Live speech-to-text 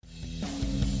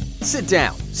Sit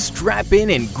down, strap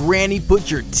in, and Granny put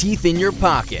your teeth in your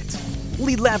pocket.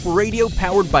 Lead Lap Radio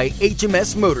powered by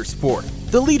HMS Motorsport,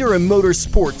 the leader in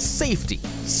motorsports safety,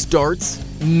 starts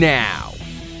now.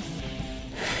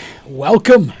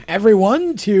 Welcome,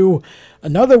 everyone, to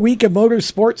another week of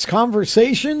motorsports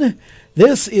conversation.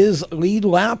 This is Lead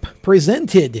Lap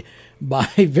presented by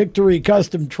Victory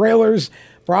Custom Trailers,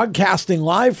 broadcasting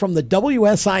live from the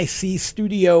WSIC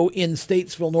studio in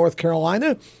Statesville, North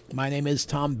Carolina. My name is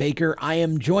Tom Baker. I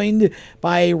am joined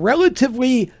by a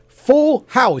relatively full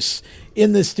house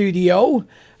in the studio.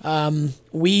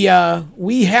 We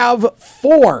have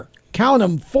four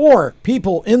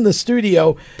people in the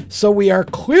studio, so we are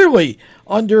clearly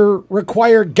under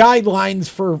required guidelines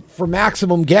for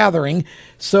maximum gathering.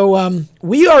 So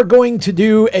we are going to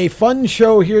do a fun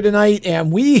show here tonight,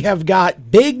 and we have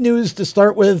got big news to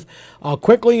start with. I'll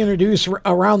quickly introduce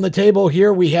around the table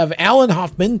here. We have Alan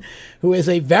Hoffman, who is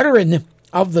a veteran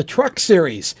of the Truck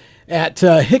Series at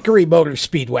Hickory Motor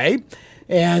Speedway,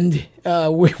 and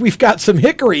we've got some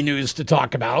Hickory news to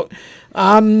talk about.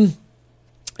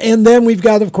 And then we've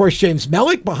got, of course, James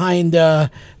Mellick behind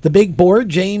the big board.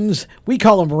 James, we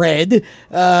call him Red.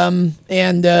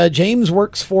 And James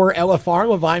works for LFR,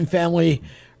 Levine Family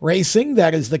Racing.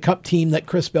 That is the Cup team that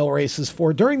Chris Bell races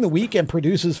for during the week and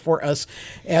produces for us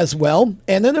as well.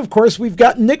 And then, of course, we've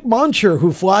got Nick Moncher,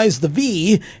 who flies the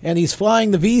V, and he's flying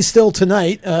the V still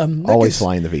tonight. Always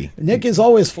flying the V. Nick is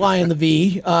always flying the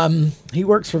V. He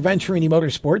works for Venturini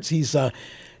Motorsports. He's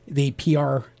the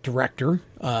PR director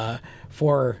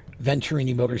for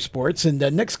Venturini Motorsports, and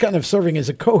Nick's kind of serving as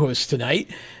a co-host tonight.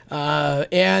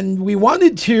 And we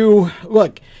wanted to,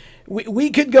 look, we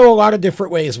could go a lot of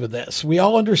different ways with this. We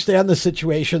all understand the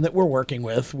situation that we're working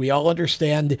with. We all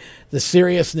understand the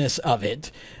seriousness of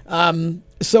it. So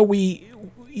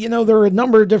there are a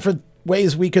number of different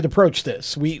ways we could approach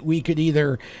this. We could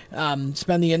either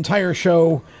spend the entire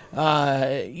show,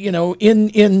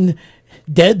 in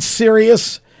dead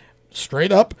serious,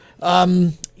 straight up,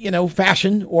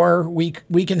 fashion, or we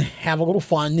can have a little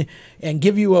fun and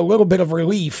give you a little bit of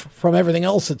relief from everything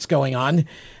else that's going on.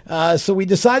 So we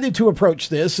decided to approach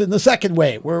this in the second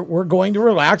way. We're going to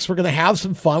relax. We're going to have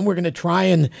some fun. We're going to try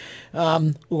and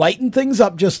lighten things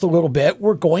up just a little bit.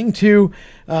 We're going to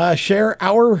share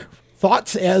our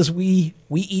thoughts as we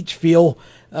each feel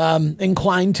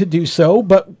inclined to do so.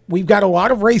 But we've got a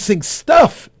lot of racing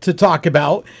stuff to talk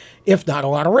about, if not a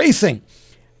lot of racing.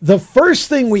 The first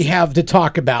thing we have to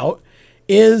talk about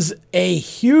is a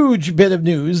huge bit of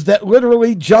news that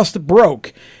literally just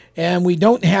broke. And we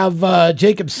don't have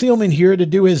Jacob Seelman here to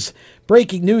do his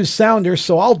breaking news sounder,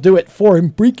 so I'll do it for him.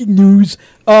 Breaking news.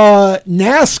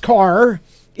 NASCAR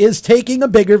is taking a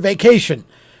bigger vacation.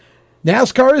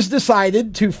 NASCAR has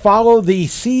decided to follow the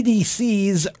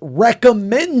CDC's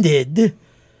recommended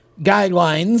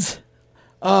guidelines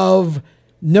of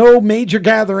no major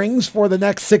gatherings for the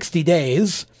next 60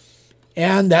 days.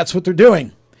 And that's what they're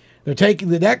doing. They're taking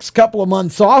the next couple of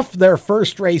months off. Their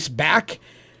first race back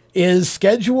is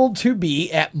scheduled to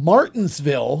be at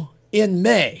Martinsville in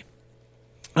May.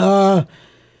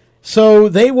 So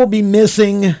they will be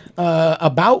missing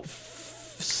about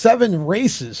 7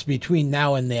 races between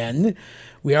now and then.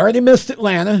 We already missed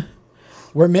Atlanta.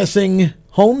 We're missing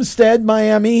Homestead,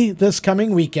 Miami this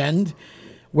coming weekend.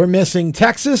 We're missing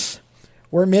Texas.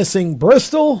 We're missing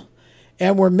Bristol.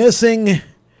 And we're missing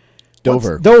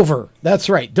Dover. Dover. That's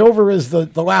right. Dover is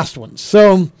the last one.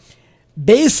 So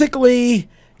basically,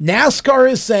 NASCAR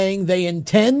is saying they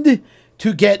intend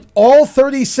to get all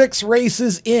 36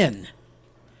 races in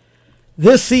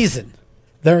this season.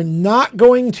 They're not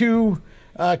going to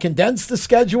condense the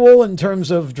schedule in terms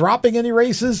of dropping any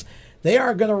races. They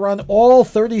are going to run all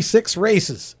 36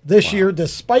 races this year,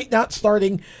 despite not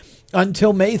starting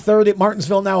until May 3rd at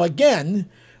Martinsville. Now, again,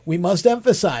 we must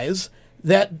emphasize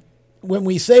that when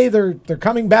we say they're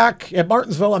coming back at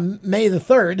Martinsville on May the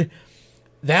 3rd,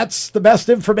 that's the best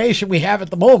information we have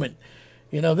at the moment.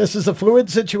 This is a fluid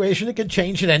situation. It could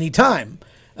change at any time.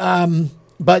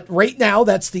 But right now,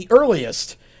 that's the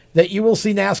earliest that you will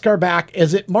see NASCAR back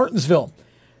is at Martinsville.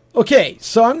 Okay,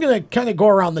 so I'm going to kind of go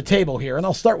around the table here, and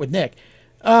I'll start with Nick.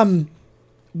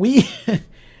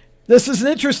 This is an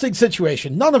interesting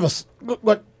situation. None of us,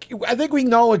 look, I think we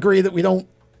can all agree that we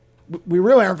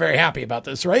really aren't very happy about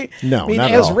this, right? No, I mean,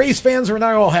 not as at all. race fans, we're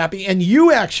not all happy. And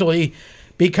you actually,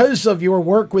 because of your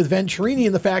work with Venturini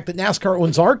and the fact that NASCAR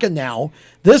owns ARCA now,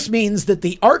 this means that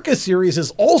the ARCA series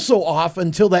is also off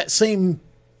until that same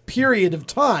period of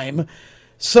time.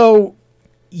 So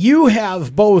you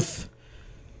have both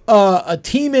a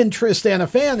team interest and a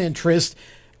fan interest.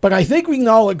 But I think we can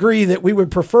all agree that we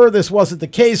would prefer this wasn't the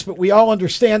case, but we all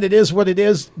understand it is what it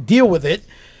is. Deal with it.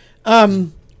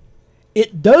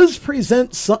 It does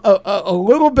present a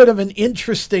little bit of an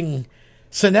interesting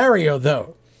scenario,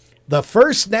 though. The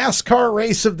first NASCAR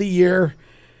race of the year,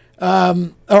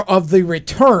 or of the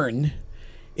return,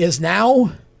 is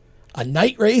now a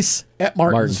night race at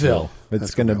Martinsville.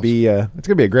 It's going to be a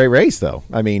great race, though.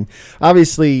 I mean,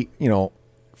 obviously,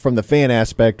 from the fan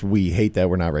aspect, we hate that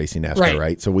we're not racing NASCAR,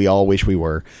 right? So we all wish we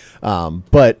were.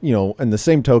 But, in the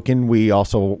same token, we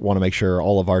also want to make sure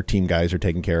all of our team guys are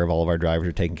taken care of, all of our drivers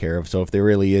are taken care of. So if there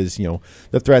really is,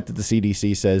 the threat that the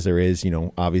CDC says there is,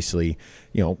 obviously,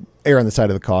 err on the side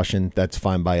of the caution, that's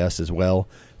fine by us as well.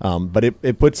 But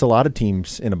it puts a lot of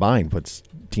teams in a bind, puts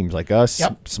teams like us,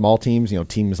 small teams,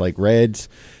 teams like Reds,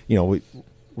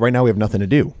 right now we have nothing to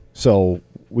do. So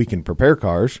we can prepare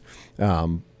cars,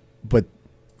 but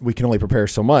we can only prepare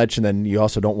so much, and then you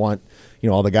also don't want,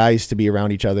 all the guys to be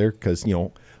around each other because,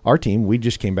 our team, we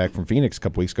just came back from Phoenix a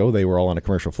couple weeks ago. They were all on a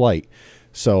commercial flight.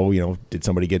 So, did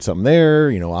somebody get something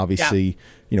there? Obviously,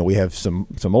 we have some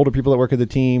older people that work at the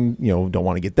team, don't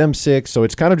want to get them sick. So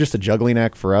it's kind of just a juggling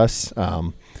act for us.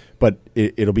 But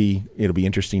it'll be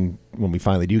interesting when we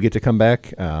finally do get to come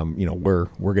back. We're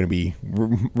going to be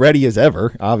ready as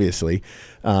ever, obviously.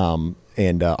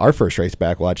 And our first race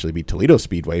back will actually be Toledo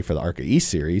Speedway for the ARCA East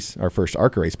Series. Our first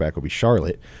ARCA race back will be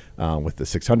Charlotte with the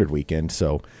 600 weekend.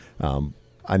 So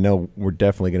I know we're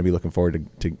definitely going to be looking forward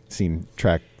to seeing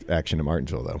track action in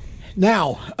Martinsville, though.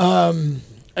 Now,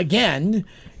 Again,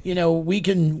 we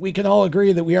can all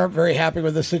agree that we aren't very happy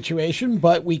with the situation,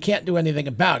 but we can't do anything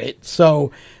about it.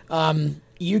 So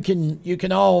you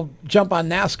can all jump on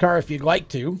NASCAR if you'd like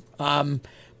to,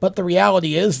 but the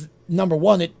reality is, number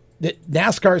one, that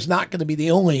NASCAR is not going to be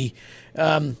the only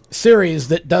series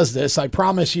that does this. I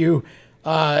promise you.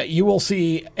 You will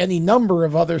see any number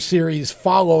of other series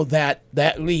follow that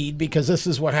lead, because this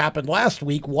is what happened last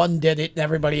week. One did it and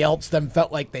everybody else then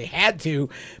felt like they had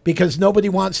to, because nobody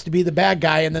wants to be the bad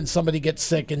guy and then somebody gets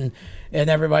sick and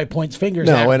everybody points fingers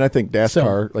at them. No, and I think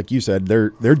NASCAR, like you said, they're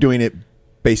doing it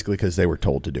basically because they were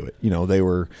told to do it.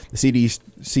 The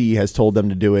CDC has told them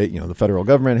to do it. The federal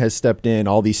government has stepped in.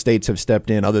 All these states have stepped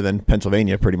in, other than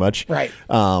Pennsylvania, pretty much. Right.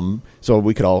 So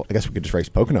I guess we could just race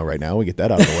Pocono right now. We get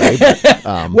that out of the way.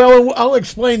 But, well, I'll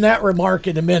explain that remark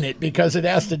in a minute because it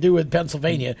has to do with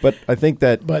Pennsylvania. But I think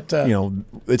that,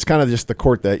 it's kind of just the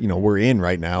court that, we're in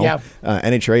right now. Yeah.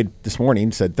 NHRA this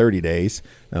morning said 30 days.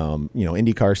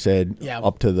 IndyCar said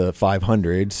up to the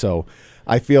 500. So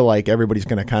I feel like everybody's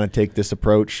going to kind of take this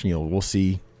approach. We'll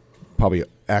see probably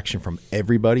action from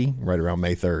everybody right around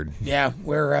May 3rd. Yeah,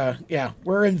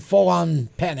 we're in full-on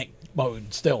panic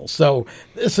mode still. So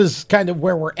this is kind of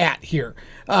where we're at here.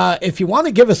 If you want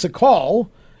to give us a call,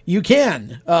 you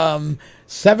can.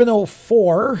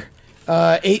 704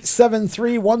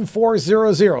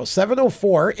 873-1400.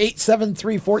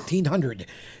 704-873-1400.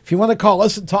 If you want to call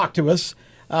us and talk to us,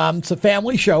 it's a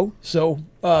family show, so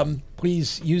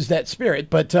please use that spirit.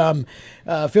 But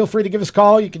feel free to give us a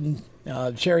call. You can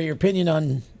share your opinion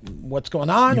on what's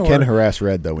going on. You can harass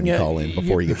Red, though, when you call in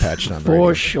before you get patched on the radio.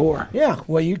 For sure. Yeah,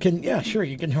 well, you can. Yeah, sure,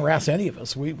 you can harass any of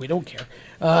us. We don't care.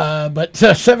 But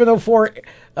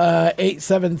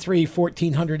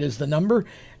 704-873-1400 is the number.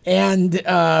 And,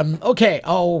 okay,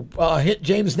 I'll hit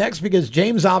James next, because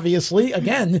James, obviously,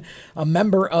 again, a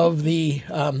member of the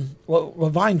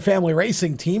Levine Family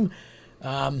Racing Team.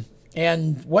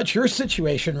 And what's your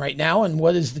situation right now, and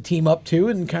what is the team up to,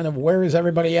 and kind of where is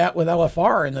everybody at with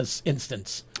LFR in this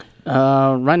instance?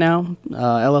 Right now,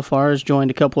 LFR has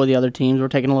joined a couple of the other teams. We're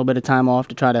taking a little bit of time off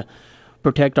to try to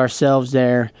protect ourselves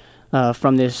there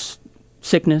from this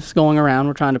sickness going around.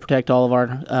 We're trying to protect all of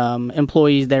our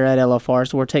employees there at LFR,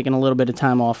 so we're taking a little bit of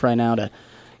time off right now to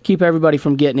keep everybody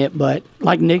from getting it. But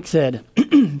like Nick said,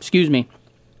 excuse me,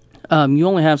 you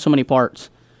only have so many parts,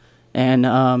 and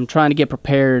trying to get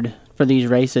prepared for these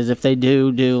races. If they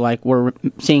do like we're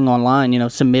seeing online,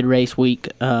 some mid-race week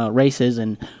races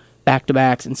and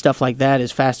back-to-backs and stuff like that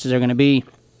as fast as they're going to be,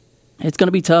 it's going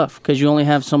to be tough because you only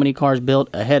have so many cars built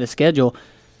ahead of schedule,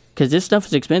 because this stuff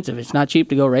is expensive. It's not cheap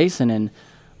to go racing, and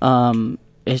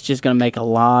it's just going to make a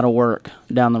lot of work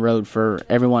down the road for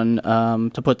everyone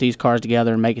to put these cars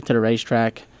together and make it to the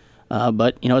racetrack.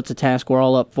 But, it's a task we're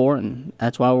all up for, and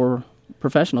that's why we're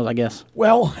professionals, I guess.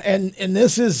 Well, and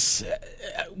this is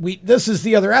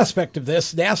the other aspect of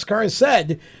this. NASCAR has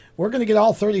said we're going to get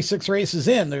all 36 races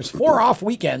in. There's 4 off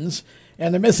weekends,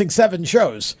 and they're missing 7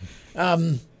 shows.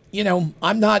 I'm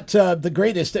not the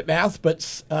greatest at math, but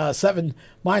 7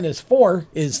 minus 4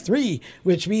 is 3,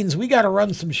 which means we got to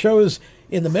run some shows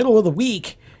in the middle of the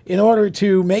week in order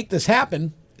to make this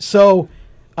happen. So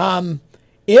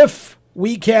if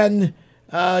we can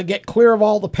get clear of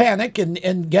all the panic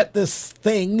and get this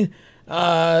thing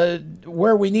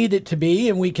where we need it to be,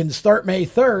 and we can start May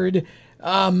 3rd,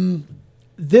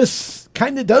 this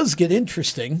kind of does get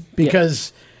interesting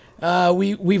because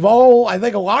we've all, I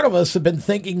think a lot of us have been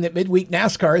thinking that midweek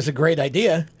NASCAR is a great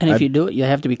idea. And if you do it, you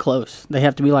have to be close. They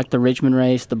have to be like the Richmond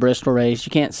race, the Bristol race.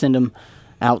 You can't send them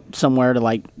out somewhere to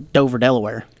like Dover,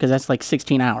 Delaware, because that's like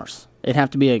 16 hours. You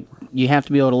have to be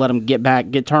able to let them get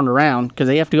back, get turned around, because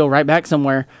they have to go right back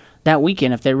somewhere that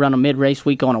weekend if they run a mid-race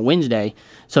week on a Wednesday.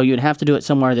 So you'd have to do it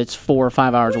somewhere that's 4 or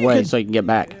 5 hours away so you can get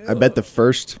back. I bet the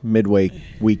first midway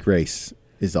week race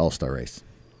is the All-Star race.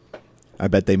 I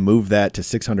bet they move that to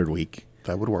 600 week.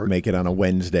 That would work. Make it on a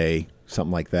Wednesday,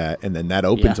 something like that, and then that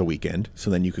opens a weekend. So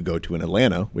then you could go to an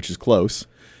Atlanta, which is close,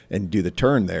 and do the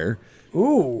turn there.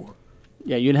 Ooh.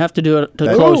 Yeah, you'd have to do it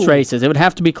to close races. It would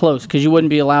have to be close because you wouldn't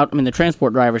be allowed. I mean, the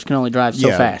transport drivers can only drive so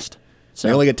fast. So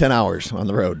they only get 10 hours on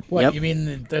the road. What, you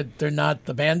mean they're not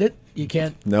the Bandit? You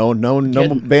can't... No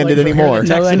Bandit anymore.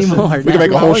 No anymore. We can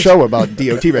make a whole show about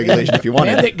DOT regulation if you want.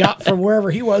 Bandit got from wherever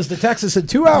he was to Texas in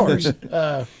 2 hours.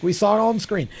 We saw it on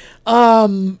screen.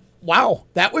 Wow,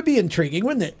 that would be intriguing,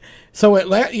 wouldn't it? So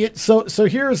Atlanta. So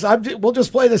here's... we'll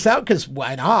just play this out because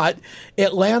why not?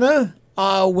 Atlanta,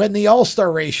 when the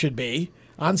All-Star race should be,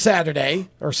 on Saturday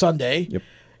or Sunday. Yep.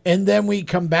 And then we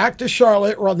come back to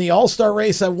Charlotte, run the All-Star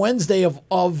race on Wednesday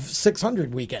of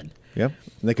 600 weekend. Yep.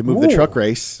 And they can move the truck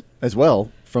race as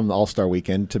well from the All-Star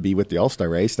weekend to be with the All-Star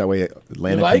race. That way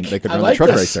Atlanta they could run the truck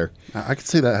race there. I could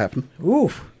see that happen.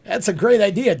 Oof, that's a great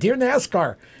idea. Dear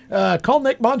NASCAR, call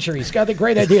Nick Muncher. He's got a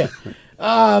great idea.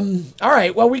 All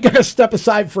right, well, we got to step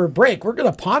aside for a break. We're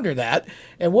going to ponder that,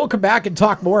 and we'll come back and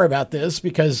talk more about this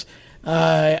because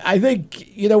I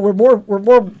think, we're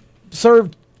more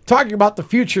served talking about the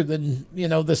future than,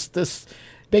 this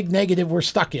big negative we're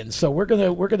stuck in. So we're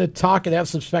gonna talk and have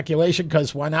some speculation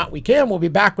because why not? We can. We'll be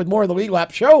back with more of the Lead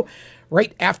Lap Show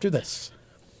right after this.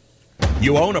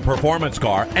 You own a performance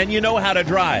car and you know how to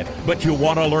drive, but you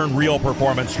want to learn real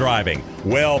performance driving.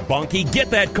 Well, Bunky,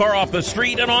 get that car off the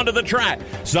street and onto the track.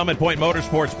 Summit Point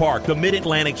Motorsports Park, the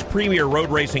Mid-Atlantic's premier road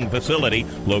racing facility,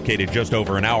 located just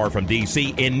over an hour from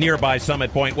D.C. in nearby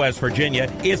Summit Point, West Virginia,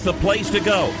 is the place to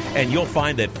go. And you'll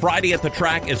find that Friday at the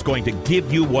track is going to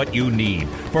give you what you need.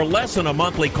 For less than a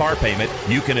monthly car payment,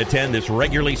 you can attend this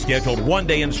regularly scheduled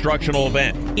one-day instructional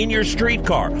event in your street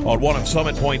car on one of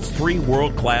Summit Point's 3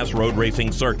 world-class road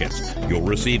racing circuits. You'll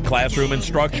receive classroom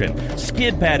instruction,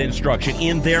 skid pad instruction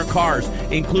in their cars,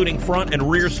 including front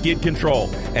and rear skid control,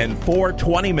 and 4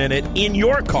 20-minute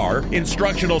in-your-car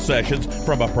instructional sessions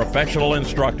from a professional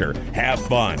instructor. Have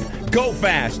fun, go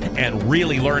fast, and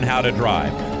really learn how to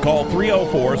drive. Call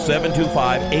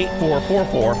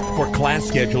 304-725-8444 for class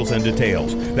schedules and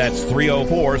details. That's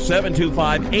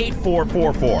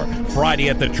 304-725-8444. Friday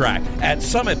at the track at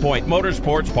Summit Point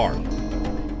Motorsports Park.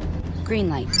 Green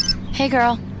light. Hey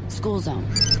girl, school zone.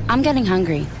 I'm getting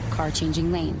hungry. Car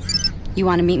changing lanes. You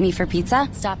want to meet me for pizza?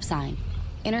 Stop sign.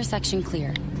 Intersection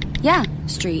clear. Yeah,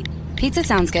 street. Pizza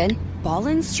sounds good. Ball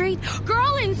in street?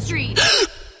 Girl in street!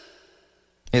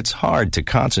 It's hard to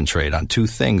concentrate on 2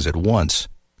 things at once,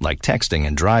 like texting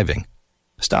and driving.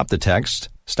 Stop the text,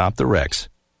 stop the wrecks.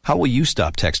 How will you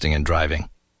stop texting and driving?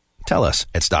 Tell us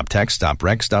at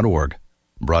stoptextstopwrecks.org.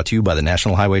 Brought to you by the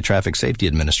National Highway Traffic Safety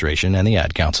Administration and the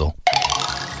Ad Council.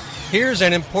 Here's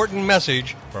an important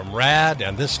message from RAD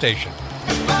and this station.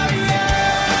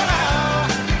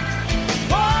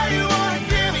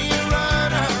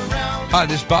 Hi,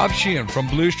 this is Bob Sheehan from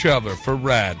Blues Traveler for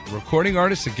RAD, Recording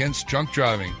Artists Against Drunk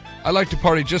Driving. I like to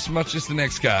party just as much as the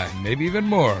next guy, maybe even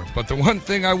more, but the one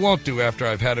thing I won't do after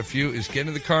I've had a few is get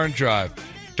in the car and drive.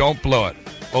 Don't blow it.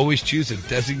 Always choose a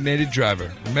designated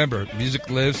driver. Remember, music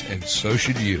lives and so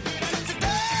should you.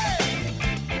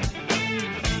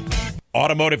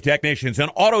 Automotive technicians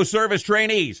and auto service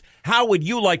trainees, how would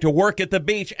you like to work at the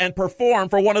beach and perform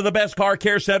for one of the best car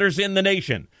care centers in the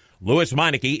nation? Louis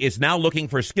Meineke is now looking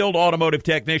for skilled automotive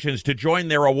technicians to join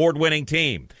their award-winning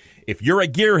team. If you're a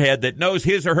gearhead that knows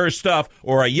his or her stuff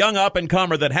or a young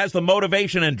up-and-comer that has the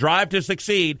motivation and drive to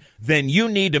succeed, then you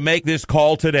need to make this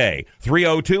call today.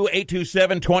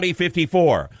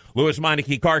 302-827-2054. Louis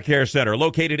Meineke Car Care Center,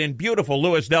 located in beautiful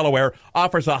Lewis, Delaware,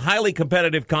 offers a highly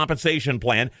competitive compensation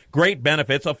plan, great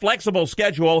benefits, a flexible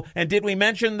schedule, and did we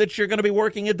mention that you're going to be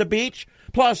working at the beach?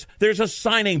 Plus, there's a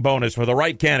signing bonus for the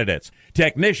right candidates.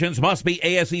 Technicians must be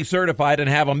ASE certified and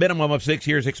have a minimum of 6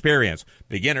 years experience.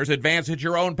 Beginners advance at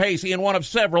your own pace in one of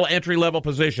several entry-level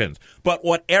positions. But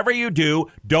whatever you do,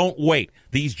 don't wait.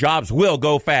 These jobs will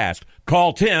go fast.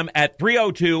 Call Tim at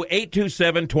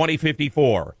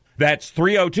 302-827-2054. That's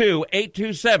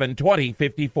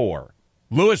 302-827-2054.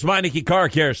 Lewis Meineke Car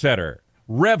Care Center.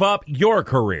 Rev up your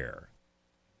career.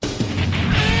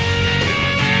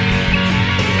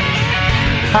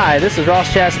 Hi, this is Ross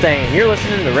Chastain. You're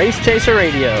listening to Race Chaser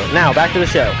Radio. Now, back to the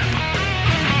show.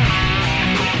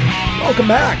 Welcome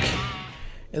back.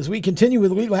 As we continue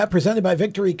with Lead Lap presented by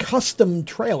Victory Custom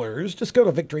Trailers, just go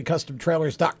to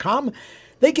victorycustomtrailers.com.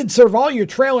 They can serve all your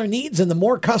trailer needs, and the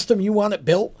more custom you want it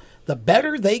built, the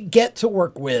better they get to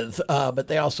work with. But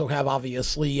they also have,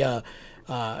 obviously,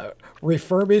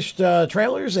 refurbished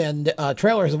trailers and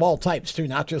trailers of all types, too,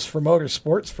 not just for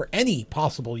motorsports, for any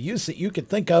possible use that you could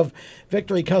think of.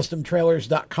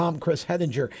 VictoryCustomTrailers.com. Chris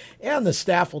Hedinger and the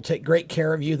staff will take great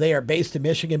care of you. They are based in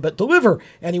Michigan, but deliver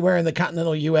anywhere in the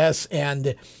continental U.S.,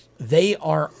 and they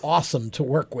are awesome to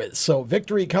work with. So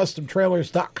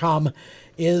VictoryCustomTrailers.com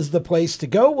is the place to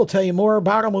go. We'll tell you more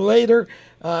about them later.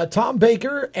 Tom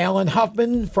Baker, Alan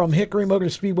Huffman from Hickory Motor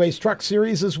Speedway's Truck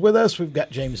Series is with us. We've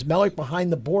got James Mellick behind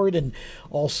the board, and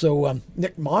also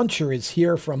Nick Moncher is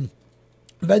here from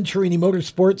Venturini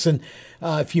Motorsports. And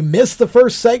if you missed the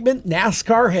first segment,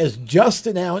 NASCAR has just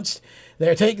announced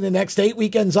they're taking the next 8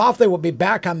 weekends off. They will be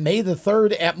back on May the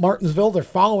 3rd at Martinsville. They're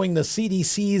following the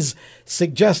CDC's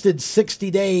suggested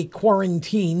 60-day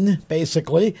quarantine,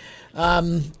 basically.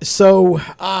 So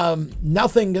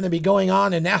nothing going to be going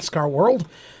on in NASCAR world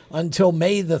until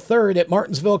May the 3rd at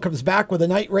Martinsville. Comes back with a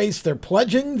night race. They're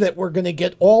pledging that we're going to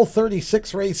get all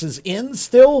 36 races in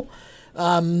still,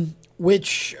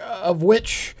 which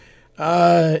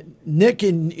Nick,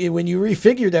 when you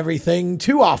refigured everything,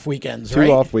 2 off weekends, right?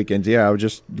 2 off weekends, yeah. I was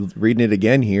just reading it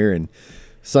again here, and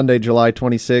Sunday, July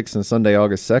 26th and Sunday,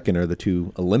 August 2nd are the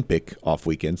 2 Olympic off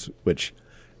weekends, which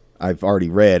I've already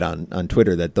read on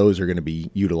Twitter that those are going to be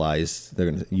utilized.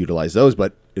 They're going to utilize those,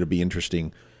 but it'll be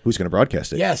interesting who's going to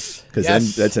broadcast it. Yes. Because then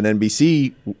that's an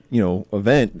NBC,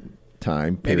 event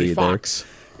time period. Maybe Fox.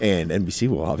 There. And NBC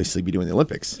will obviously be doing the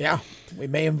Olympics. Yeah, we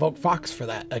may invoke Fox for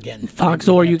that again. Fox,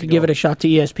 or you could give it a shot to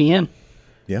ESPN.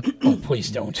 Yeah. Oh, please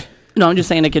don't. No, I'm just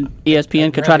saying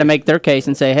ESPN could try to make their case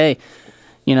and say, hey,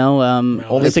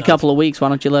 it's a couple of weeks. Why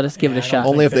don't you let us give it a shot?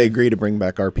 Only if they agree to bring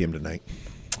back RPM tonight.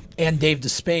 And Dave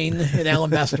Despain and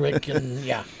Alan Mestwick, and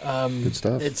good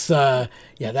stuff. It's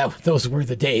those were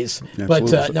the days.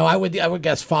 Absolutely. But no, I would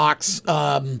guess Fox.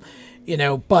 But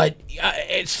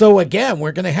so again,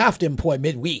 we're going to have to employ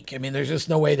midweek. I mean, there's just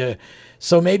no way to.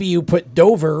 So maybe you put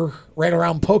Dover right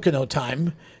around Pocono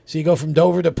time. So you go from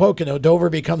Dover to Pocono. Dover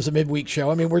becomes a midweek show.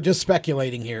 I mean, we're just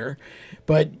speculating here,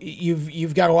 but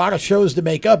you've got a lot of shows to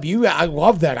make up. I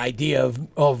love that idea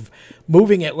of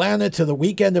moving Atlanta to the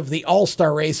weekend of the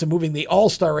All-Star race and moving the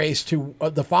All-Star race to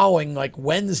the following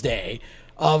Wednesday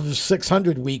of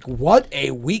 600 week. What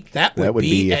a week that would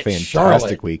be a at fantastic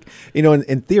Charlotte. week.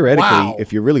 And theoretically, Wow.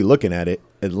 if you're really looking at it,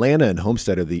 Atlanta and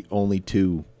Homestead are the only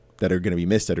 2 that are going to be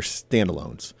missed that are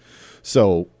standalones.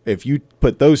 So if you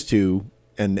put those 2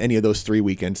 and any of those 3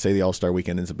 weekends, say the All-Star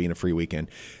weekend ends up being a free weekend,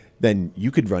 then you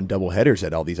could run double headers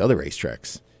at all these other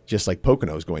racetracks, just like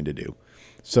Pocono is going to do.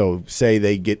 So say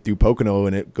they get through Pocono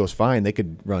and it goes fine, they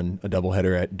could run a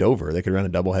doubleheader at Dover. They could run a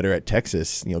doubleheader at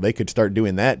Texas. They could start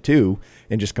doing that too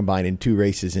and just combining 2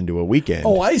 races into a weekend.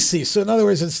 Oh, I see. So in other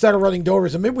words, instead of running Dover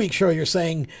as a midweek show, you're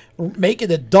saying make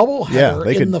it a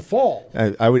doubleheader in the fall.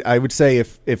 I would say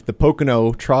if the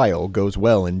Pocono trial goes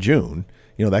well in June,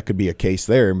 that could be a case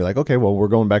there and be like, okay, well, we're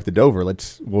going back to Dover.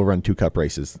 We'll run 2 Cup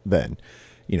races then.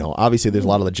 Obviously there's a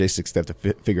lot of logistics they have to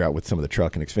figure out with some of the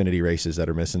truck and Xfinity races that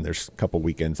are missing. There's a couple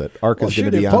weekends that ARCA is going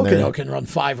to be on there. Pocono can run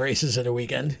 5 races in a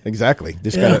weekend. Exactly.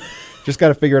 Just got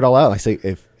to figure it all out. I say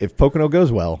if Pocono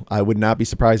goes well, I would not be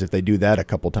surprised if they do that a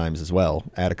couple times as well.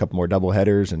 Add a couple more double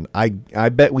headers, and I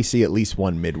bet we see at least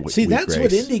one midweek. See, that's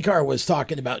race. what IndyCar was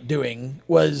talking about doing,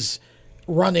 was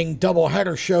running double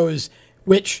header shows,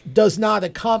 which does not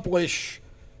accomplish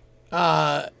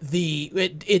it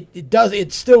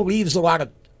still leaves a lot of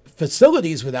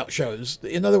facilities without shows.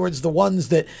 In other words, the ones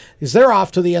that, because they're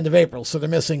off to the end of April, so they're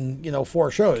missing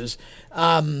 4 shows.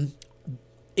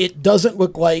 It doesn't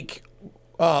look like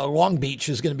Long Beach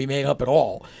is going to be made up at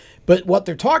all. But what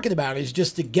they're talking about is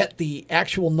just to get the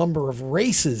actual number of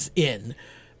races in,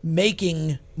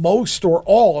 making most or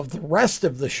all of the rest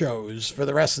of the shows for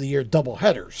the rest of the year double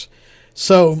headers.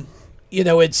 So,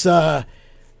 it's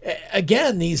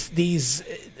again, these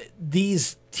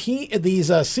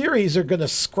series are going to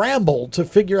scramble to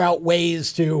figure out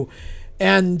ways to,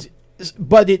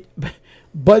 but it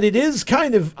is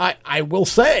kind of, I will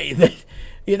say that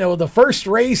the first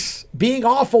race being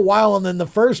off a while, and then the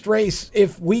first race,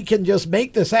 if we can just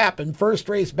make this happen, first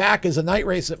race back is a night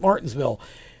race at Martinsville.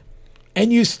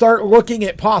 And you start looking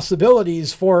at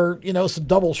possibilities for, some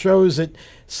double shows at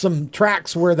some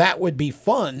tracks where that would be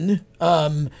fun,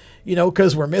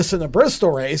 because we're missing a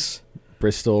Bristol race.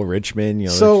 Bristol,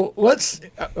 Richmond. So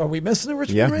are we missing a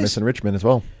Richmond race? Yeah, missing Richmond as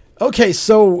well. Okay,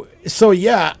 so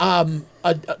yeah,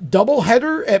 a double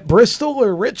header at Bristol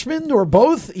or Richmond or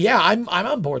both. Yeah, I'm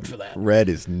on board for that. Red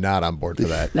is not on board for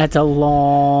that. That's a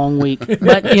long week,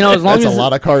 but as long that's as a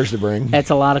lot of cars to bring. That's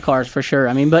a lot of cars for sure.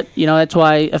 I mean, but that's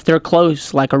why if they're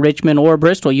close, like a Richmond or a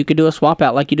Bristol, you could do a swap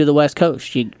out like you do the West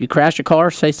Coast. You crash a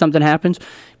car, say something happens,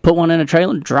 put one in a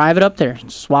trailer, drive it up there,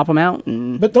 swap them out,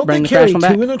 and but don't bring they the carry crash one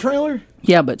back. two in a trailer?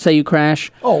 Yeah, but say you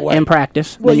crash in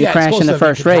practice, well, then you crash in the explosive,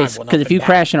 first you can race. drive one Because up if you and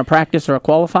crash in a practice or a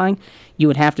qualifying, you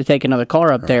would have to take another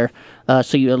car up there,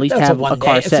 so you at least That's have a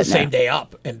car It's set the same now. day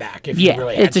up and back. If you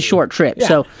really it's a short trip. Yeah.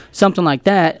 So something like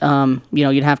that,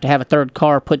 you'd have to have a third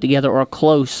car put together or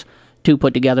close to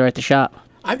put together at the shop.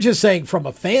 I'm just saying from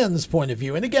a fan's point of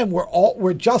view, and again,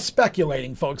 we're just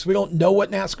speculating, folks. We don't know what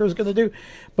NASCAR is going to do,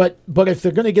 but if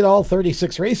they're going to get all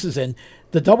 36 races in,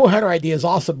 the doubleheader idea is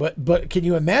awesome. But can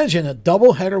you imagine a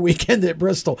doubleheader weekend at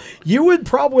Bristol? You would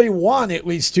probably want at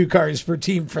least 2 cars per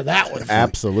team for that one.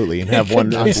 Absolutely, and have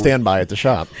one on standby at the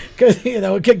shop because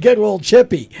it could get a little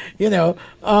chippy.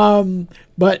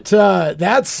 But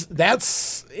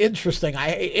that's interesting.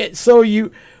 I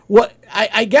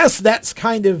guess that's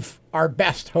kind of our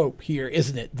best hope here,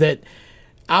 isn't it? That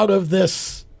out of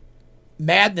this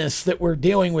madness that we're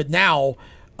dealing with now,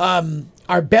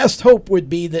 our best hope would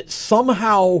be that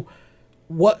somehow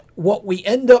what we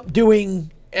end up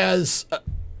doing as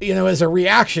a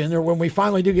reaction, or when we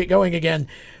finally do get going again,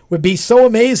 would be so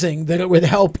amazing that it would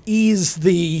help ease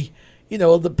the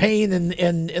pain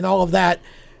and all of that.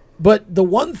 But the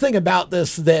one thing about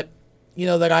this that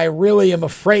I really am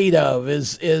afraid of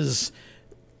is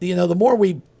the more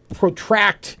we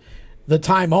protract the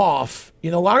time off, a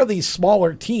lot of these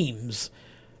smaller teams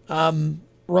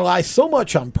rely so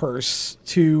much on purse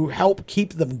to help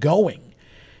keep them going.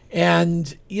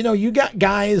 And, you got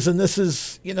guys, and this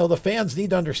is, the fans need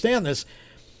to understand this,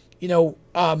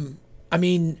 I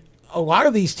mean, a lot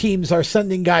of these teams are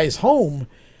sending guys home,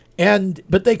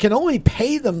 but they can only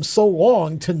pay them so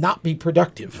long to not be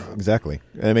productive. Exactly.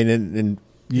 I mean, and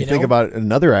you think about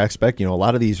another aspect, a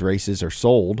lot of these races are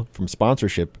sold from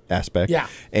sponsorship aspect. Yeah.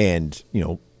 And,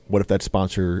 what if that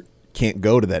sponsor can't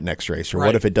go to that next race, or Right.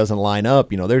 what if it doesn't line up?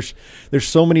 There's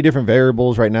so many different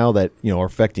variables right now that, are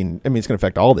affecting, it's going to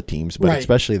affect all the teams, but Right.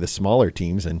 especially the smaller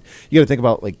teams. And you got to think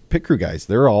about like pit crew guys,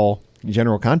 they're all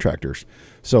general contractors.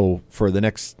 So for the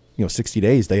next, 60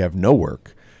 days, they have no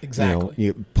work.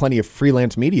 Exactly. Plenty of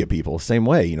freelance media people, same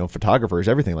way, photographers,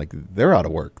 everything, like they're out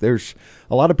of work. There's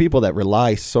a lot of people that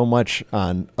rely so much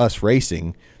on us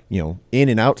racing, in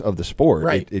and out of the sport.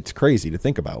 Right. It's crazy to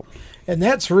think about. And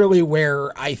that's really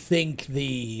where I think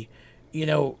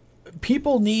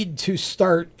people need to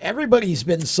start. Everybody's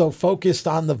been so focused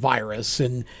on the virus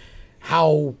and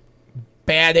how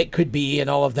bad it could be and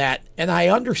all of that. And I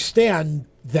understand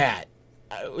that.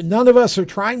 None of us are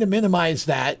trying to minimize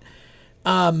that.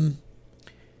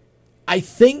 I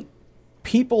think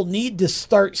people need to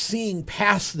start seeing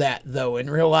past that, though, and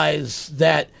realize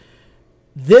that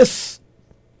this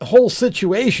whole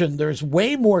situation, there's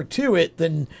way more to it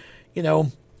than,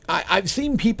 I've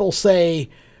seen people say,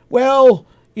 well,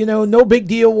 no big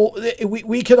deal.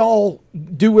 We could all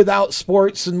do without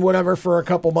sports and whatever for a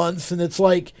couple months. And it's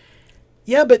like,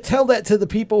 yeah, but tell that to the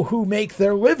people who make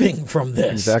their living from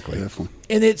this. Exactly.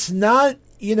 And it's not,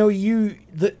 the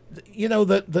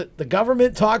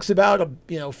government talks about a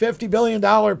 $50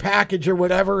 billion package or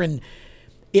whatever, and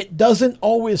it doesn't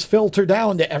always filter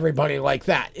down to everybody like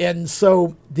that. And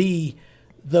so the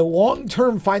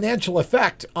long-term financial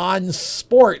effect on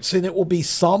sports, and it will be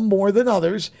some more than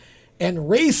others, and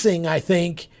racing, I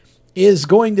think, is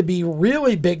going to be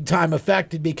really big time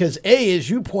affected because, as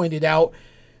you pointed out,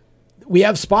 we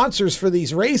have sponsors for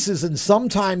these races, and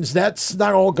sometimes that's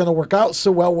not all going to work out so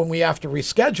well when we have to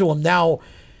reschedule them. Now,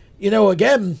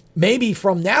 again, maybe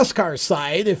from NASCAR's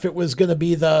side, if it was going to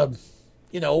be the,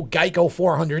 Geico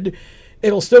 400,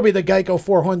 it'll still be the Geico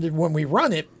 400 when we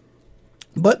run it.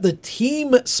 But the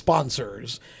team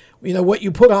sponsors, what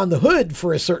you put on the hood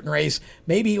for a certain race,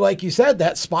 maybe, like you said,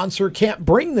 that sponsor can't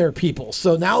bring their people.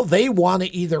 So now they want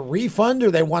to either refund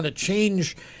or they want to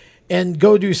change and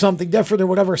go do something different or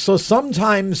whatever. So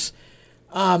sometimes,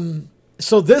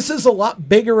 so this is a lot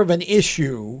bigger of an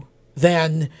issue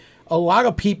than a lot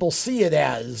of people see it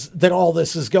as, that all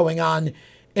this is going on.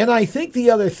 And I think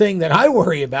the other thing that I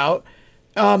worry about,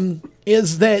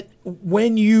 is that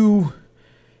when you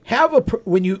have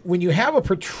a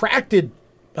protracted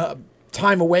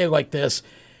time away like this,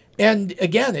 and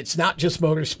again, it's not just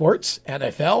motorsports,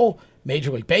 NFL,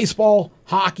 Major League Baseball,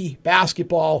 hockey,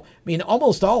 basketball. I mean,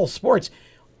 almost all sports.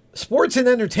 Sports and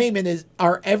entertainment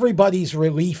are everybody's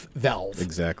relief valve.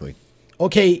 Exactly.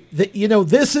 Okay,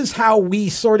 this is how we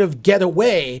sort of get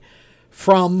away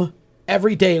from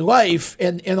everyday life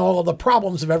and all of the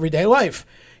problems of everyday life.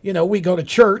 We go to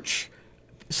church,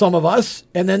 some of us,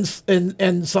 and then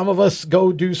and some of us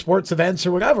go do sports events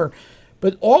or whatever.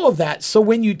 But all of that, so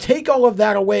when you take all of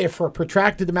that away for a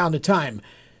protracted amount of time,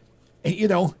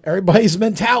 everybody's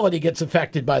mentality gets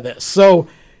affected by this. So,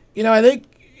 I think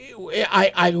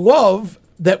I love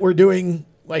that we're doing,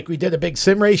 like we did a big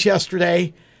sim race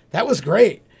yesterday. That was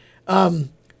great.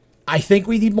 I think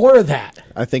we need more of that.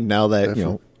 I think now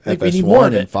that,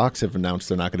 FS1 and Fox have announced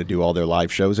they're not going to do all their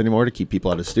live shows anymore to keep people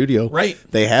out of the studio. Right.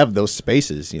 They have those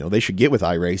spaces. They should get with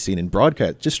iRacing and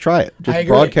broadcast. Just try it. Just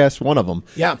broadcast one of them.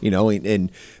 Yeah.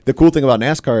 And the cool thing about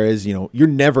NASCAR is, you're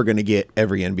never going to get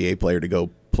every NBA player to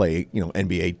go play,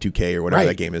 NBA 2K or whatever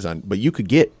that game is on. But you could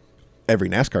get every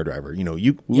NASCAR driver.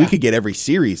 We could get every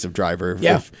series of driver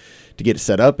to get it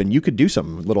set up, and you could do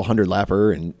something, a little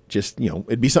 100-lapper, and just,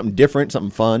 it'd be something different,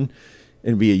 something fun,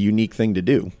 and be a unique thing to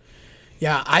do.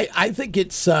 Yeah, I think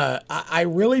it's, I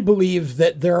really believe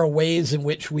that there are ways in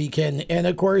which we can, and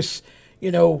of course,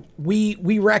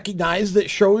 we recognize that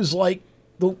shows like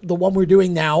the one we're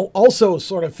doing now also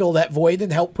sort of fill that void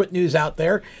and help put news out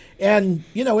there. And,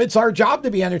 it's our job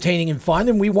to be entertaining and fun,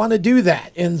 and we want to do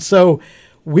that. And so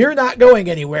we're not going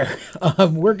anywhere.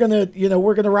 We're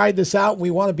gonna ride this out.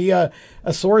 We want to be a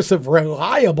source of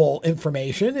reliable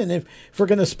information. And if we're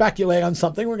going to speculate on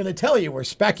something, we're going to tell you we're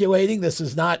speculating. This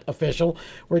is not official.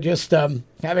 We're just having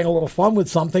a little fun with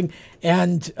something.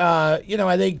 And I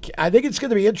think it's going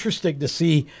to be interesting to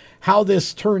see how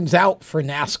this turns out for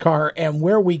NASCAR and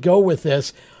where we go with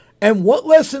this, and what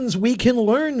lessons we can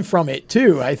learn from it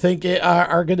too. I think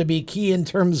are going to be key in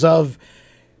terms of,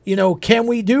 can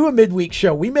we do a midweek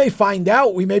show? We may find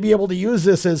out. We may be able to use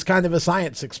this as kind of a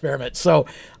science experiment. So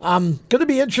going to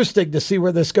be interesting to see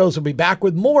where this goes. We'll be back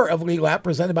with more of Lead Lap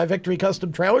presented by Victory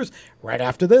Custom Trailers right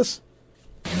after this.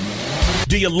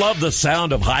 Do you love the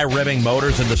sound of high revving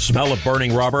motors and the smell of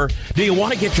burning rubber? Do you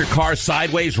want to get your car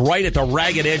sideways right at the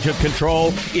ragged edge of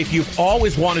control? If you've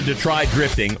always wanted to try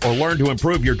drifting or learn to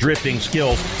improve your drifting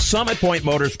skills, Summit Point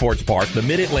Motorsports Park, the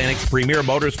Mid-Atlantic's premier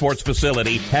motorsports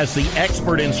facility, has the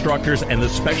expert instructors and the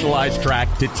specialized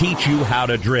track to teach you how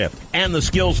to drift and the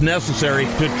skills necessary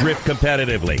to drift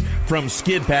competitively. From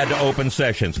skid pad to open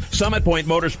sessions, Summit Point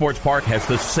Motorsports Park has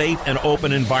the safe and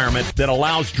open environment that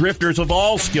allows drifters of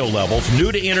all skill levels,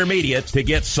 new to intermediate, to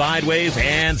get sideways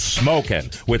and smoking.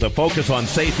 With a focus on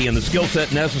safety and the skill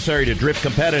set necessary to drift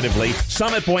competitively,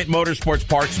 Summit Point Motorsports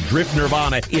Park's Drift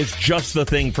Nirvana is just the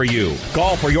thing for you.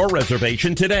 Call for your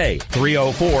reservation today,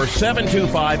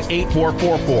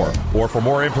 304-725-8444. Or for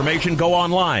more information, go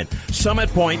online,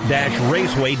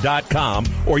 summitpoint-raceway.com,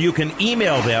 or you can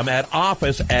email them at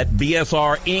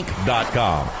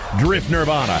office@bsrinc.com. Drift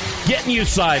Nirvana, getting you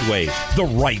sideways the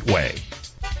right way.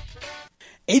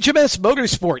 HMS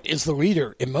Motorsport is the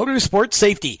leader in motorsport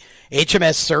safety.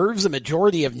 HMS serves a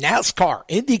majority of NASCAR,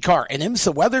 IndyCar, and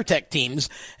IMSA WeatherTech teams,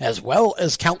 as well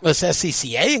as countless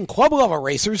SCCA and club-level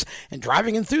racers and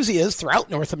driving enthusiasts throughout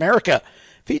North America.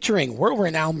 Featuring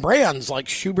world-renowned brands like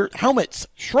Schubert helmets,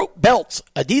 Schroep belts,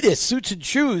 Adidas suits and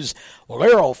shoes,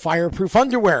 Valero fireproof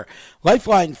underwear,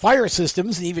 Lifeline fire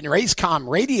systems, and even Racecom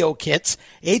radio kits,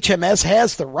 HMS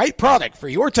has the right product for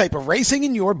your type of racing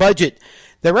and your budget.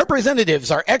 Their representatives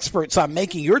are experts on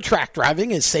making your track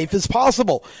driving as safe as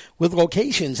possible. With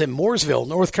locations in Mooresville,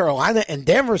 North Carolina, and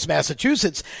Danvers,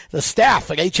 Massachusetts, the staff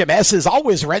at HMS is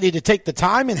always ready to take the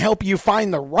time and help you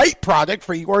find the right product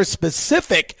for your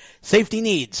specific safety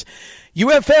needs. You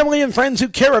have family and friends who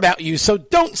care about you, so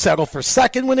don't settle for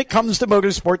second when it comes to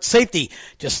motorsport safety.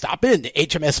 Just stop in to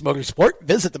HMS Motorsport,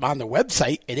 visit them on their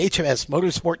website at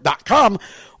hmsmotorsport.com,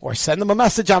 or send them a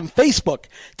message on Facebook.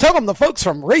 Tell them the folks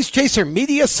from Race Chaser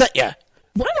Media sent you.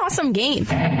 What an awesome game.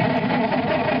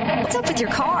 What's up with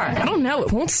your car? I don't know.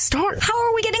 It won't start. How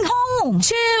are we getting home?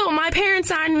 Chill. My parents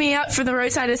signed me up for the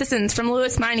roadside assistance from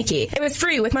Lewis Meineke. It was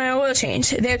free with my oil change.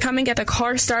 They'd come and get the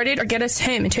car started or get us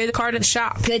home and tow the car to the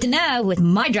shop. Good to know. With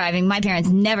my driving, my parents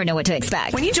never know what to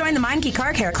expect. When you join the Meineke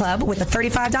Car Care Club with a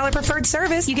 $35 preferred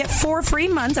service, you get 4 free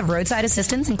months of roadside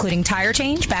assistance, including tire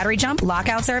change, battery jump,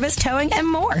 lockout service, towing, and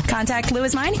more. Contact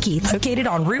Lewis Meineke, located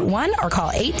on Route 1, or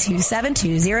call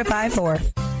 827-2054.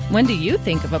 When do you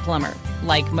think of a plumber?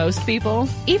 Like most people,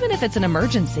 even if it's an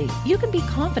emergency, you can be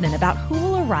confident about who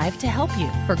will arrive to help you.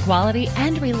 For quality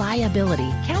and reliability,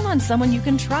 count on someone you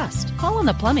can trust. Call on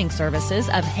the plumbing services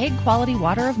of Hague Quality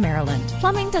Water of Maryland.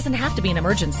 Plumbing doesn't have to be an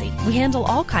emergency. We handle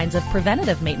all kinds of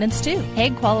preventative maintenance too.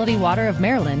 Hague Quality Water of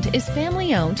Maryland is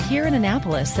family-owned here in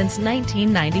Annapolis since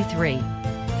 1993.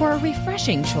 For a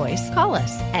refreshing choice, call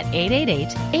us at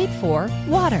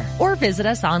 888-84-WATER or visit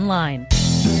us online.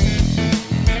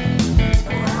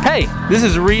 Hey, this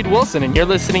is Reed Wilson, and you're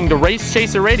listening to Race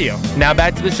Chaser Radio. Now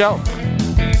back to the show.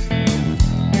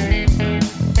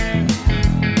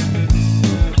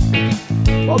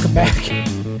 Welcome back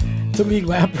to Lead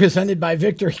Lap, presented by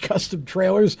Victory Custom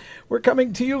Trailers. We're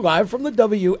coming to you live from the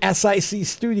WSIC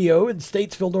studio in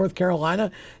Statesville, North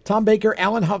Carolina. Tom Baker,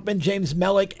 Alan Huffman, James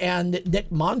Mellick, and Nick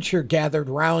Moncher gathered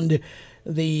round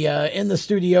the in the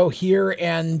studio here.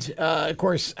 And, of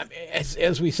course,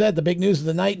 as we said, the big news of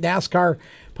the night, NASCAR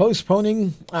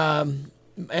postponing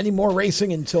any more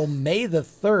racing until May the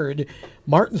 3rd.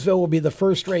 Martinsville will be the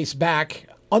first race back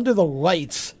under the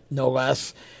lights, no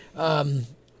less.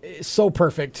 So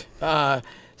perfect.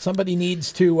 Somebody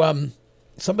needs to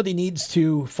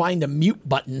find a mute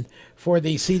button for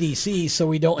the CDC so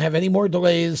we don't have any more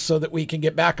delays, so that we can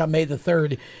get back on May the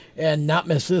 3rd and not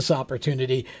miss this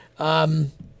opportunity.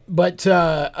 But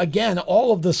again,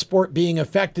 all of the sport being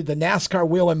affected. The NASCAR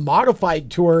Wheel and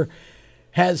Modified Tour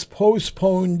has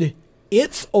postponed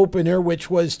its opener, which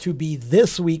was to be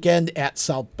this weekend at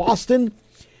South Boston.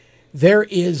 There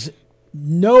is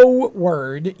no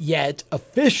word yet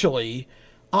officially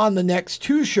on the next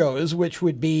two shows, which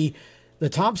would be the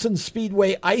Thompson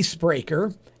Speedway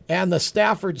Icebreaker and the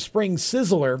Stafford Springs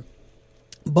Sizzler.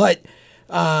 But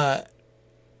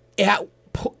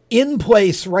in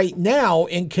place right now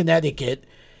in Connecticut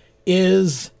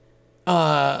is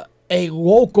a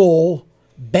local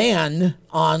ban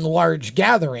on large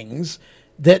gatherings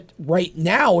that right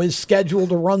now is scheduled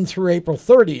to run through April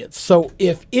 30th. So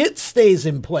if it stays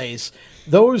in place,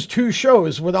 those two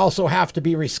shows would also have to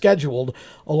be rescheduled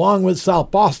along with South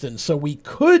Boston. So we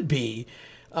could be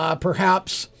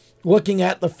perhaps looking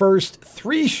at the first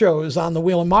three shows on the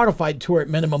Wheel and Modified Tour at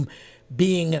minimum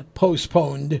being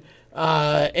postponed.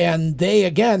 And they,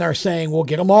 again, are saying, we'll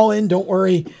get them all in. Don't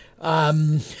worry.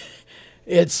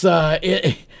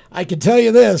 I can tell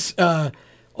you this,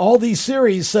 all these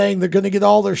series saying they're going to get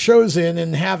all their shows in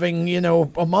and having,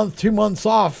 a month, 2 months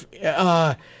off.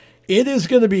 It is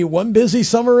going to be one busy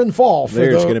summer and fall.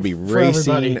 There's going to be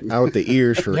racing out the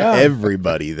ears for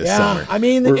everybody this summer. I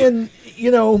mean,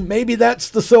 maybe that's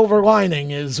the silver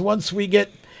lining, is once we get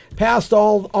past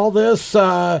all this,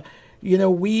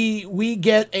 we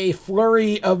get a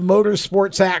flurry of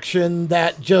motorsports action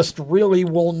that just really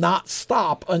will not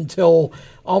stop until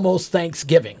almost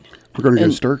Thanksgiving. We're going to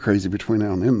go stir crazy between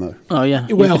now and then, though. Oh, yeah.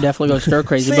 You could definitely go stir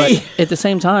crazy. But at the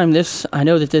same time, I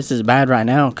know that this is bad right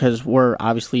now because we're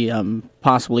obviously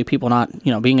possibly people not,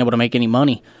 being able to make any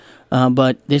money.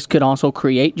 But this could also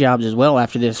create jobs as well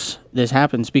after this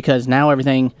happens, because now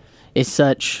everything is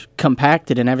such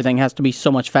compacted and everything has to be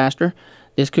so much faster.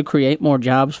 This could create more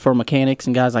jobs for mechanics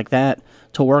and guys like that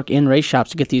to work in race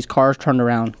shops to get these cars turned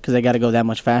around, because they got to go that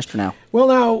much faster now. Well,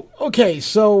 now, okay,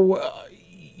 so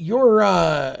you're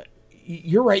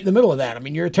right in the middle of that. I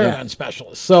mean, you're a turnaround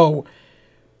specialist. So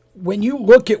when you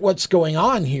look at what's going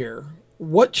on here,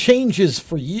 what changes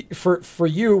for you?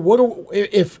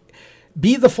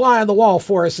 Be the fly on the wall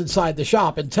for us inside the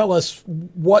shop and tell us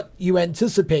what you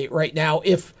anticipate right now.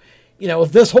 If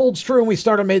this holds true and we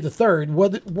start on May the 3rd,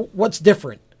 what's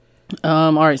different?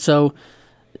 All right, so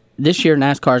this year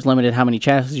NASCAR is limited how many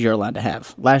chassis you're allowed to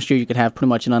have. Last year you could have pretty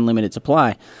much an unlimited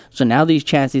supply. So now these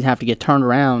chassis have to get turned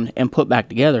around and put back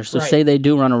together. So say they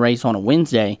do run a race on a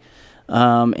Wednesday,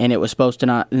 and it was supposed to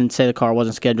not, and say the car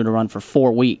wasn't scheduled to run for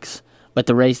 4 weeks, but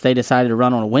the race they decided to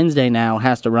run on a Wednesday now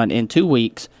has to run in 2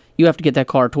 weeks. You have to get that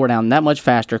car tore down that much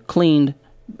faster, cleaned,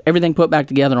 everything put back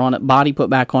together on it, body put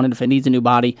back on it if it needs a new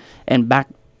body, and back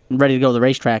ready to go to the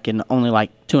racetrack in only like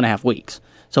 2.5 weeks.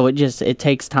 So it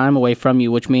takes time away from you,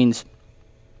 which means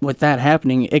with that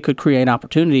happening, it could create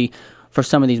opportunity for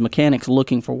some of these mechanics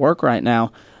looking for work right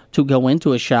now to go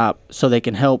into a shop so they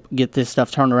can help get this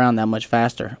stuff turned around that much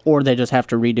faster. Or they just have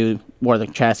to redo where the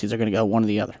chassis are going to go, one or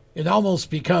the other. It almost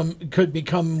could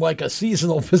become like a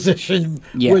seasonal position.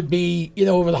 Would be,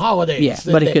 over the holidays. Yeah,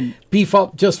 but it could beef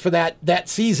up just for that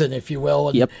season, if you will.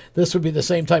 And this would be the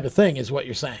same type of thing, is what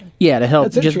you're saying. Yeah, to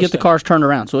help just get the cars turned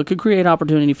around. So it could create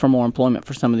opportunity for more employment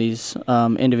for some of these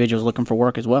individuals looking for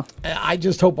work as well. I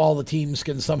just hope all the teams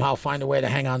can somehow find a way to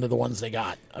hang on to the ones they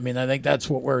got. I mean, I think that's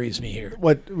what worries me here.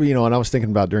 What, and I was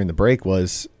thinking about during the break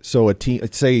was, so a team,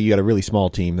 say you got a really small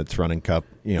team that's running Cup,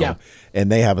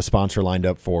 and they have a sponsor lined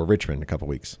up for Richmond in a couple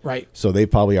weeks. Right. So they've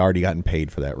probably already gotten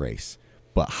paid for that race.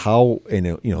 But how,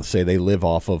 say they live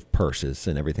off of purses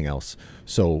and everything else.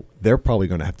 So they're probably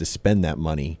going to have to spend that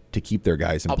money to keep their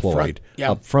guys employed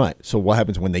up front. So what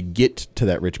happens when they get to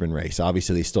that Richmond race?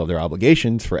 Obviously, they still have their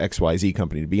obligations for XYZ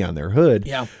company to be on their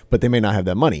hood, but they may not have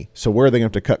that money. So where are they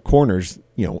going to have to cut corners,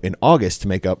 in August to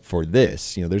make up for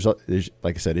this? There's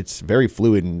like I said, it's very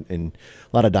fluid and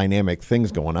a lot of dynamic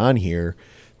things going on here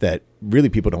that really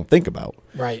people don't think about.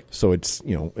 Right. So it's,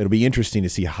 it'll be interesting to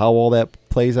see how all that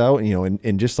plays out.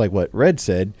 And just like what Red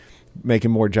said, making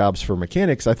more jobs for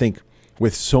mechanics, I think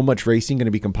with so much racing going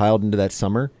to be compiled into that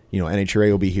summer,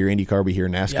 NHRA will be here, IndyCar will be here,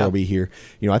 NASCAR will be here.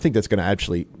 I think that's going to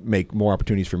actually make more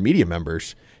opportunities for media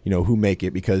members, who make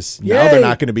it, because now they're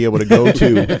not going to be able to go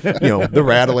to, the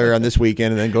Rattler on this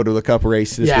weekend and then go to the Cup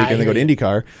race this weekend and then go to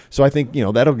IndyCar. So I think,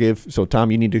 that'll give. So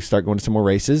Tom, you need to start going to some more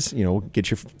races,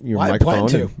 get your microphone. I plan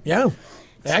to.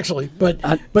 Actually, but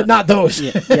not those.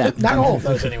 Not all of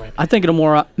those anyway. I think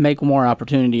it'll make more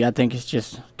opportunity. I think it's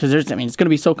just because it's going to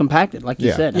be so compacted, like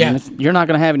you said. I mean, you're not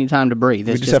going to have any time to breathe.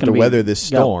 We just have to weather this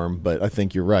storm, but I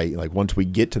think you're right. Like once we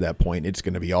get to that point, it's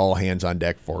going to be all hands on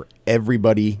deck for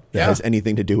everybody that has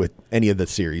anything to do with any of the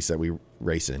series that we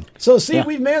race in. So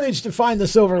we've managed to find the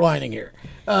silver lining here.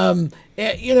 And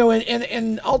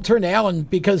I'll turn to Alan,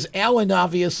 because Alan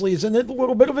obviously is in a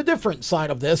little bit of a different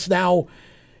side of this now.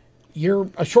 You're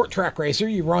a short track racer.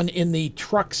 You run in the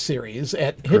truck series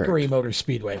at Hickory Motor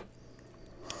Speedway.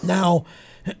 Now,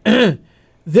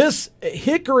 this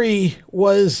Hickory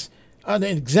was an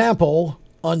example,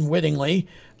 unwittingly,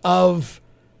 of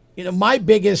my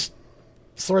biggest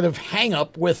sort of hang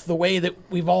up with the way that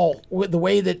the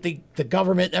way that the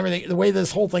government and everything, the way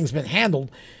this whole thing's been handled.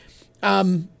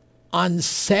 On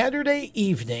Saturday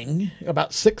evening,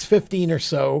 about 6:15 or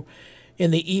so, in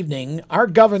the evening, our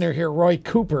governor here, Roy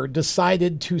Cooper,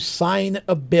 decided to sign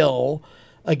a bill.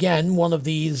 Again, one of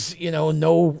these,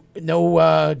 no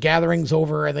gatherings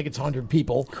over, I think it's 100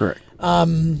 people. Correct.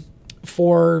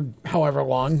 For however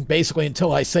long, basically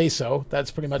until I say so.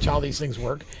 That's pretty much how these things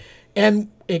work.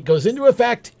 And it goes into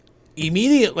effect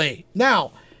immediately.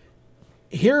 Now,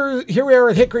 here we are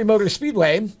at Hickory Motor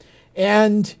Speedway,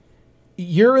 and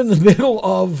you're in the middle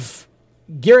of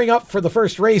gearing up for the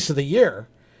first race of the year.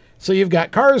 So you've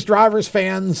got cars, drivers,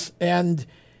 fans, and,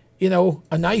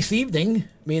 a nice evening.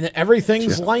 I mean,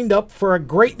 everything's lined up for a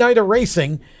great night of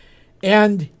racing.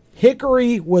 And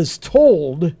Hickory was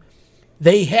told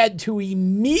they had to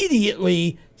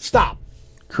immediately stop.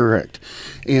 Correct.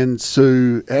 And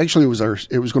so actually it was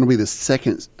going to be the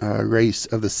second race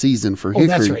of the season for Hickory. Oh,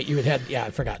 that's right. I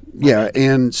forgot.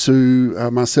 And so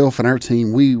myself and our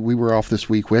team, we were off this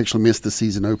week. We actually missed the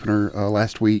season opener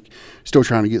last week, still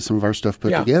trying to get some of our stuff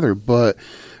put together. But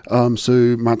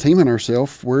so my team and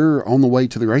ourselves, we're on the way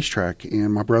to the racetrack,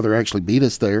 and my brother actually beat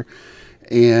us there.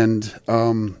 And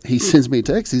he sends me a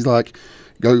text. He's like,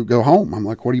 Go home. I'm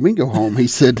like, what do you mean go home? He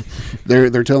said,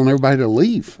 they're telling everybody to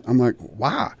leave. I'm like,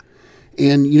 why?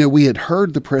 And, we had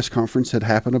heard the press conference had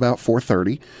happened about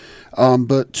 4:30,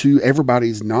 but to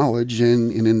everybody's knowledge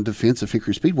and in defense of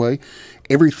Hickory Speedway,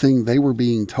 everything they were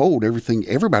being told, everything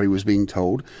everybody was being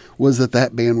told was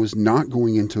that ban was not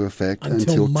going into effect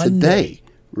until today.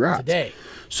 Right. Today.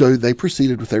 So they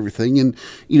proceeded with everything. And,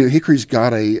 Hickory's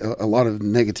got a lot of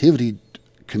negativity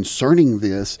concerning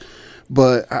this.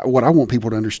 But what I want people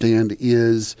to understand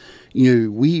is,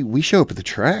 we show up at the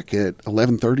track at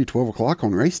 11:30, 12 o'clock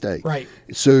on race day. Right.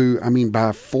 So, I mean,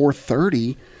 by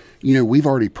 4:30, we've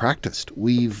already practiced.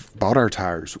 We've bought our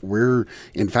tires.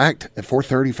 In fact, at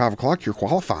 4:30, 5 o'clock, you're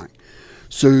qualifying.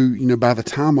 So, by the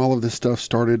time all of this stuff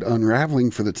started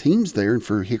unraveling for the teams there and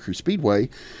for Hickory Speedway,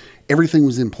 everything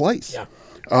was in place. Yeah.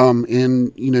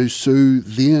 So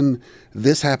then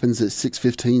this happens at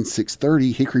 6:15,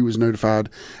 6:30. Hickory was notified,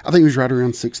 I think it was right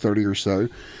around 6:30 or so,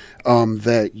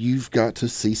 that you've got to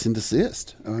cease and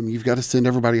desist. You've got to send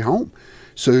everybody home.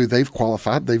 So they've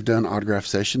qualified. They've done autograph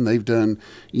session. They've done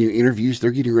interviews.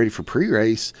 They're getting ready for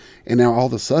pre-race. And now all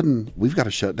of a sudden, we've got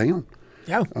to shut down.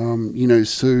 Yeah.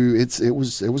 So it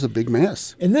was a big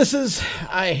mess. And this is,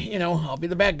 I'll be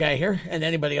the bad guy here, and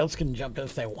anybody else can jump in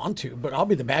if they want to, but I'll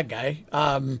be the bad guy.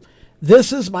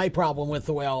 This is my problem with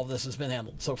the way all of this has been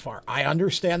handled so far. I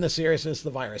understand the seriousness of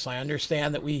the virus. I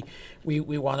understand that we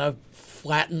want to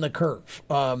flatten the curve.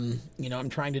 I'm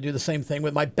trying to do the same thing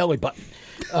with my belly button.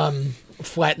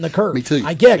 Flatten the curve. Me too.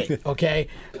 I get it. Okay.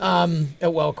 Well,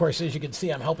 of course, as you can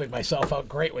see, I'm helping myself out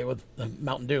greatly with the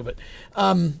Mountain Dew.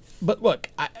 But look,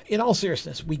 in all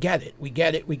seriousness, we get it. We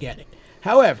get it.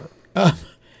 However,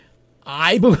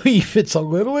 I believe it's a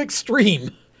little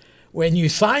extreme when you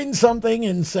sign something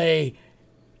and say,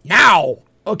 now,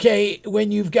 okay,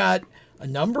 when you've got a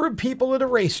number of people at a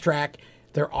racetrack,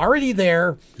 they're already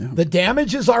there, the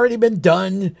damage has already been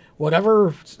done,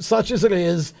 whatever such as it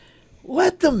is,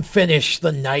 let them finish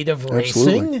the night of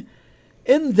racing,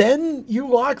 and then you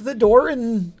lock the door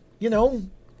and,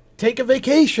 take a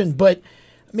vacation. But,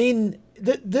 I mean,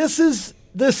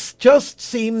 this just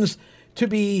seems to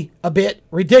be a bit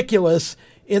ridiculous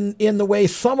in the way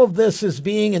some of this is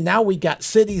being, and now we got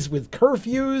cities with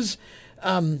curfews.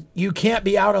 You can't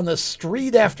be out on the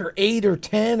street after 8 or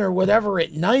 10 or whatever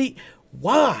at night.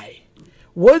 Why?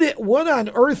 What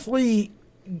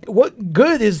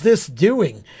good is this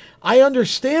doing? I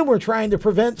understand we're trying to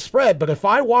prevent spread, but if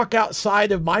I walk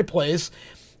outside of my place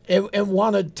and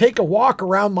want to take a walk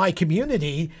around my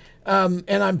community, and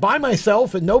I'm by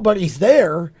myself and nobody's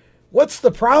there, what's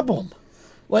the problem?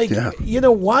 Why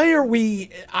are we...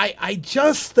 I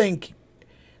just think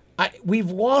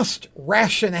we've lost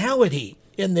rationality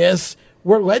in this.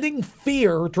 We're letting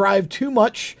fear drive too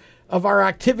much of our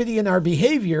activity and our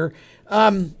behavior.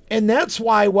 And that's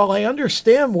why, while I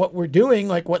understand what we're doing,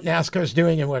 like what NASCAR's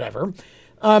doing and whatever,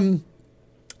 I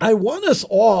want us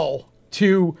all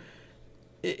to...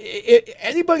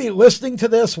 Anybody listening to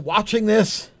this, watching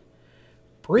this,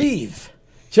 breathe.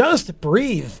 Just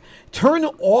breathe. Turn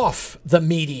off the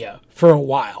media for a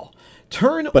while.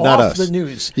 Turn off the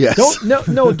news. Yes.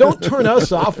 Don't turn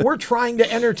us off. We're trying to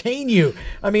entertain you.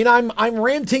 I mean, I'm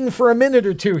ranting for a minute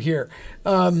or two here.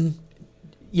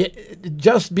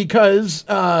 Just because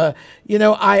I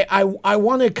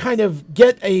want to kind of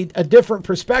get a different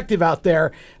perspective out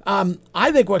there.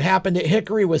 I think what happened at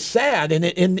Hickory was sad, and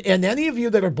any of you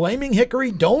that are blaming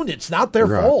Hickory, don't. It's not their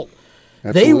fault.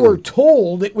 Absolutely. They were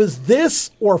told it was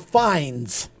this or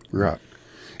fines. Right.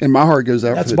 And my heart goes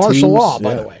out That's for the martial teams. law,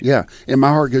 by the way. Yeah. And my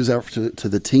heart goes out to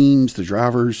the teams, the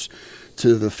drivers,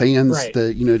 to the fans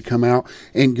that, had come out.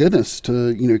 And goodness,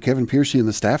 to, Kevin Piercy and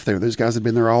the staff there. Those guys have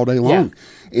been there all day long.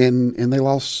 Yeah. And they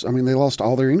lost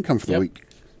all their income for the week.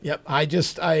 Yep. I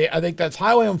think that's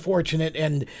highly unfortunate.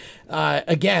 And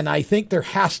again, I think there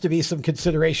has to be some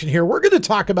consideration here. We're going to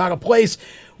talk about a place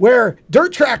where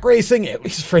dirt track racing, at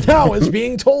least for now, is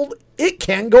being told it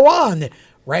can go on.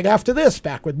 Right after this,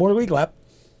 back with more Lead Lap.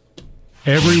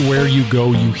 Everywhere you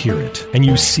go, you hear it, and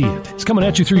you see it. It's coming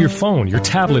at you through your phone, your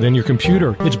tablet, and your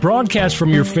computer. It's broadcast from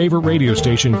your favorite radio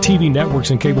station, TV networks,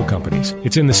 and cable companies.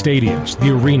 It's in the stadiums, the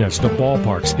arenas, the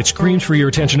ballparks. It screams for your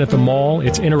attention at the mall.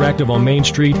 It's interactive on Main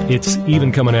Street. It's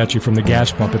even coming at you from the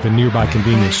gas pump at the nearby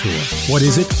convenience store. What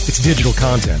is it? It's digital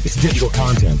content. It's digital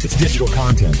content. It's digital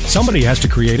content. Somebody has to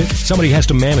create it. Somebody has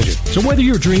to manage it. So whether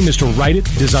your dream is to write it,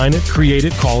 design it, create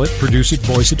it, call it, produce it,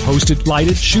 voice it, host it, light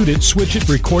it, shoot it, switch it,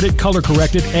 record it, color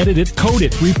correct it, edit it, code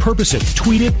it, repurpose it,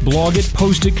 tweet it, blog it,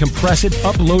 post it, compress it,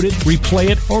 upload it, replay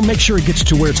it, or make sure it gets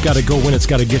to where it's got to go when it's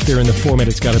got to get there in the format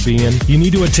it's got to be in, you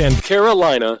need to attend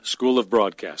Carolina School of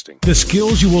Broadcasting. The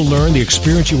skills you will learn, the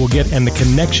experience you will get, and the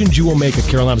connections you will make at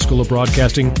Carolina School of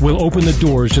Broadcasting will open the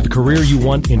doors to the career you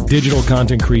want in digital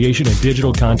content creation and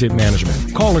digital content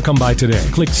management. Call or come by today.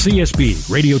 Click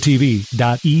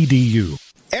csbradiotv.edu.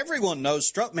 Everyone knows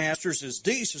Strutmasters is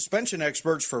the suspension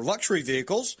experts for luxury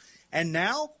vehicles, and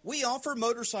now we offer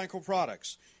motorcycle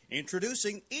products.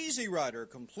 Introducing Easy Rider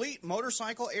Complete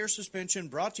Motorcycle Air Suspension,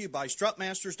 brought to you by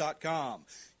Strutmasters.com.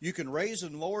 You can raise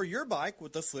and lower your bike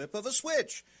with the flip of a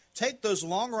switch. Take those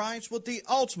long rides with the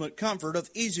ultimate comfort of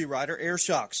Easy Rider Air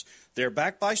Shocks. They're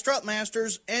backed by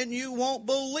Strutmasters, and you won't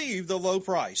believe the low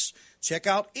price. Check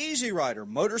out Easy Rider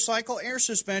Motorcycle Air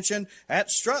Suspension at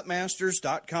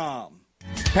Strutmasters.com.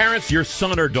 Parents, your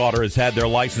son or daughter has had their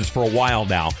license for a while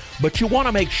now, but you want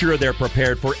to make sure they're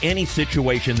prepared for any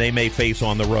situation they may face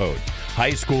on the road.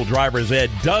 High school driver's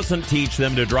ed doesn't teach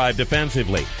them to drive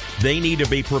defensively. They need to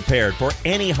be prepared for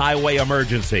any highway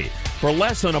emergency. For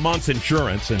less than a month's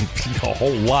insurance, and a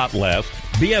whole lot less,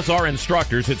 BSR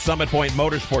instructors at Summit Point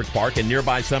Motorsports Park in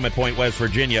nearby Summit Point, West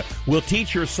Virginia, will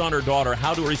teach your son or daughter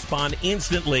how to respond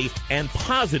instantly and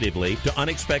positively to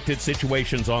unexpected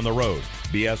situations on the road.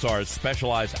 BSR's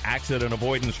specialized accident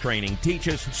avoidance training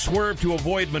teaches swerve to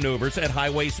avoid maneuvers at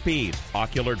highway speed,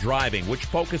 ocular driving, which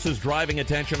focuses driving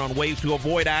attention on ways to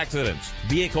avoid accidents,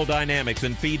 vehicle dynamics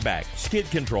and feedback,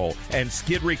 skid control and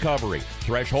skid recovery,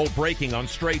 threshold braking on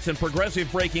straights and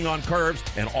progressive braking on curves,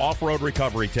 and off-road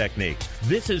recovery techniques.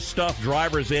 This is stuff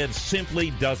driver's ed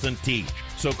simply doesn't teach.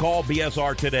 So call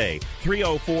BSR today,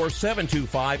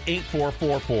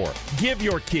 304-725-8444. Give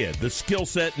your kid the skill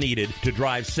set needed to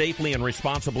drive safely and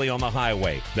responsibly on the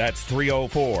highway. That's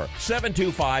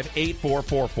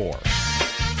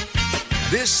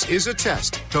 304-725-8444. This is a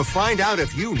test to find out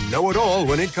if you know it all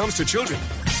when it comes to children.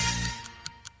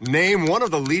 Name one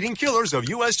of the leading killers of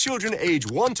U.S. children age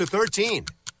 1 to 13.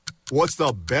 What's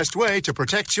the best way to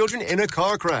protect children in a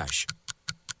car crash?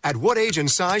 At what age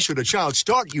and size should a child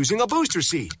start using a booster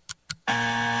seat?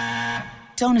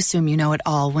 Don't assume you know it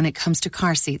all when it comes to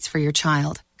car seats for your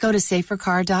child. Go to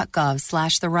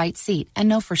safercar.gov/the-right-seat and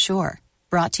know for sure.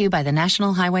 Brought to you by the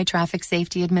National Highway Traffic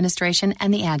Safety Administration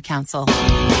and the Ad Council.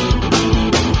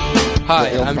 Hi,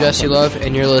 I'm Jesse Love,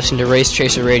 and you're listening to Race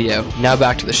Chaser Radio. Now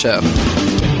back to the show.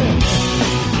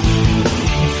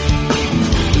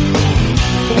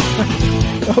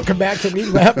 Welcome back to Lead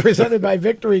Lap, presented by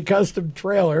Victory Custom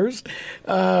Trailers.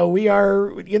 We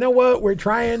are, you know what? We're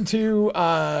trying to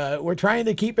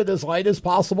keep it as light as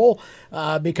possible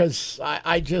because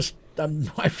I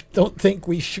don't think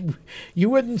you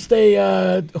wouldn't stay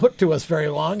hooked to us very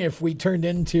long if we turned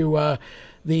into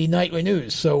the nightly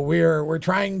news. So we're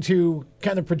trying to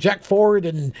kind of project forward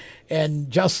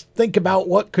and just think about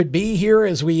what could be here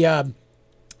as we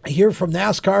hear from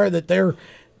NASCAR that they're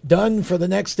done for the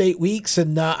next 8 weeks.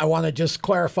 And I want to just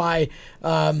clarify,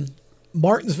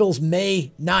 Martinsville's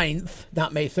May 9th,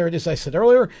 not May 3rd, as I said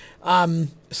earlier.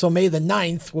 So May the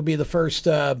 9th will be the first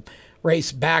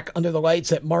race back under the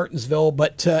lights at Martinsville.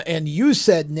 But and you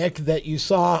said, Nick, that you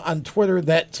saw on Twitter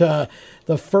that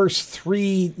the first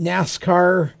 3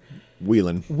 NASCAR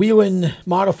Wheeling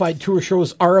modified tour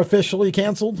shows are officially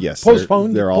canceled? Yes.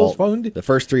 Postponed? They're all postponed? The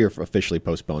first 3 are officially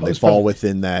postponed. They fall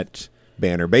within that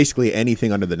banner. Basically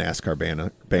anything under the NASCAR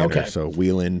banner. Okay. So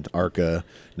Wheeling, ARCA,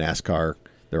 NASCAR,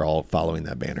 they're all following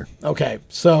that banner. Okay.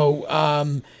 So,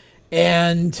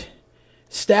 and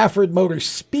Stafford Motor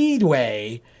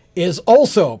Speedway is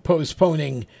also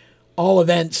postponing all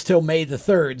events till May the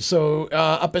 3rd. So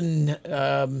up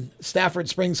in Stafford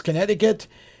Springs, Connecticut,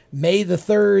 May the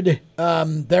 3rd,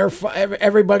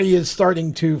 everybody is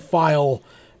starting to file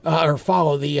or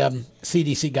follow the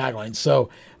CDC guidelines. So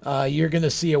you're going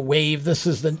to see a wave. This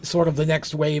is the sort of the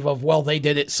next wave of, well, they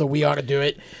did it, so we ought to do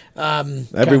it.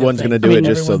 Everyone's going to do it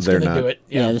just so they're not.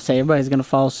 Yeah, to say everybody's going to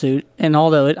follow suit. And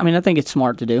although, I think it's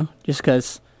smart to do, just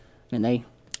because, they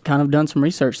kind of done some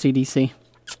research, CDC.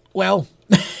 Well,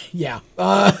 yeah.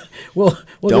 We'll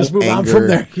just move on from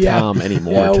there. Tom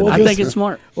anymore. Yeah, I think it's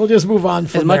smart. We'll just move on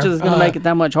from there. As much as it's going to make it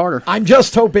that much harder. I'm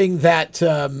just hoping that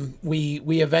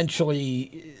we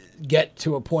eventually get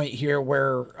to a point here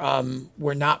where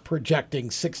we're not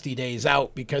projecting 60 days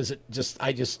out, because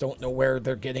I just don't know where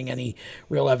they're getting any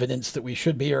real evidence that we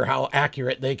should be or how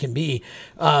accurate they can be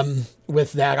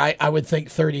with that. I would think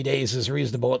 30 days is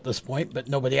reasonable at this point, but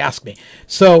nobody asked me.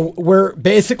 So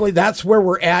that's where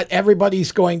we're at.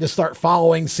 Everybody's going to start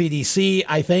following CDC,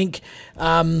 I think.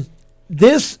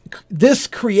 This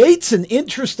creates an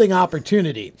interesting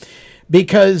opportunity,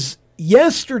 because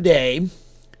yesterday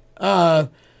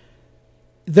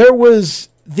there was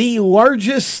the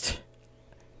largest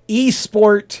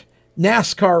e-sport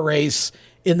NASCAR race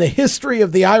in the history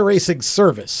of the iRacing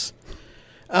service.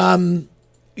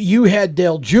 You had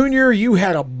Dale Jr., you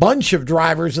had a bunch of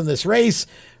drivers in this race,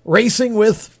 racing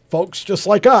with folks just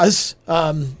like us.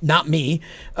 Not me,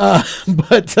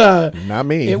 but not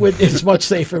me. It's much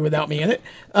safer without me in it.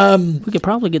 We could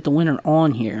probably get the winner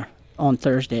on here on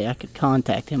Thursday. I could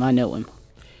contact him. I know him.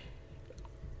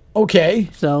 Okay.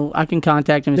 So I can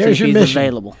contact him and There's see if your he's mission.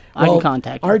 available. Well, I can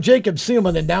contact him. Our Jacob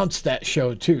Seelman announced that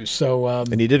show too, so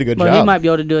and he did a good Well, job. he might be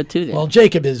able to do it too. Then. well,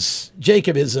 Jacob is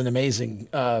an amazing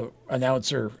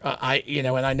announcer. And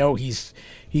I know he's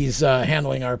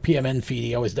handling our PMN feed.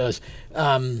 He always does.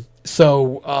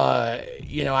 So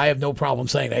I have no problem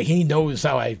saying that. He knows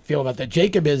how I feel about that.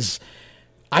 Jacob is.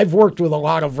 I've worked with a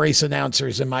lot of race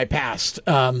announcers in my past,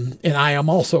 and I am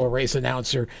also a race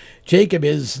announcer. Jacob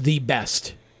is the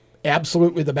best.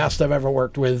 Absolutely the best I've ever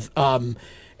worked with.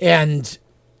 And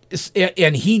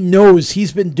he knows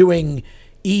he's been doing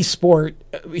e-sport.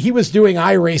 He was doing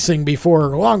iRacing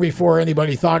long before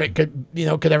anybody thought it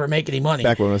could ever make any money.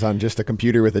 Back when it was on just a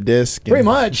computer with a disc. Pretty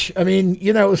much. I mean,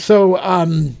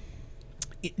 so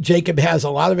Jacob has a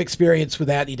lot of experience with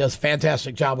that. He does a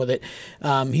fantastic job with it.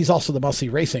 He's also the Must See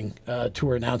Racing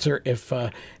Tour announcer if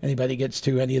anybody gets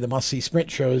to any of the Must See Sprint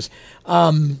shows.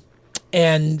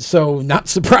 And so not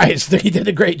surprised that he did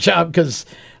a great job because,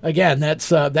 again, that's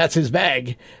his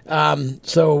bag.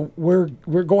 So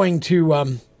we're going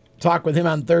to talk with him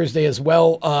on Thursday as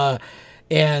well.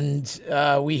 And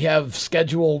we have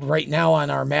scheduled right now on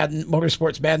our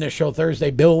Motorsports Madness show Thursday,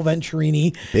 Bill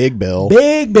Venturini. Big Bill,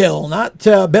 not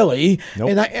Billy. Nope.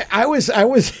 And I was, I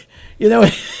was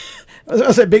going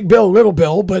to say Big Bill, Little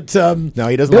Bill, but no,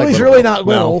 he doesn't. Billy's like really Bill. not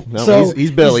little. No, so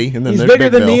he's Billy, and then he's there's bigger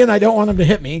Big than Bill. me, and I don't want him to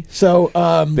hit me. So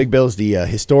Big Bill's the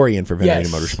historian for Venturini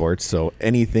Yes. Motorsports. So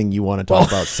anything you want to talk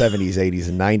about 70s, 80s,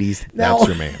 and 90s, Now- that's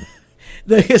your man.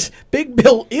 Big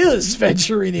Bill is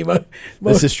Venturini.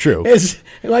 This is true.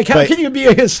 How But can you be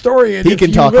a historian He if can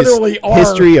you talk literally are?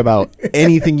 history about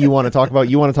anything you want to talk about.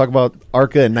 You want to talk about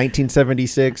ARCA in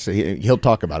 1976? He'll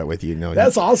talk about it with you.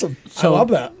 That's awesome. So I love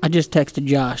that. I just texted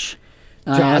Josh.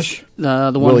 I Josh? asked,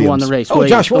 the one who won the race.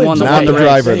 Josh Williams. Not the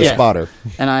driver, the spotter.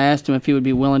 And I asked him if he would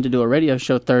be willing to do a radio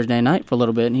show Thursday night for a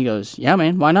little bit, and he goes, "Yeah,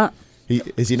 man, why not?"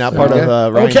 Is he not part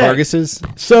of Ryan Vargas's?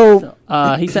 So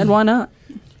he said, "Why not?"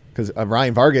 Because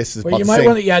Ryan Vargas is Well, about you the might same.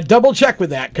 want to double check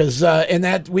with that because and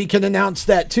that we can announce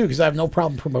that too because I have no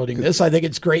problem promoting this. I think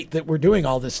it's great that we're doing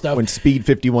all this stuff. When Speed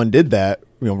 51 did that,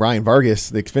 Ryan Vargas,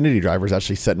 the Xfinity driver, is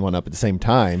actually setting one up at the same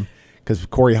time because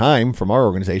Corey Heim from our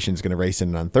organization is going to race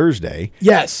in on Thursday.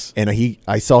 Yes, and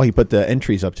I saw he put the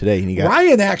entries up today, and he got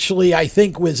Ryan actually I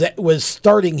think was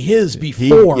starting his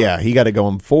before. He got it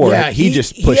going for. Yeah, he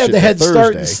just pushed had it the to head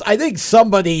Thursday. start. I think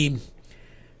somebody.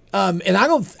 And I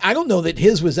don't know that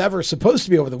his was ever supposed to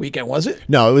be over the weekend, was it?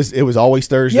 No, it was always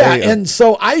Thursday. Yeah, and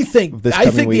so I think the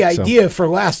idea for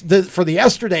the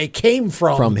yesterday came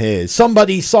from his.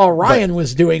 Somebody saw Ryan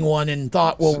was doing one and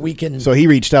thought, well, we can. So he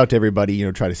reached out to everybody,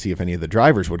 try to see if any of the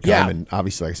drivers would come. Yeah. And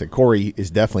obviously, like I said, Corey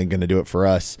is definitely going to do it for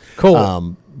us.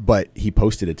 Cool. But he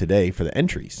posted it today for the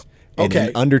entries. And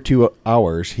in under 2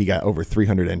 hours, he got over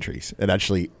 300 entries. It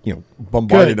actually,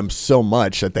 bombarded him so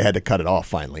much that they had to cut it off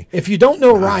finally. If you don't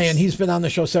know Ryan, he's been on the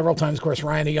show several times. Of course,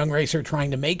 Ryan, a young racer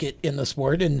trying to make it in the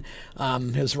sport, and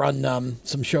has run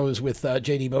some shows with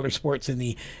JD Motorsports in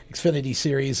the Xfinity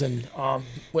Series, and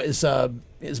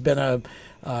has been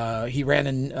he ran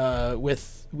in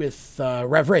with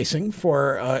Rev Racing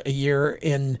for a year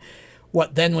in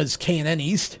what then was K&N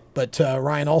East, but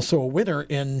Ryan also a winner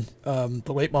in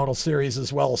the late model series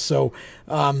as well. So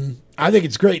I think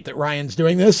it's great that Ryan's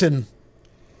doing this, and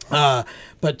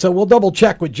but we'll double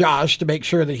check with Josh to make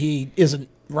sure that he isn't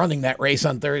running that race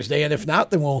on Thursday, and if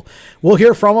not, then we'll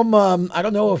hear from him. I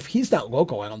don't know if he's not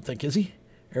local. I don't think, is he?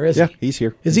 Or is he? He's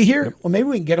here. Is he here? Yep. Well, maybe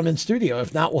we can get him in studio.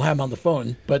 If not, we'll have him on the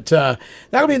phone. But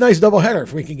that'll be a nice doubleheader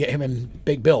if we can get him and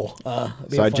Big Bill.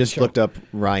 So I just looked up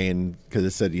Ryan because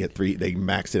it said he had they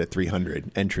maxed it at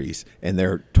 300 entries, and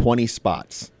there are 20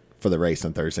 spots for the race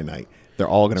on Thursday night. They're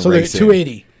all going to race. So they're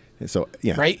 280. And so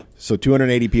right. So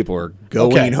 280 people are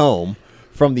going home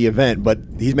from the event, but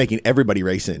he's making everybody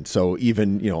race in. So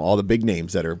even all the big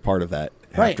names that are part of that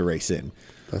have to race in.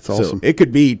 That's awesome. So it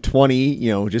could be 20,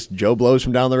 just Joe Blows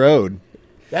from down the road.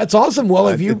 That's awesome. Well,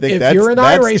 if you're an that's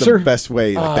iRacer, the best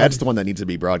way. That's the one that needs to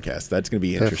be broadcast. That's going to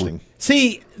be interesting.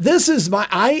 See, this is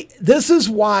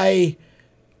why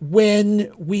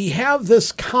when we have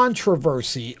this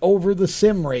controversy over the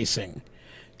sim racing,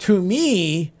 to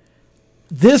me,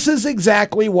 this is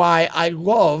exactly why I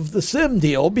love the sim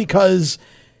deal because,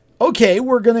 okay,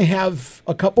 we're going to have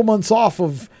a couple months off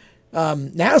of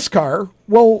NASCAR.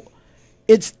 Well,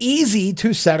 it's easy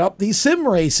to set up these sim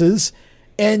races,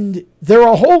 and they're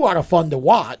a whole lot of fun to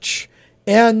watch,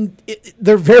 and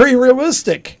they're very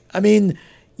realistic. I mean,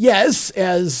 yes,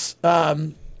 as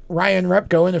Ryan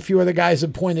Repko and a few other guys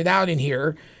have pointed out in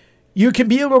here, you can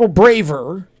be a little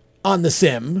braver on the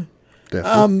sim.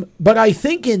 But I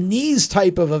think in these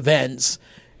type of events,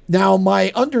 now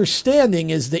my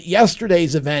understanding is that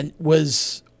yesterday's event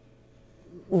was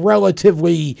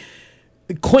relatively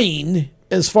clean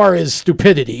as far as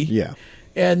stupidity. Yeah.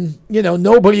 And,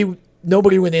 nobody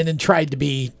went in and tried to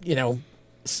be,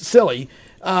 silly.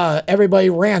 Everybody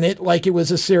ran it like it was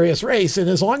a serious race. And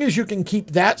as long as you can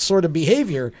keep that sort of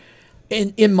behavior,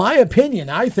 in my opinion,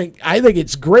 I think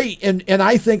it's great. And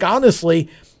I think, honestly,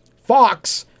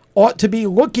 Fox ought to be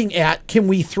looking at, can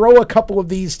we throw a couple of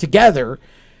these together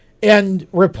and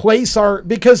replace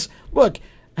because, look,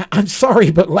 I'm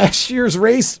sorry, but last year's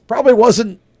race probably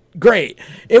wasn't great.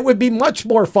 It would be much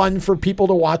more fun for people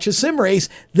to watch a sim race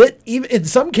that even in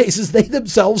some cases they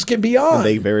themselves can be on. And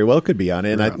they very well could be on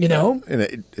it. And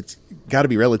and it's got to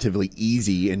be relatively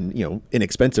easy and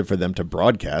inexpensive for them to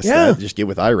broadcast. Yeah. Just get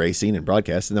with iRacing and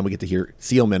broadcast, and then we get to hear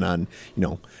Sealman on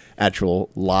actual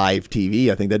live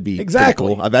TV. I think that'd be exactly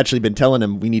cool. I've actually been telling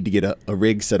him we need to get a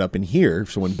rig set up in here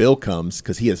so when Bill comes,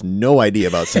 because he has no idea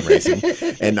about sim racing,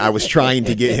 and I was trying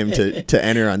to get him to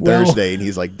enter on Thursday, and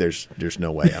he's like, "There's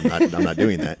no way. I'm not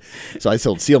doing that." So I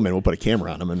told Sealman we'll put a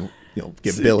camera on him and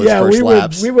give Bill his first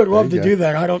laps. We would love to do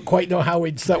that. I don't quite know how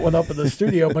we'd set one up in the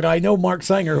studio, but I know Mark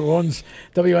Sanger, who owns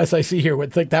WSIC here,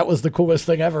 would think that was the coolest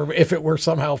thing ever if it were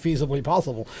somehow feasibly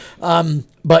possible.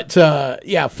 But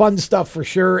fun stuff for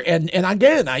sure. And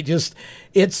again,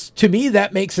 it's to me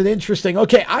that makes it interesting.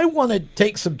 Okay, I want to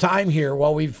take some time here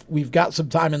while we've got some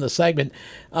time in the segment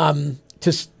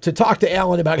to talk to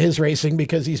Alan about his racing,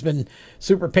 because he's been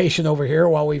super patient over here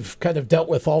while we've kind of dealt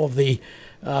with all of the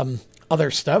other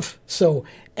stuff. So,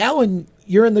 Alan,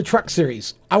 you're in the truck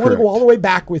series. I want to go all the way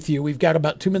back with you. We've got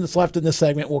about 2 minutes left in this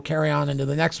segment. We'll carry on into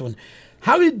the next one.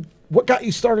 What got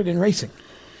you started in racing?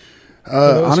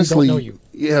 Honestly,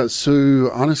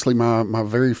 my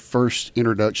very first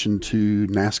introduction to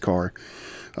NASCAR,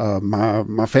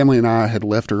 my family and I had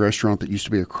left a restaurant that used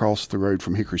to be across the road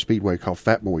from Hickory Speedway called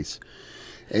Fat Boys.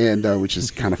 And which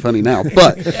is kind of funny now,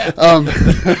 but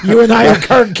you and I are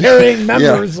card-carrying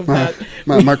members of that.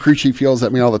 My crew chief yells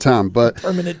at me all the time, but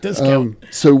permanent discount.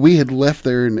 So we had left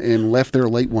there and left there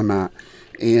late one night,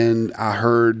 and I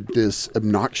heard this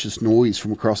obnoxious noise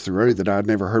from across the road that I'd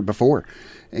never heard before.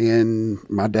 And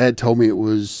my dad told me it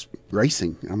was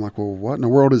racing. I'm like, well, what in the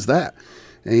world is that?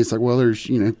 And he's like, well, there's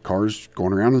cars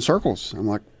going around in circles. I'm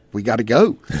like, we got to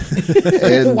go.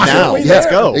 And now, let's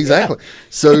go. Exactly. Yeah.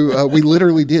 So we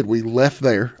literally did. We left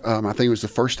there. I think it was the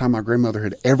first time my grandmother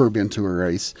had ever been to a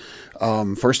race.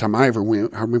 First time I ever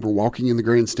went. I remember walking in the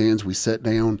grandstands. We sat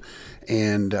down,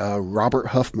 and Robert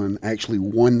Huffman actually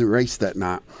won the race that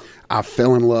night. I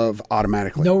fell in love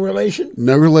automatically. No relation?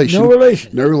 No relation. No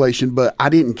relation. No relation, but I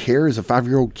didn't care as a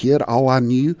 5-year-old kid. All I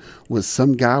knew was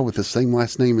some guy with the same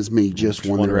last name as me just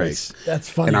won the race. That's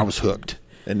funny. And I was hooked.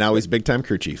 And now he's big-time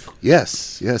crew chief.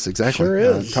 Yes, exactly. Sure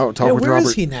is. Talk with where Robert.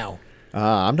 Is he now?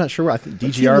 I'm not sure. I think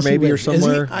DGR maybe or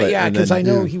somewhere. Because I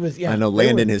know he was. Yeah, I know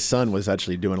Landon, his son, was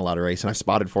actually doing a lot of racing. I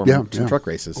spotted for him some truck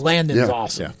races. Landon's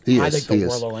awesome. He is. I think the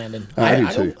world of Landon. I do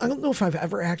too. I don't know if I've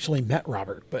ever actually met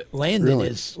Robert, but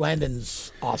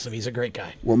Landon's awesome. He's a great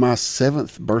guy. Well, my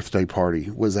 7th birthday party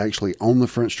was actually on the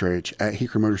front stretch at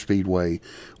Hickory Motor Speedway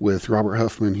with Robert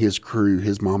Huffman, his crew,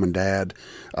 his mom and dad.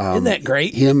 Isn't that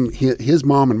great? His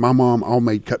mom and my mom all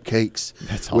made cupcakes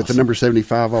with the number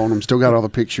 75 on them. Still got all the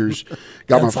pictures.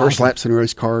 Got my first laps in a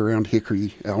race car around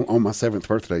Hickory on my 7th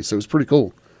birthday, so it was pretty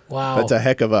cool. Wow. That's a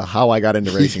heck of a how I got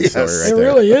into racing story right there. It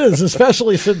really is,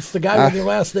 especially since the guy with your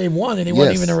last name won and he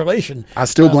wasn't even a relation. I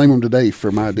still blame him today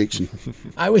for my addiction.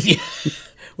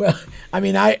 Well, I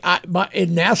mean, in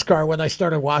NASCAR, when I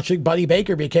started watching, Buddy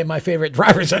Baker became my favorite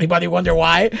driver. Does anybody wonder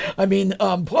why? I mean,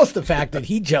 plus the fact that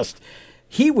he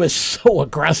was so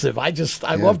aggressive. I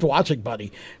loved watching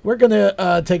Buddy. We're going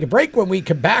to take a break. When we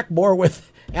come back, more with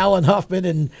Alan Huffman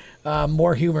and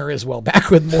more humor as well. Back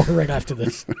with more right after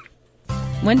this.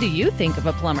 When do you think of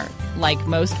a plumber? Like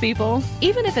most people,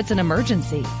 even if it's an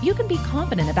emergency, you can be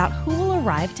confident about who will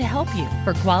arrive to help you.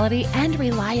 For quality and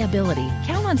reliability,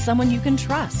 count on someone you can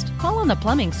trust. Call on the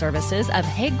plumbing services of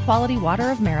Hague Quality Water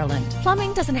of Maryland.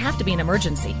 Plumbing doesn't have to be an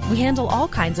emergency. We handle all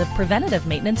kinds of preventative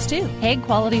maintenance too. Hague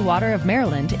Quality Water of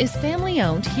Maryland is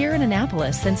family-owned here in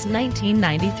Annapolis since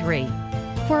 1993.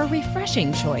 For a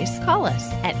refreshing choice, call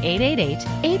us at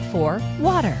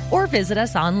 888-84-WATER or visit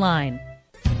us online.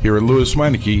 Here at Lewis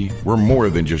Meineke, we're more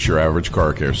than just your average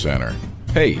car care center.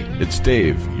 Hey, it's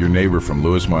Dave, your neighbor from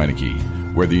Lewis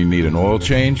Meineke. Whether you need an oil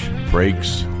change,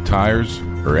 brakes, tires,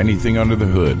 or anything under the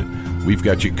hood, we've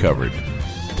got you covered.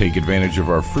 Take advantage of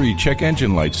our free check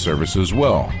engine light service as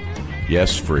well.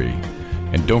 Yes, free.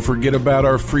 And don't forget about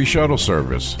our free shuttle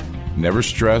service. Never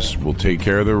stress, we'll take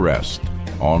care of the rest.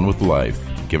 On with life.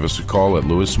 Give us a call at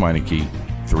Lewis Meineke,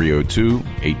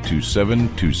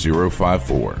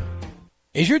 302-827-2054.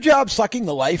 Is your job sucking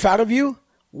the life out of you?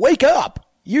 Wake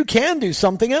up! You can do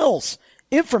something else.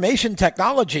 Information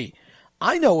technology.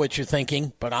 I know what you're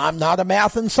thinking, but I'm not a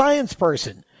math and science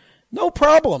person. No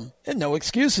problem, and no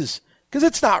excuses. Because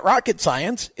it's not rocket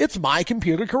science, it's My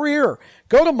Computer Career.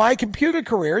 Go to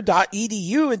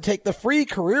mycomputercareer.edu and take the free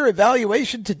career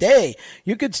evaluation today.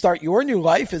 You can start your new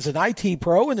life as an IT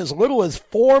pro in as little as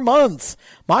 4 months.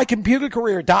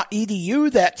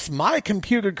 mycomputercareer.edu, that's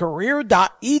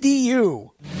mycomputercareer.edu.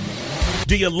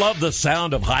 Do you love the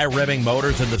sound of high revving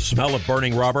motors and the smell of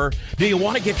burning rubber? Do you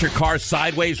want to get your car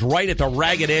sideways right at the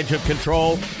ragged edge of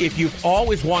control? If you've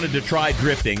always wanted to try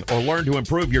drifting or learn to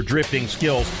improve your drifting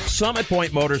skills, Summit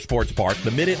Point Motorsports Park,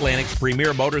 the Mid-Atlantic's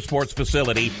premier motorsports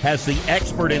facility, has the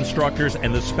expert instructors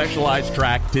and the specialized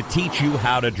track to teach you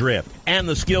how to drift and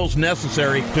the skills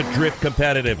necessary to drift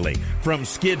competitively. From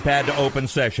skid pad to open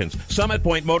sessions, Summit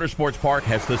Point Motorsports Park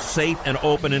has the safe and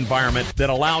open environment that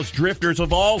allows drifters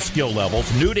of all skill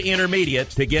levels, new to intermediate,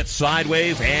 to get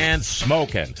sideways and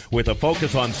smoking. With a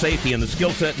focus on safety and the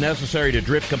skill set necessary to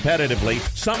drift competitively,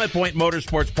 Summit Point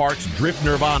Motorsports Park's Drift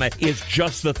Nirvana is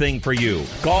just the thing for you.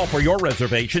 Call for your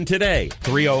reservation today,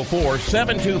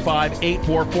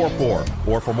 304-725-8444.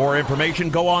 Or for more information,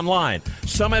 go online,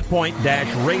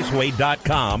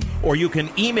 summitpoint-raceway.com, or you can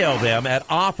email them at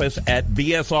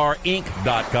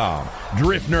office@bsrinc.com.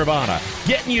 Drift Nirvana,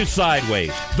 getting you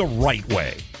sideways the right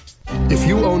way. If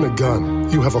you own a gun,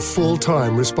 you have a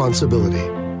full-time responsibility.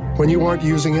 When you aren't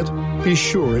using it, be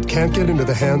sure it can't get into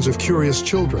the hands of curious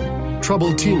children,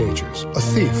 troubled teenagers, a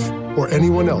thief, or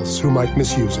anyone else who might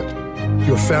misuse it.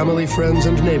 Your family, friends,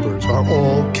 and neighbors are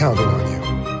all counting on you.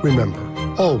 Remember,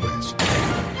 always,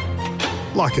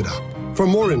 lock it up. For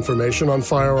more information on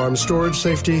firearm storage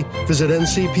safety, visit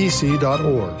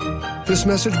ncpc.org. This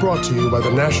message brought to you by the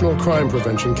National Crime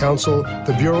Prevention Council,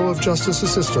 the Bureau of Justice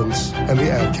Assistance, and the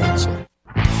Ad Council.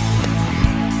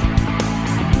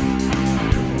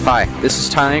 Hi, this is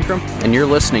Ty Ankrum, and you're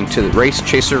listening to the Race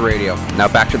Chaser Radio. Now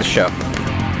back to the show.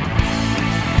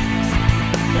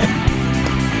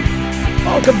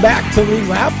 Welcome back to Lead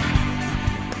Lap.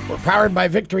 We're powered by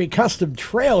Victory Custom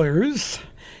Trailers.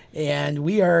 And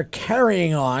we are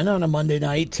carrying on a Monday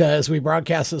night as we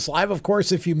broadcast this live. Of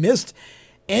course, if you missed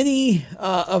any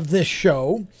of this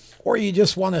show, or you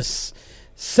just want to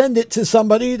send it to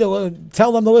somebody to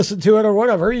tell them to listen to it or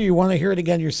whatever, you want to hear it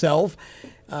again yourself,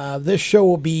 this show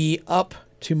will be up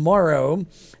tomorrow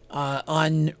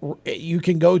you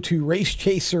can go to Race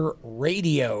Chaser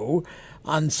Radio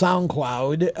on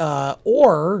SoundCloud,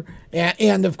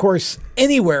 and of course,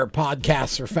 anywhere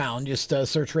podcasts are found. Just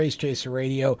search Race Chaser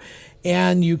Radio.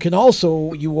 And you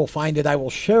will find it. I will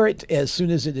share it as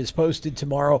soon as it is posted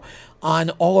tomorrow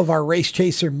on all of our Race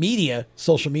Chaser media,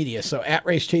 social media. So at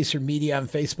Race Chaser Media on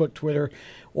Facebook, Twitter,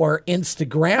 or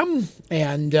Instagram.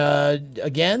 And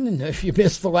again, if you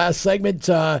missed the last segment,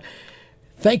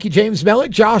 thank you, James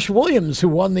Mellick, Josh Williams, who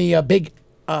won the big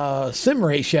sim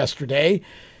race yesterday.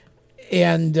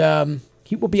 And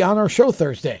he will be on our show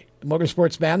Thursday.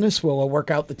 Motorsports Madness will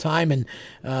work out the time. And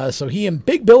so he and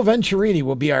Big Bill Venturini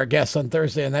will be our guests on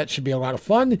Thursday, and that should be a lot of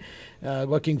fun.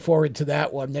 Looking forward to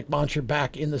that. We'll have Nick Moncher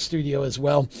back in the studio as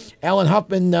well. Alan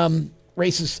Huffman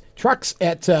races trucks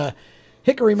at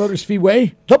Hickory Motor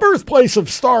Speedway, the birthplace of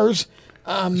stars.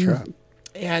 That's right.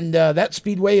 And that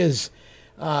speedway is,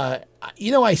 I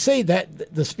say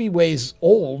that the speedway is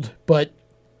old, but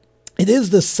it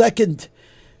is the second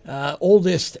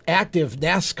oldest active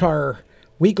NASCAR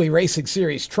weekly racing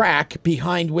series track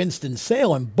behind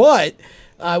Winston-Salem. But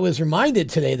I was reminded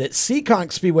today that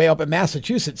Seekonk Speedway up in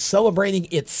Massachusetts celebrating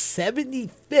its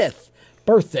 75th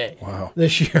birthday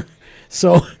this year.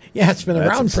 So, yeah, it's been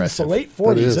around since the late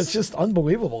 40s. That's just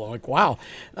unbelievable. I'm like, wow.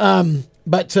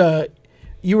 But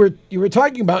you were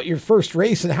talking about your first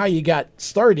race and how you got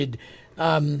started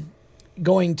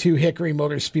going to Hickory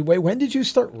Motor Speedway. When did you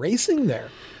start racing there?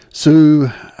 So,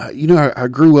 I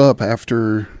grew up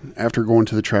after going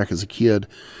to the track as a kid.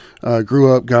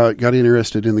 Grew up, got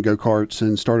interested in the go-karts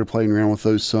and started playing around with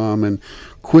those some, and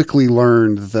quickly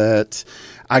learned that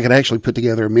I could actually put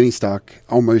together a mini stock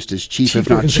almost as cheap, if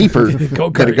not cheaper, than a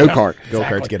go-kart.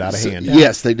 Go-karts get out of hand.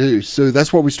 Yes, they do. So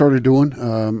that's what we started doing.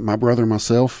 My brother and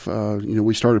myself,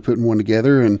 we started putting one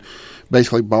together and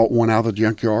basically bought one out of the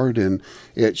junkyard, and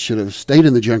it should have stayed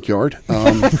in the junkyard.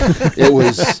 It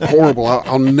was horrible.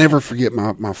 I'll never forget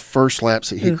my first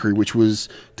laps at Hickory, which was,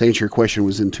 to answer your question,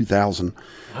 was in 2000.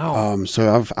 Wow.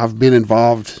 So I've been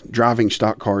involved driving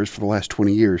stock cars for the last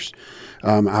 20 years.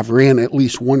 I've ran at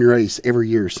least one race every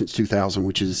year since 2000,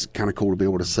 which is kind of cool to be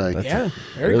able to say. That's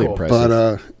very really cool.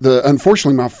 Impressive. But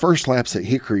unfortunately, my first laps at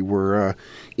Hickory were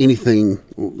anything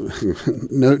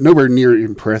nowhere near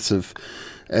impressive.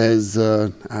 As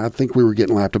I think we were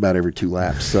getting lapped about every 2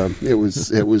 laps. It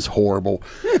was horrible.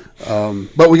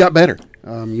 But we got better.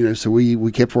 So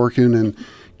we kept working and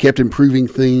kept improving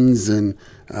things and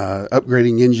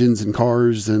upgrading engines and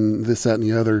cars and this, that, and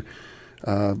the other.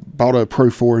 Bought a Pro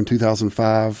 4 in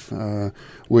 2005,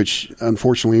 which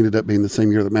unfortunately ended up being the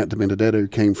same year that Matt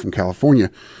DiBenedetto came from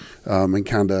California, and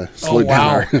kind of slowed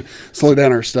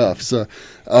down our stuff. So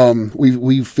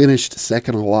we finished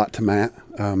second a lot to Matt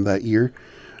that year.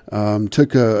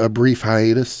 Took a brief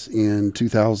hiatus in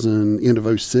end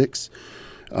of 06.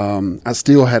 I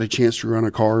still had a chance to run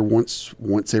a car once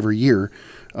every year.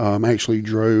 I actually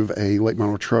drove a late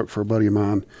model truck for a buddy of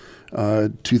mine,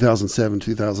 2007,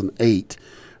 2008.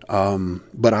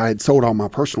 But I had sold all my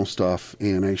personal stuff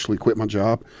and actually quit my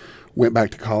job, went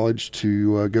back to college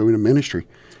to go into ministry.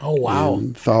 Oh, wow.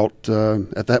 And thought,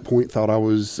 at that point, I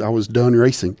was done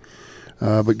racing.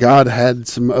 But God had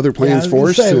some other plans for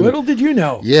us. Little did you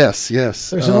know. Yes.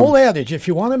 There's an old adage, if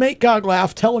you want to make God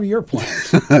laugh, tell him your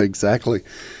plans. Exactly.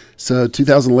 So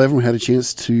 2011, we had a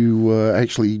chance to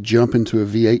actually jump into a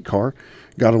V8 car,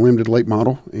 got a limited late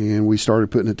model, and we started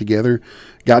putting it together.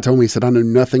 God told me, he said, I know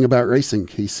nothing about racing.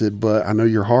 He said, but I know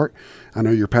your heart. I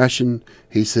know your passion.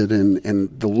 He said, and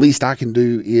the least I can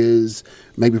do is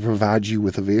maybe provide you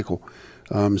with a vehicle.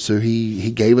 So he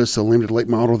gave us a limited late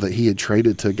model that he had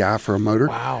traded to a guy for a motor.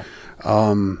 Wow.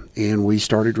 And we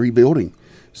started rebuilding.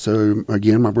 So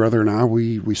again, my brother and I,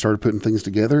 we started putting things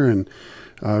together and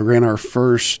ran our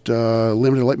first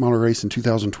limited late model race in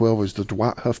 2012. It was the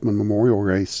Dwight Huffman Memorial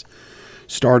Race.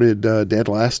 Started dead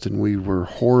last, and we were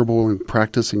horrible in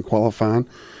practice and qualifying.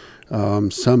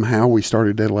 Somehow we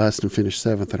started dead last and finished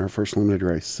 7th in our first limited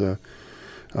race.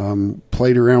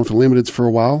 Played around with the limiteds for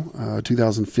a while.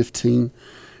 2015,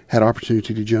 had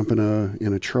opportunity to jump in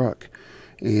a truck,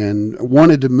 and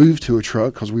wanted to move to a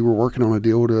truck because we were working on a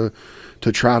deal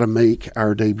to try to make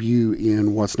our debut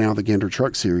in what's now the Gander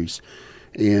Truck Series.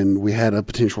 And we had a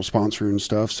potential sponsor and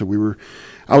stuff, so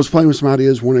I was playing with some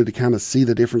ideas, wanted to kind of see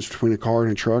the difference between a car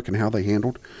and a truck and how they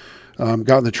handled.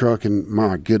 Got in the truck, and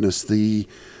my goodness,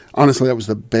 honestly, that was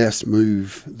the best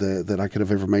move that I could have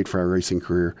ever made for our racing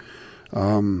career.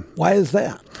 Why is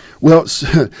that? Well,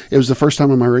 it was the first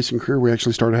time in my racing career we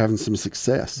actually started having some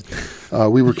success.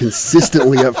 We were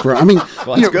consistently up front. I mean,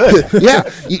 well, that's good. Yeah,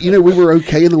 we were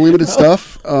okay in the limited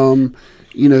stuff.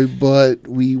 But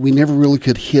we never really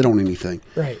could hit on anything.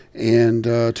 Right. And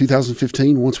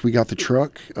 2015, once we got the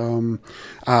truck,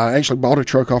 I actually bought a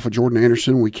truck off of Jordan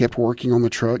Anderson. We kept working on the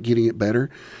truck, getting it better.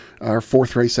 Our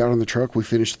 4th race out on the truck, we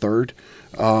finished 3rd.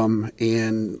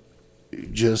 And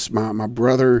just my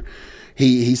brother,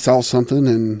 he saw something,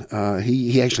 and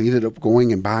he actually ended up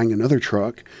going and buying another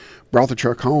truck, brought the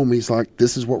truck home. He's like,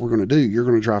 this is what we're going to do. You're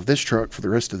going to drive this truck for the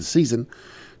rest of the season,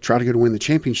 try to go to win the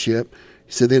championship.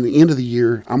 He said, then at the end of the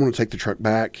year, I'm going to take the truck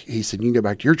back. He said, you can go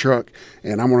back to your truck,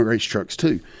 and I'm going to race trucks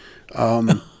too.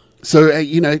 So,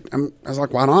 I was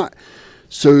like, why not?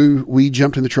 So we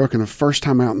jumped in the truck, and the first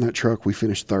time out in that truck, we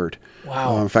finished 3rd.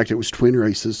 Wow. In fact, it was twin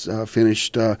races.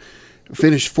 Finished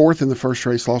 4th in the first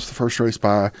race, lost the first race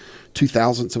by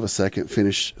 0.02 of a second,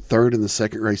 finished 3rd in the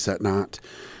second race that night.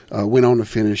 Went on to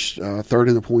finish 3rd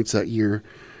in the points that year.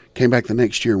 Came back the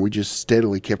next year, and we just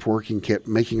steadily kept working, kept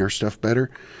making our stuff better.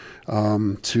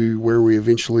 To where we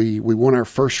won our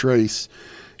first race.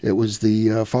 It was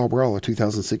the Fall Brawl of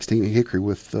 2016 at Hickory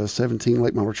with 17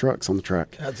 late model trucks on the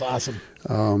track. That's awesome.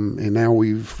 And now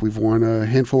we've won a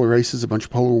handful of races, a bunch of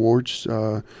pole awards,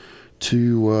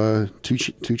 two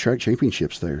track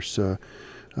championships there. So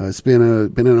it's been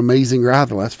an amazing ride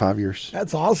the last 5 years.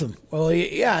 That's awesome. Well,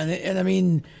 yeah, and I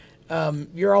mean,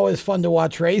 you're always fun to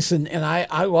watch race, and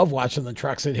I love watching the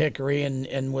trucks at Hickory,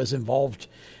 and was involved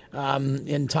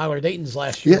in Tyler Dayton's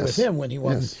last year with him when he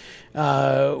won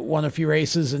a few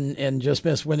races and just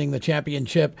missed winning the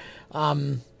championship.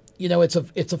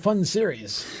 It's a fun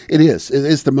series. It is.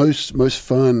 It's the most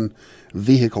fun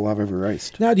vehicle I've ever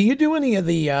raced. Now, do you do any of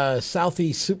the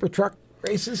Southeast Super Truck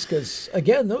races? Because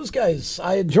again, those guys,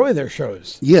 I enjoy their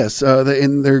shows. Yes,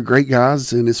 and they're great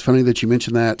guys. And it's funny that you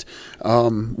mentioned that.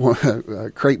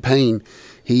 Crate Payne.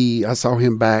 I saw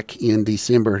him back in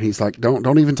December, and he's like,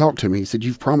 don't even talk to me. He said,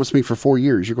 you've promised me for 4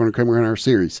 years you're going to come around our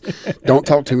series. Don't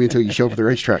talk to me until you show up at the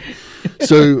racetrack.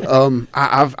 So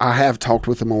I have talked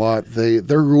with them a lot.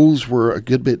 Their rules were a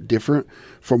good bit different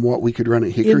from what we could run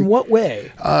at Hickory. In what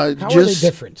way? How are they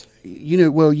different?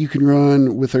 You can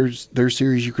run with their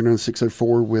series. You can run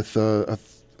 604 with a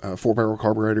 4-barrel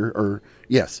carburetor,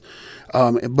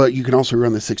 but you can also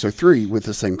run the 603 with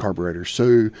the same carburetor.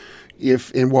 So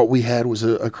what we had was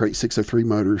a crate 603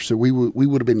 motor, so we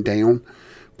would have been down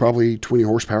probably 20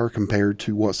 horsepower compared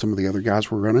to what some of the other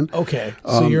guys were running. Okay,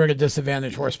 so you're at a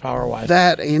disadvantage horsepower-wise.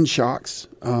 That and shocks.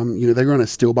 They run a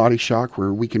steel body shock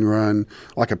where we can run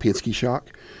like a Penske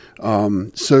shock.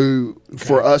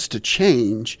 For us to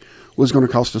change was going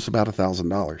to cost us about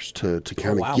 $1,000 to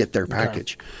kind of get their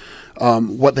package.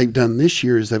 What they've done this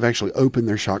year is they've actually opened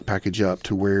their shock package up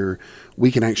to where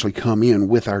we can actually come in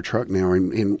with our truck now,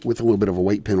 and with a little bit of a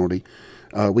weight penalty,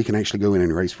 we can actually go in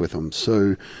and race with them.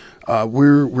 So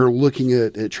we're looking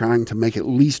at trying to make at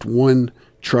least one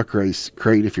truck race.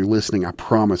 Craig, if you're listening, I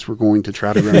promise we're going to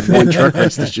try to run one truck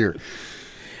race this year.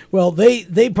 Well,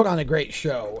 they put on a great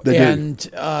show, and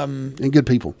good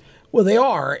people. Well, they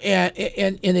are, and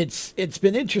it's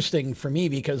been interesting for me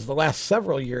because the last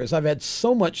several years I've had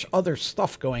so much other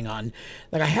stuff going on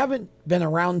that I haven't been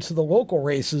around to the local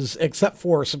races except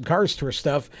for some Cars Tour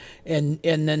stuff and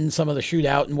then some of the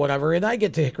shootout and whatever. And I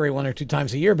get to Hickory 1 or 2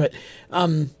 times a year, but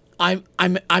I'm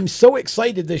so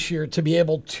excited this year to be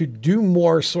able to do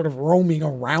more sort of roaming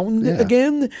around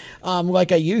again,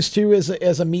 like I used to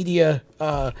as a media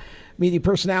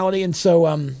personality, and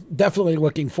so definitely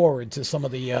looking forward to some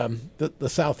of the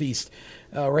Southeast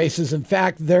races. In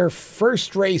fact, their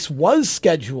first race was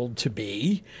scheduled to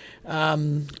be, I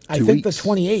think, the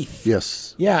 28th.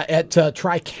 Yes. Yeah, at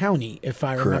Tri-County, if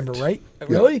I remember right.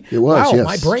 Really? It was. Wow, yes.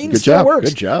 my brain Good still job. works.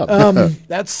 Good job.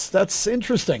 That's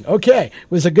interesting. Okay,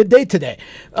 it was a good day today.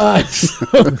 Not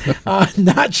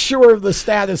sure of the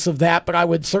status of that, but I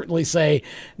would certainly say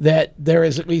that there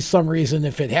is at least some reason,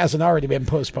 if it hasn't already been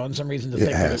postponed, some reason to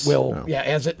think that it will. No. Yeah,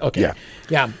 has it? Okay.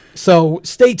 Yeah. So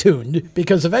stay tuned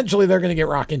because eventually they're going to get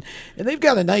rocking, and they've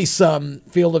got a nice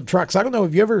field of trucks. I don't know.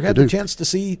 Have you ever had the chance to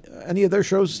see any of their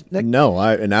shows, Nick? No,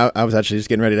 I was actually just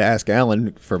getting ready to ask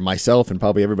Alan, for myself and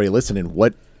probably everybody listening,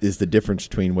 what is the difference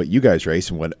between what you guys race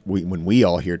and when we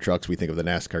all hear trucks, we think of the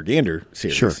NASCAR Gander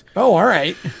series. Sure. Oh, all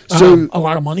right. So a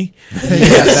lot of money.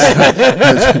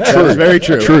 That's true. Very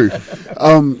true. True.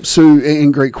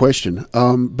 And great question.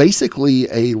 Basically,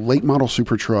 a late model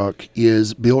super truck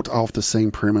is built off the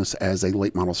same premise as a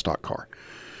late model stock car.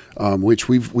 Which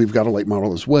we've got a late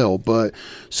model as well, but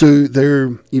so they're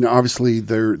obviously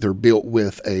they're built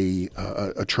with a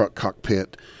truck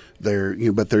cockpit.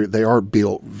 They are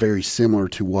built very similar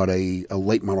to what a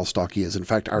late model stock is. In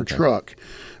fact, our truck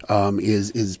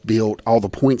is built. All the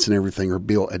points and everything are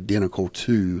built identical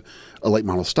to a late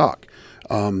model stock.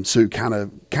 So kind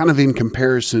of in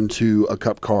comparison to a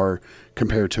Cup car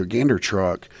compared to a Gander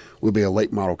truck will be a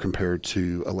late model compared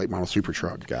to a late model super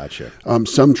truck. Gotcha.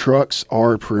 Some trucks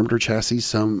are perimeter chassis,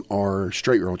 some are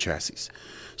straight roll chassis.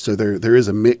 So there is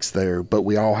a mix there, but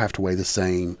we all have to weigh the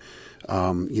same.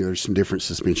 There's some different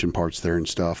suspension parts there and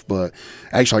stuff. But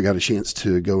actually, I got a chance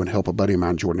to go and help a buddy of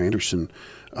mine, Jordan Anderson,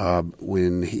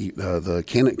 when the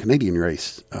Canadian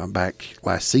race back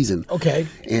last season. Okay.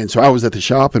 And so I was at the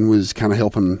shop and was kind of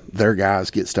helping their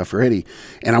guys get stuff ready.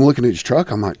 And I'm looking at his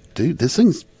truck. I'm like, dude, this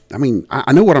thing's. I mean,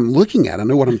 I know what I'm looking at. I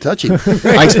know what I'm touching.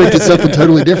 I expected something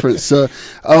totally different. So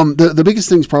the biggest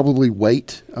thing is probably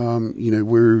weight.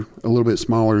 We're a little bit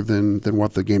smaller than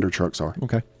what the Gander trucks are.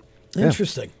 Okay.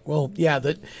 Interesting. Well, yeah,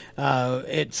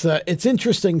 it's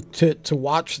interesting to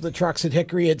watch the trucks at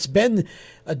Hickory. It's been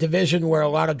a division where a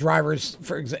lot of drivers,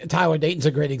 for example, Tyler Dayton's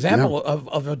a great example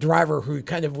of a driver who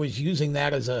kind of was using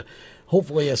that as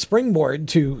hopefully a springboard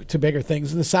to bigger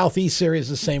things. In the Southeast Series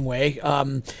the same way.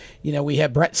 We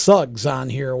had Brett Suggs on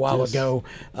here a while ago.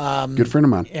 Good friend of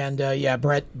mine. And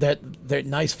Brett, they're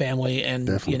nice family, and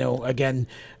definitely. Again,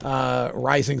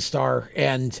 rising star,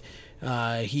 and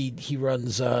he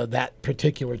runs that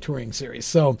particular touring series.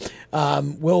 So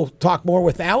we'll talk more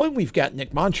with Alan. We've got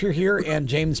Nick Moncher here and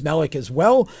James Mellick as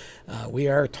well. We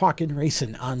are talking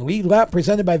racing on Lead Lap,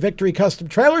 presented by Victory Custom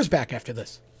Trailers. Back after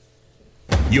this.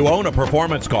 You own a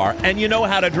performance car and you know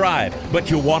how to drive, but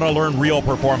you want to learn real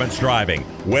performance driving.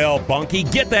 Well, Bunky,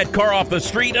 get that car off the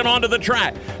street and onto the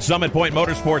track. Summit Point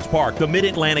Motorsports Park, the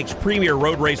Mid-Atlantic's premier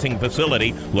road racing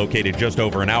facility, located just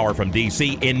over an hour from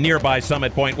D.C. in nearby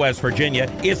Summit Point, West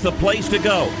Virginia, is the place to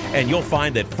go. And you'll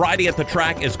find that Friday at the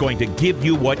Track is going to give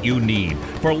you what you need.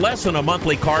 For less than a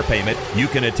monthly car payment, you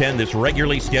can attend this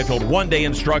regularly scheduled one-day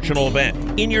instructional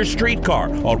event in your street car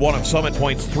on one of Summit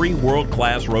Point's 3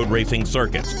 world-class road racing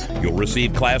circuits. You'll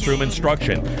receive classroom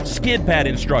instruction, skid pad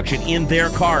instruction in their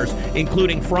cars,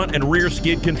 including front and rear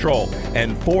skid control,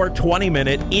 and 4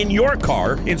 20-minute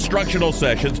in-your-car instructional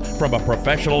sessions from a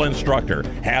professional instructor.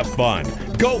 Have fun,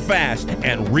 go fast,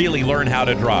 and really learn how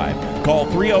to drive. Call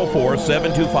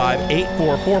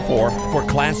 304-725-8444 for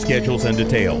class schedules and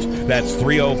details. That's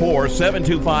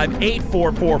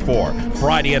 304-725-8444.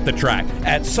 Friday at the Track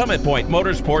at Summit Point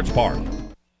Motorsports Park.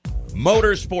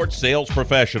 Motorsports Sales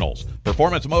Professionals.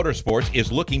 Performance Motorsports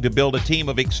is looking to build a team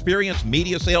of experienced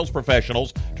media sales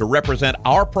professionals to represent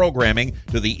our programming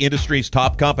to the industry's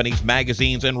top companies,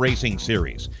 magazines, and racing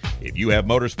series. If you have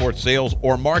motorsports sales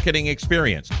or marketing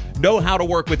experience, know how to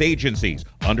work with agencies,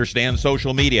 understand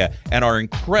social media, and are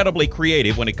incredibly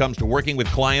creative when it comes to working with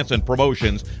clients and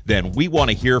promotions, then we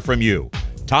want to hear from you.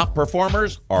 Top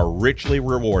performers are richly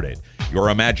rewarded. Your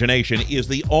imagination is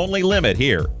the only limit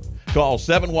here. Call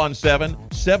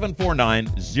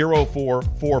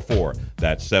 717-749-0444.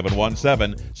 That's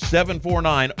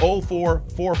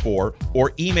 717-749-0444,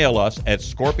 or email us at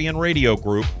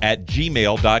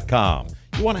scorpionradiogroup@gmail.com.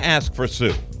 You want to ask for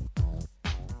Sue.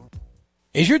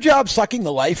 Is your job sucking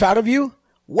the life out of you?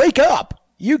 Wake up.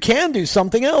 You can do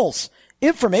something else.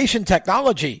 Information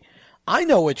technology. I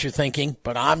know what you're thinking,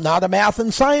 but I'm not a math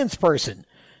and science person.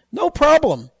 No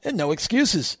problem, and no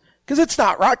excuses. Because it's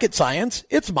not rocket science,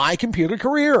 it's My Computer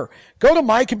Career. Go to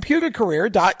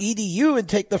mycomputercareer.edu and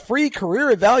take the free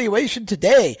career evaluation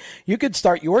today. You can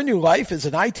start your new life as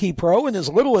an IT pro in as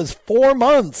little as 4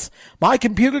 months.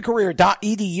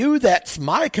 mycomputercareer.edu, that's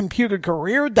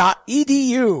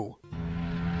mycomputercareer.edu.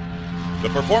 The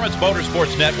Performance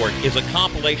Motorsports Network is a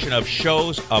compilation of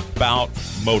shows about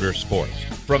motorsports.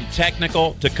 From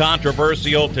technical to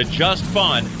controversial to just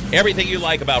fun, everything you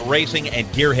like about racing and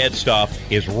gearhead stuff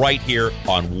is right here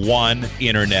on one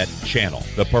internet channel.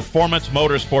 The Performance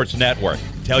Motorsports Network.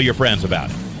 Tell your friends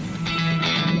about it.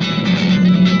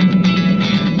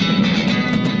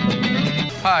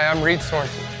 Hi, I'm Reed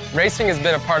Sorensen. Racing has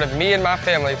been a part of me and my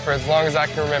family for as long as I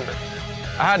can remember.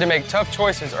 I had to make tough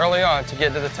choices early on to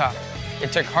get to the top.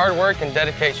 It took hard work and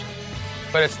dedication.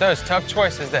 But it's those tough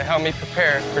choices that help me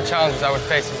prepare for challenges I would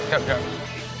face as a cup driver.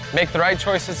 Make the right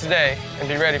choices today and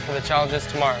be ready for the challenges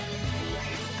tomorrow.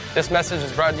 This message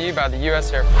is brought to you by the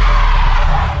U.S. Air Force.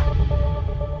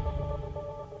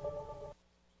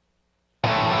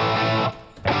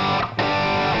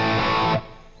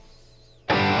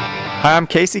 Hi, I'm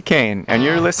Casey Kane, and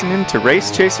you're listening to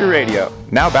Race Chaser Radio.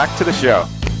 Now back to the show.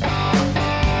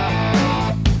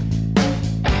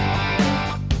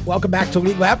 Welcome back to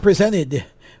Lead Lap, presented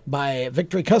by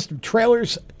Victory Custom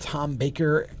Trailers. Tom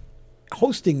Baker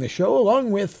hosting the show,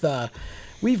 along with,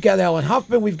 we've got Alan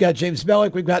Hoffman, we've got James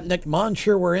Bellick, we've got Nick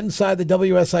Monsher. We're inside the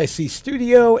WSIC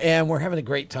studio, and we're having a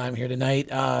great time here tonight.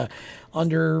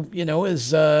 Under,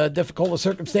 as difficult as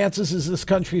circumstances as this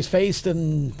country's faced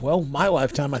in, well, my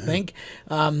lifetime, I think.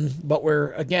 But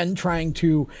we're, again, trying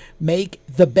to make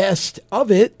the best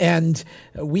of it, and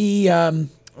we...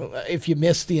 if you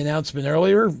missed the announcement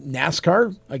earlier,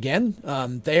 NASCAR, again,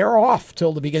 they are off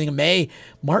till the beginning of May.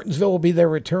 Martinsville will be their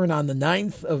return on the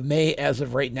 9th of May as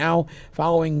of right now,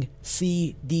 following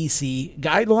CDC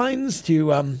guidelines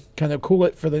to kind of cool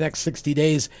it for the next 60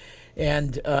 days.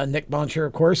 And Nick Monsher,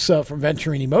 of course, from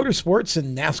Venturini Motorsports,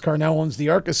 and NASCAR now owns the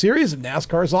ARCA Series, and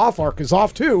NASCAR's off. ARCA's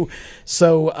off, too.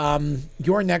 So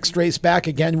your next race back,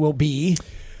 again, will be...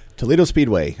 Toledo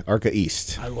Speedway, ARCA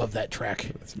East. I love that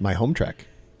track. It's my home track.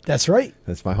 That's right.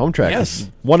 That's my home track. Yes. It's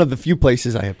one of the few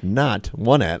places I have not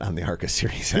won at on the ARCA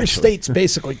Series. Your state's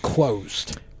basically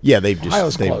closed. Yeah, they've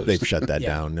shut that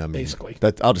down. I mean, basically.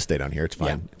 I'll just stay down here. It's fine.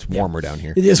 Yeah. It's warmer down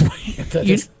here. It is.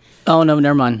 Oh no,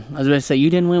 never mind. I was going to say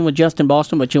you didn't win with Justin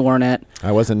Boston, but you weren't at.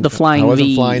 I wasn't. The flying V. I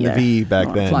wasn't flying the V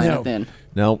back then. Then.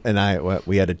 No, and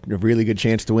we had a really good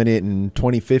chance to win it in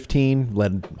 2015.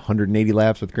 Led 180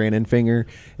 laps with Grant Enfinger,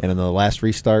 and in the last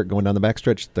restart, going down the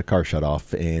backstretch, the car shut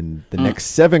off, and the next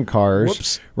 7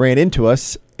 cars ran into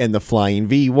us, and the Flying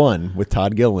V won with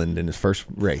Todd Gilliland in his first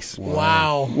race.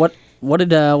 Wow!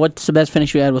 What's the best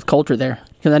finish you had with Coulter there?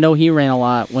 Because I know he ran a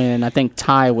lot when I think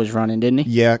Ty was running, didn't he?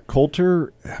 Yeah,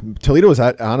 Coulter. Toledo was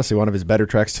honestly one of his better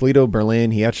tracks. Toledo, Berlin.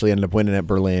 He actually ended up winning at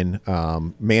Berlin.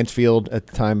 Mansfield at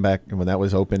the time back when that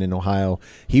was open in Ohio.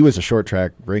 He was a short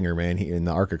track ringer, man. In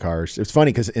the ARCA cars. It's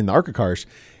funny because in the ARCA cars,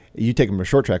 you take him to a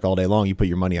short track all day long. You put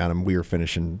your money on him. We were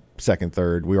finishing second,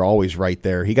 third. We were always right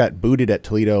there. He got booted at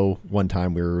Toledo one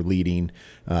time. We were leading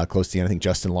close to the end. I think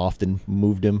Justin Lofton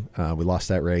moved him. We lost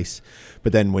that race.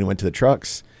 But then when we went to the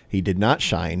trucks, he did not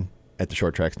shine at the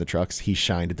short tracks and the trucks. He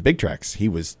shined at the big tracks. He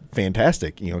was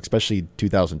fantastic, especially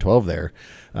 2012 there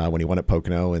when he won at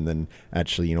Pocono, and then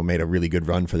actually, made a really good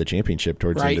run for the championship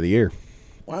towards the end of the year.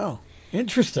 Wow.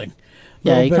 Interesting.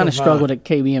 Yeah, he kind of struggled at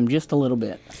KBM just a little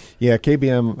bit. Yeah,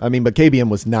 KBM. But KBM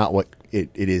was not what it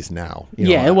is now.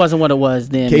 It wasn't what it was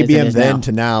then. KBM then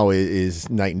to now is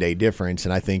night and day difference.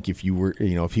 And I think if you were,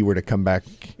 if he were to come back,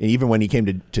 and even when he came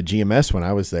to GMS when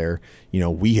I was there,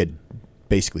 we had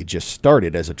basically just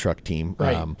started as a truck team,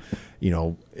 right.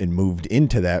 And moved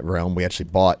into that realm. We actually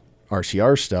bought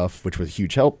RCR stuff, which was a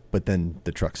huge help, but then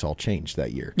the trucks all changed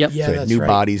that year. Yep. Yeah, so that's new right.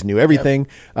 bodies, new everything.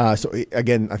 So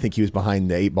again, I think he was behind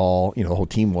the 8-ball. The whole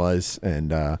team was,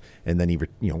 and then he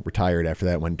retired after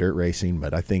that, went dirt racing.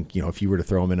 But I think if you were to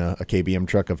throw him in a KBM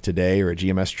truck of today or a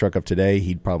GMS truck of today,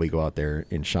 he'd probably go out there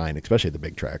and shine, especially at the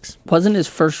big tracks. Wasn't his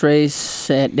first race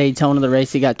at Daytona the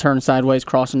race he got turned sideways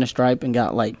crossing the stripe and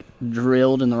got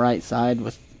drilled in the right side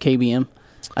with KBM?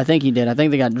 I think he did. I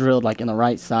think they got drilled in the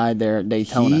right side there at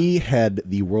Daytona. He had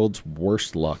the world's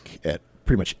worst luck at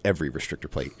pretty much every restrictor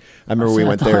plate. I remember we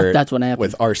went there that's what happened.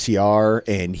 with RCR,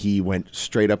 and he went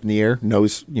straight up in the air,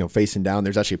 nose facing down.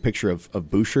 There's actually a picture of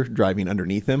Boucher driving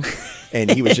underneath him,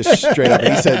 and he was just straight up.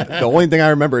 And he said, the only thing I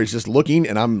remember is just looking,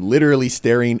 and I'm literally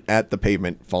staring at the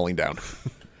pavement falling down.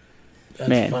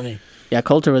 That's funny. Yeah,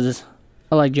 Coulter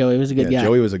I like Joey. He was a good guy.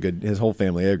 Joey was his whole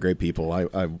family. They were great people.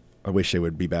 I wish they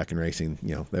would be back in racing.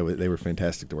 They were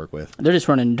fantastic to work with. They're just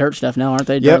running dirt stuff now, aren't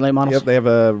they? Dirt late models? Yep, they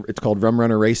have it's called Rum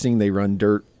Runner Racing. They run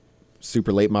dirt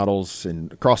super late models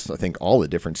and across, I think, all the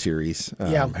different series.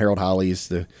 Harold Holly's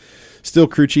the still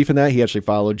crew chief in that. He actually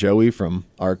followed Joey from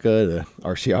ARCA to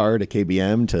RCR to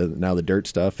KBM to now the dirt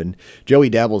stuff. And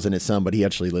Joey dabbles in it some, but he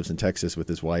actually lives in Texas with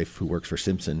his wife who works for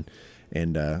Simpson.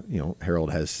 And, Harold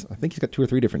I think he's got 2 or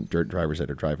 3 different dirt drivers that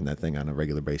are driving that thing on a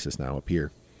regular basis now up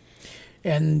here.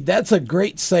 And that's a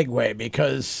great segue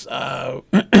because I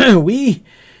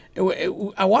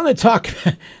want to talk.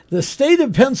 The state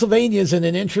of Pennsylvania is in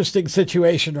an interesting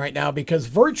situation right now because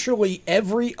virtually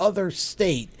every other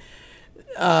state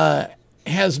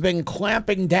has been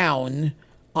clamping down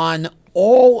on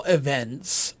all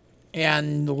events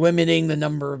and limiting the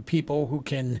number of people who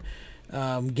can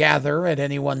gather at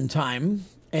any one time.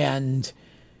 And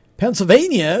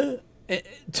Pennsylvania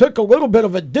took a little bit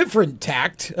of a different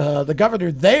tact. The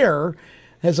governor there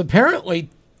has apparently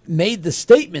made the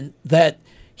statement that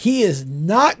he is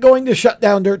not going to shut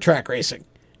down dirt track racing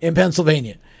in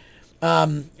Pennsylvania.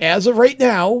 As of right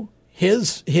now,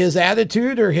 his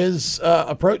attitude or his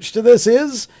approach to this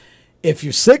is, if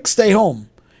you're sick, stay home.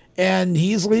 And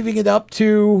he's leaving it up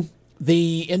to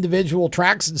the individual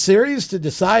tracks and series to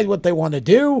decide what they want to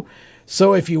do.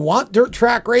 So if you want dirt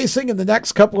track racing in the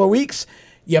next couple of weeks,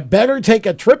 you better take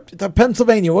a trip to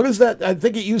Pennsylvania. What is that? I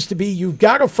think it used to be you've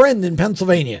got a friend in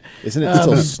Pennsylvania. Isn't it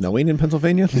still snowing in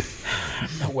Pennsylvania?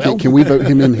 Well, can we vote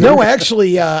him in here? No,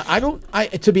 actually, I don't.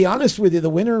 To be honest with you, the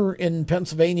winter in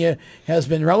Pennsylvania has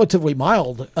been relatively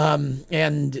mild,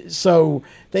 and so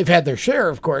they've had their share,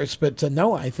 of course. But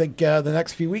no, I think the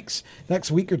next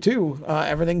week or two,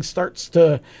 everything starts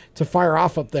to fire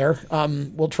off up there.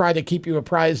 We'll try to keep you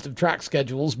apprised of track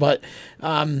schedules, but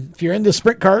if you're into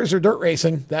sprint cars or dirt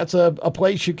racing, that's a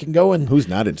place you can go and. Who's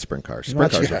not into sprint cars?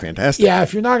 Sprint cars are fantastic. Yeah,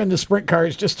 if you're not into sprint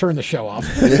cars, just turn the show off.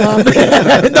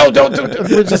 No, don't.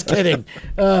 We're just kidding.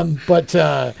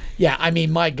 Yeah, I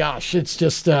mean, my gosh, it's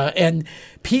just and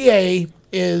PA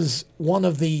is one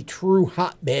of the true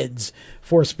hotbeds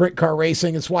for sprint car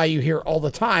racing. It's why you hear all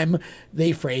the time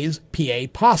the phrase PA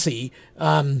posse.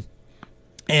 And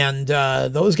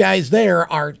those guys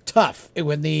there are tough.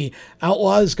 When the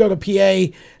Outlaws go to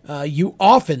PA, you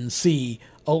often see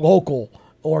a local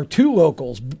or 2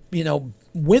 locals,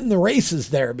 win the races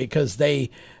there because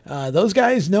those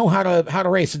guys know how to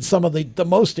race. It's some of the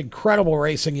most incredible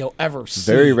racing you'll ever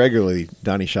see. Very regularly,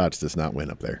 Donnie Schatz does not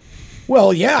win up there.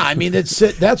 Well, yeah, I mean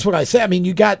that's what I say. I mean,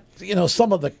 you got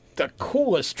some of the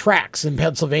coolest tracks in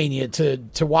Pennsylvania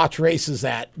to watch races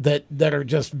at that are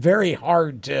just very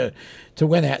hard to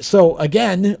win at. So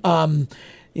again,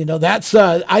 that's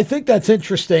I think that's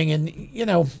interesting,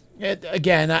 and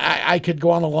again, I could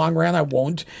go on a long rant. I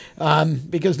won't,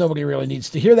 because nobody really needs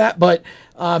to hear that. But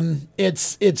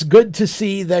it's good to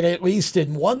see that at least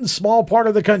in one small part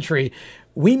of the country,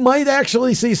 we might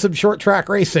actually see some short track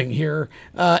racing here,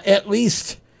 at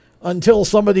least until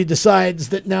somebody decides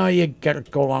that now you got to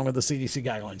go along with the CDC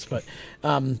guidelines. But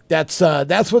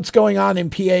that's what's going on in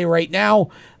PA right now.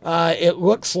 It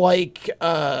looks like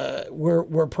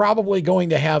we're probably going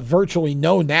to have virtually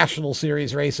no National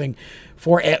Series racing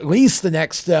for at least the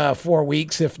next 4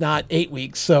 weeks, if not 8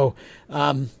 weeks. So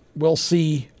we'll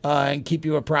see and keep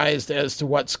you apprised as to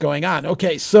what's going on.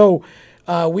 Okay, so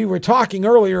we were talking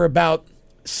earlier about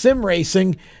sim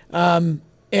racing,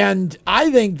 and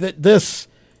I think that this,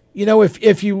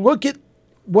 if you look at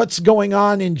what's going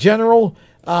on in general,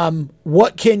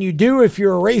 what can you do if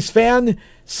you're a race fan?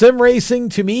 Sim racing,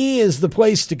 to me, is the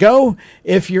place to go.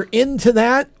 If you're into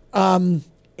that,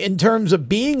 in terms of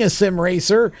being a sim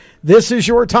racer, this is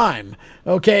your time.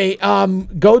 Okay,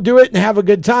 go do it and have a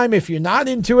good time. If you're not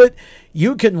into it,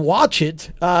 you can watch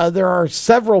it. There are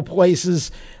several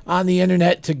places on the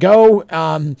internet to go,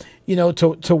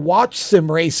 to watch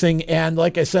sim racing. And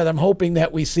like I said, I'm hoping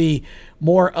that we see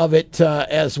more of it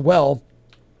as well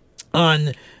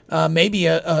on maybe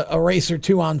a race or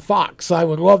two on Fox. I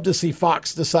would love to see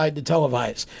Fox decide to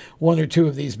televise one or two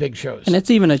of these big shows. And it's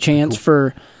even a chance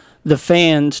for the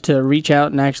fans to reach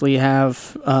out and actually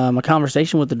have a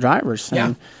conversation with the drivers.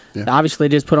 Yeah. Obviously,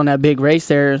 they just put on that big race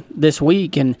there this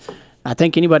week, and I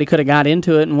think anybody could have got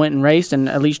into it and went and raced and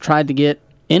at least tried to get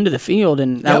into the field,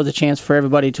 and that was a chance for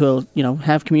everybody to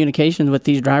have communications with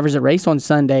these drivers that race on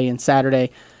Sunday and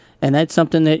Saturday. And that's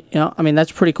something that,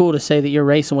 that's pretty cool to say that you're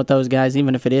racing with those guys,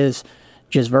 even if it is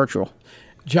just virtual.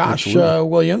 Josh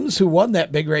Williams, who won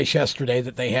that big race yesterday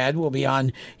that they had, will be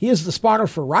on. He is the spotter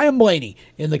for Ryan Blaney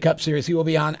in the Cup Series. He will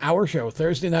be on our show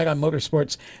Thursday night on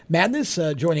Motorsports Madness,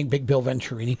 joining Big Bill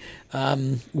Venturini.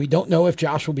 We don't know if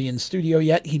Josh will be in studio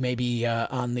yet. He may be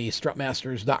on the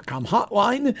strutmasters.com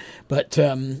hotline. But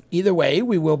either way,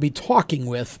 we will be talking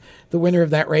with the winner of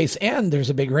that race. And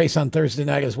there's a big race on Thursday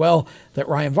night as well that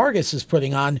Ryan Vargas is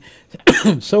putting on.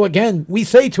 So again, we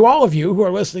say to all of you who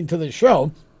are listening to the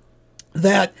show,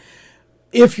 that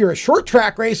if you're a short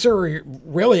track racer or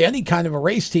really any kind of a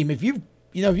race team, if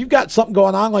you've got something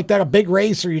going on like that, a big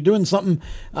race, or you're doing something,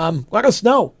 let us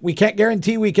know. We can't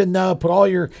guarantee we can put all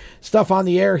your stuff on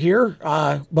the air here,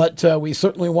 but we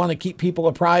certainly want to keep people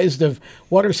apprised of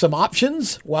what are some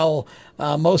options. Well,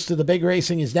 most of the big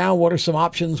racing is down. What are some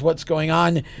options? What's going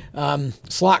on?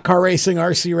 Slot car racing,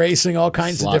 RC racing, all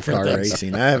kinds of different things.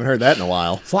 Racing. I haven't heard that in a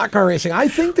while. Slot car racing. I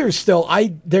think there's still,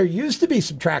 there used to be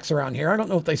some tracks around here. I don't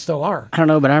know if they still are. I don't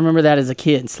know, but I remember that as a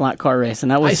kid, slot car racing.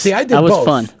 That was, I did that was both.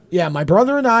 fun. Yeah, my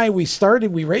brother and I, we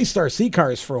raced RC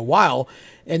cars for a while,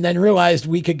 and then realized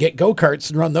we could get go-karts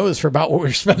and run those for about what we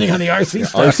were spending on the RC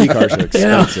stuff. RC cars are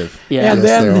expensive. Yeah, and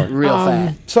yes, then real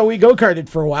fat. So we go-karted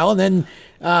for a while, and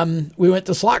then we went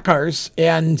to slot cars,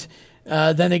 and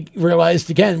then I realized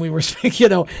again we were,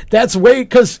 that's way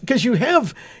because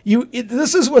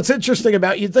this is what's interesting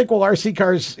about. You'd think, well, RC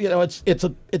cars,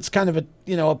 it's kind of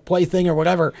a play thing or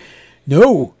whatever.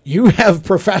 No, you have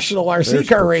professional RC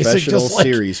car racing, just like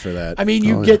series for that. I mean,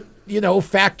 you get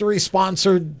factory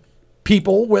sponsored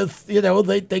people with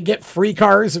they get free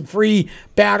cars and free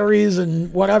batteries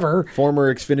and whatever.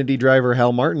 Former Xfinity driver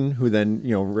Hal Martin, who then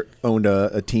owned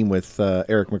a team with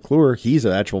Eric McClure, he's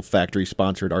an actual factory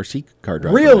sponsored RC car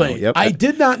driver. Really? Yep. I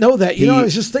did not know that. I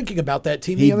was just thinking about that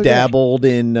team. He dabbled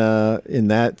in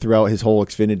that throughout his whole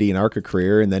Xfinity and ARCA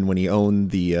career, and then when he owned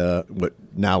the what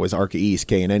now is ARCA East,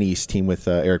 K&N East team with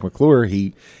Eric McClure,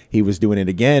 he was doing it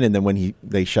again, and then when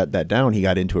they shut that down, he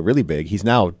got into it really big. He's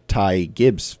now Ty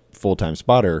Gibbs' full-time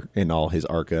spotter in all his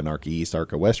ARCA and ARCA East,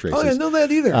 ARCA West races. Oh, I didn't know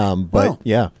that either. But wow.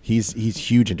 yeah, he's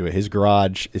huge into it. His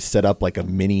garage is set up like a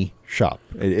mini shop.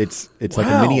 It's like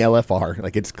a mini LFR.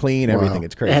 Like, it's clean, everything.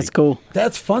 It's crazy. That's cool.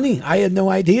 That's funny. I had no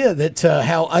idea that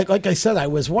how. Like I said, I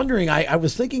was wondering. I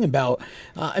was thinking about.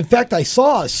 In fact, I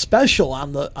saw a special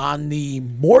on the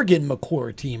Morgan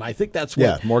McClure team. I think that's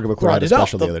what. Morgan McClure had a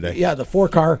special the other day. Yeah, the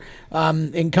 4-car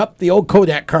in Cup, the old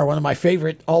Kodak car, one of my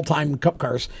favorite all-time Cup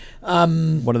cars.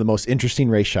 One of the most interesting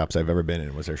race shops I've ever been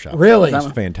in was their shop. Really,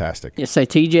 it's fantastic. Yeah, say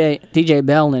TJ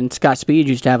Bell and Scott Speed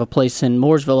used to have a place in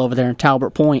Mooresville over there in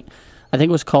Talbot Point. I think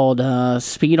it was called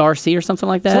Speed RC or something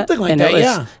like that. Something like that,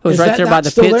 yeah. It was right there by the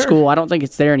pit school. I don't think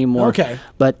it's there anymore. Okay.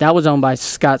 But that was owned by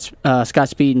Scott Speed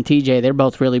and TJ. They're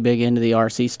both really big into the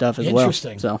RC stuff as well.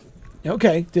 Interesting. So.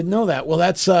 Okay, didn't know that. Well,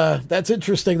 that's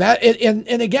interesting. That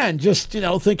and again, just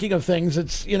thinking of things.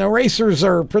 It's racers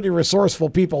are pretty resourceful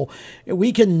people.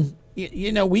 We can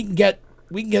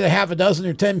get a half a dozen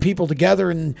or 10 people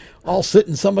together and all sit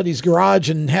in somebody's garage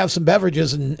and have some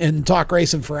beverages and talk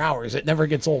racing for hours. It never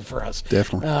gets old for us.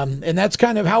 Definitely. And that's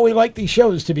kind of how we like these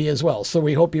shows to be as well. So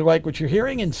we hope you like what you're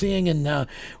hearing and seeing, and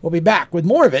we'll be back with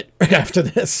more of it right after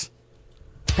this.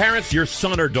 Parents, your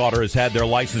son or daughter has had their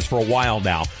license for a while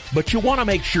now, but you want to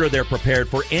make sure they're prepared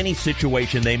for any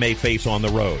situation they may face on the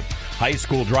road. High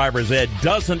school driver's ed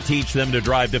doesn't teach them to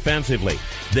drive defensively.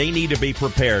 They need to be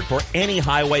prepared for any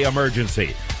highway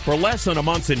emergency. For less than a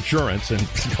month's insurance, and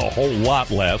a whole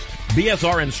lot less,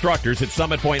 BSR instructors at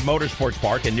Summit Point Motorsports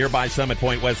Park in nearby Summit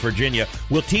Point, West Virginia,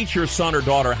 will teach your son or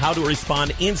daughter how to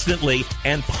respond instantly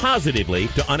and positively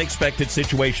to unexpected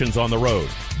situations on the road.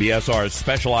 BSR's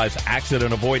specialized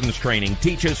accident avoidance training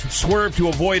teaches swerve to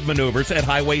avoid maneuvers at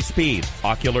highway speed,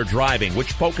 ocular driving,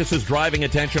 which focuses driving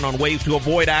attention on ways to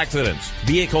avoid accidents,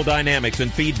 vehicle dynamics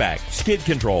and feedback, skid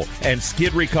control, and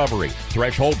skid recovery,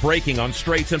 threshold braking on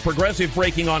straights and progressive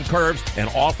braking on curves, and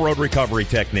off-road recovery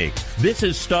techniques. This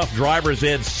is stuff driver's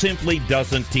ed simply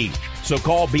doesn't teach. So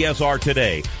call BSR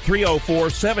today,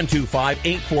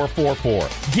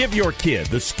 304-725-8444. Give your kid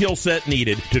the skill set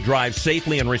needed to drive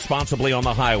safely and responsibly on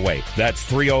the highway. That's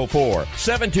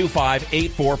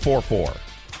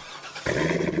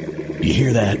 304-725-8444. You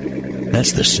hear that?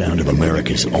 That's the sound of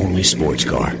America's only sports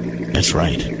car. That's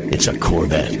right, it's a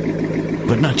Corvette.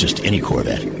 But not just any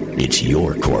Corvette. It's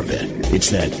your Corvette. It's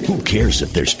that who cares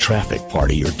if there's traffic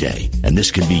part of your day. And this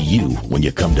can be you when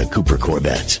you come to Cooper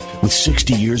Corvettes. With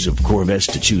 60 years of Corvettes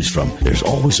to choose from, there's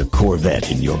always a Corvette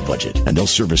in your budget. And they'll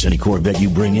service any Corvette you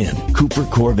bring in. Cooper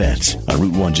Corvettes on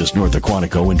Route 1 just north of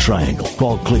Quantico and Triangle.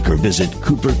 Call, click, or visit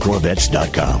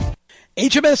CooperCorvettes.com.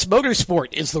 HMS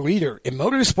Motorsport is the leader in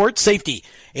motorsport safety.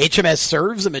 HMS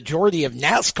serves a majority of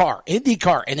NASCAR,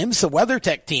 IndyCar, and IMSA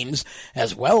WeatherTech teams,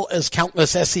 as well as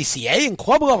countless SCCA and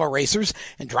club-level racers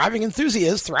and driving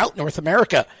enthusiasts throughout North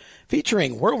America.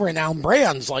 Featuring world-renowned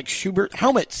brands like Schubert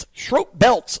helmets, Schroep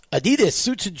belts, Adidas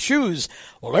suits and shoes,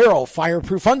 Olero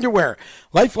fireproof underwear,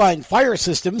 Lifeline fire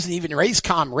systems, and even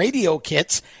Racecom radio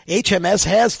kits, HMS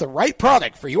has the right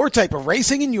product for your type of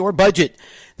racing and your budget.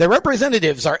 Their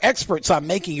representatives are experts on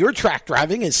making your track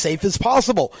driving as safe as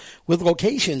possible. With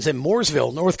locations in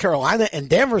Mooresville, North Carolina, and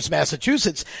Danvers,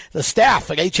 Massachusetts, the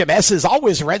staff at HMS is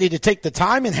always ready to take the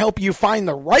time and help you find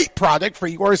the right product for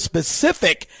your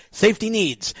specific safety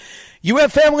needs. You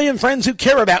have family and friends who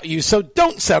care about you, so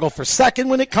don't settle for second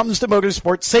when it comes to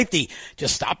motorsport safety.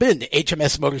 Just stop in to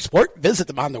HMS Motorsport, visit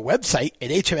them on their website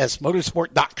at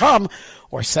hmsmotorsport.com,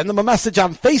 or send them a message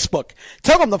on Facebook.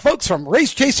 Tell them the folks from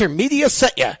Race Chaser Media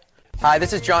sent you. Hi,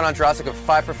 this is John Andrasik of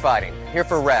Five for Fighting, here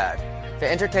for RAD, the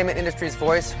entertainment industry's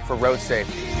voice for road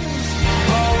safety.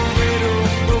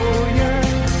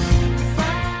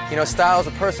 You know, style is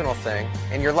a personal thing,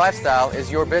 and your lifestyle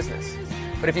is your business.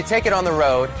 But if you take it on the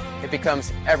road, it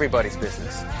becomes everybody's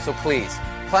business. So please,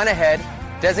 plan ahead,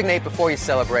 designate before you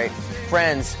celebrate.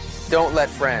 Friends, don't let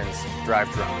friends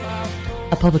drive drunk.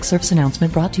 A public service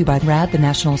announcement brought to you by RAD, the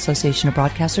National Association of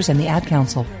Broadcasters, and the Ad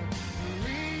Council.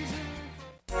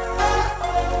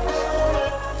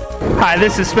 Hi,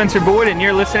 this is Spencer Boyd, and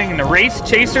you're listening to Race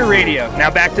Chaser Radio. Now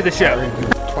back to the show.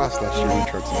 Twice last year in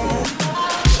trucks.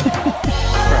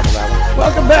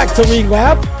 Welcome back to League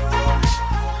Lap.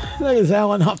 That is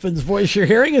Alan Huffman's voice you're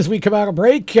hearing as we come out of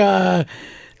break,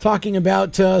 talking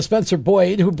about Spencer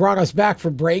Boyd, who brought us back for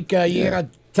break. You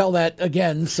got to tell that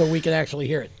again so we can actually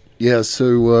hear it. Yeah, so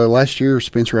last year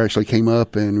Spencer actually came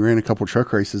up and ran a couple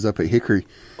truck races up at Hickory.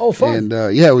 Oh, fun! And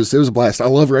it was a blast. I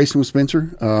love racing with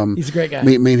Spencer. He's a great guy.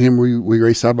 Me and him, we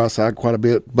raced side by side quite a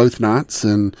bit both nights,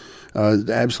 and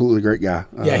absolutely great guy.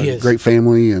 Yeah, he is. Great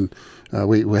family, and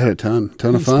we had a ton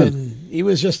of fun. He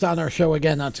was just on our show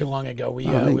again not too long ago. We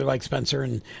like Spencer,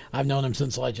 and I've known him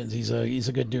since Legends. He's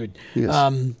a good dude.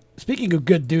 Yes. Speaking of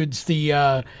good dudes,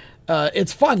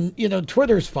 it's fun. You know,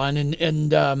 Twitter's fun,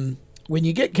 and when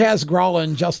you get Kaz Gralla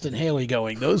and Justin Haley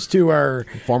going, those two are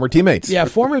former teammates. Yeah,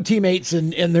 former teammates,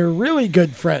 and they're really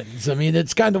good friends. I mean,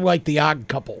 it's kind of like the odd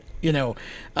couple, you know.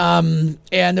 And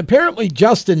apparently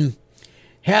Justin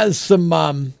has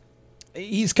some.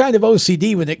 He's kind of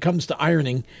OCD when it comes to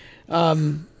ironing.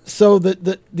 So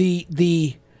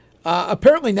the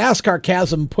apparently NASCAR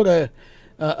Chasm put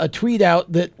a tweet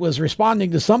out that was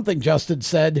responding to something Justin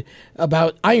said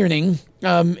about ironing.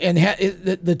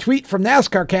 The tweet from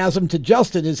NASCAR Chasm to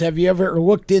Justin is, "Have you ever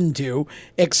looked into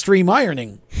extreme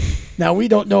ironing?" Now, we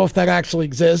don't know if that actually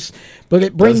exists, but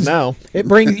it brings now.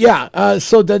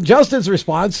 So then Justin's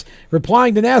response,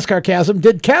 replying to NASCAR Chasm,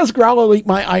 "Did Kaz Gralla leak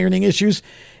my ironing issues?"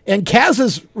 And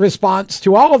Kaz's response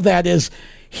to all of that is,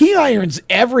 he irons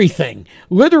everything,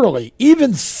 literally,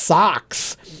 even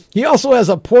socks. He also has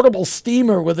a portable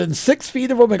steamer within 6 feet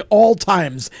of him at all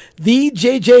times. The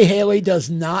J.J. Haley does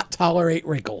not tolerate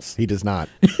wrinkles. He does not.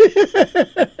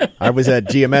 I was at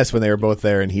GMS when they were both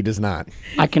there, and he does not.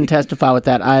 I can testify with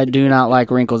that. I do not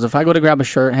like wrinkles. If I go to grab a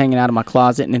shirt hanging out of my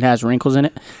closet and it has wrinkles in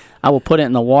it, I will put it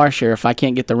in the washer. If I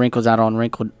can't get the wrinkles out on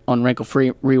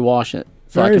wrinkle-free, rewash it.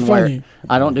 So Very I can wear funny. it.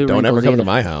 I don't do wrinkles. Don't ever come either. to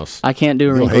my house. I can't do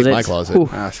You'll wrinkles. hate my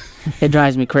closet. It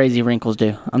drives me crazy, wrinkles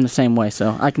do. I'm the same way,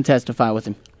 so I can testify with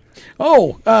him.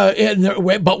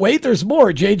 But wait, there's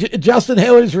more. Justin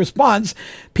Haley's response: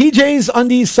 PJs,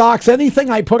 undies, socks, anything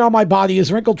I put on my body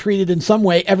is wrinkle treated in some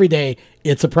way every day.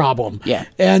 It's a problem. Yeah.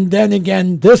 And then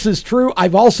again, this is true.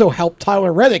 I've also helped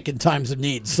Tyler Reddick in times of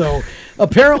need. So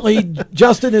apparently,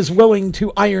 Justin is willing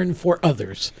to iron for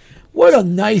others. What a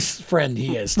nice friend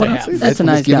he is to have. That's a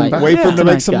nice guy. Wait for him to a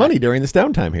make nice some guy. money during this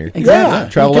downtime here. Exactly. Yeah.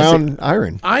 Travel around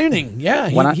iron. Ironing,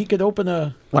 yeah. He could open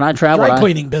a dry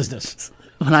cleaning business.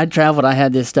 When I traveled, I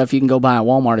had this stuff you can go buy at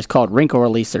Walmart. It's called wrinkle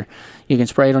releaser. You can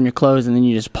spray it on your clothes, and then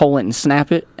you just pull it and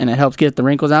snap it, and it helps get the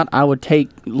wrinkles out. I would take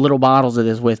little bottles of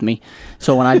this with me.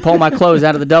 So when I'd pull my clothes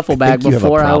out of the duffel bag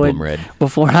before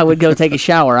I would go take a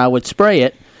shower, I would spray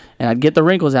it, and I'd get the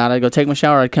wrinkles out. I'd go take my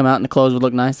shower. I'd come out, and the clothes would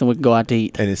look nice, and we could go out to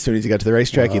eat. And as soon as you got to the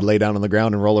racetrack, you'd lay down on the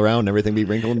ground and roll around, and everything be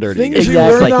wrinkled and dirty. Things you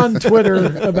learned on Twitter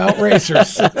about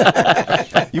racers.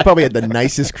 You probably had the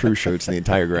nicest crew shirts in the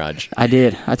entire garage. I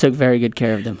did. I took very good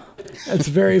care of them. That's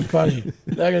very funny.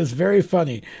 That is very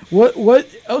funny. What?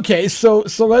 Okay, so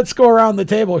let's go around the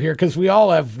table here because we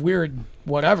all have weird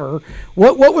whatever.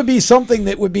 What would be something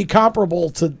that would be comparable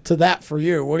to that for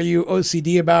you? What are you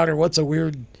OCD about, or what's a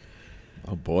weird?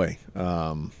 Oh boy,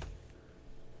 I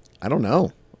don't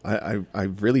know. I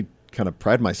really kind of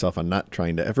pride myself on not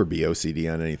trying to ever be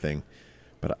OCD on anything,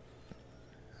 but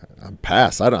I'm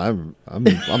past. I'm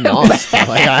lost.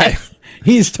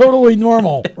 He's totally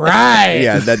normal, right?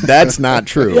 Yeah, that's not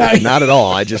true. Yeah. Not at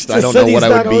all. I don't know what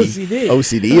I would be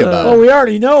OCD about. Well, we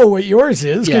already know what yours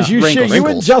is because you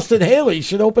and Justin Haley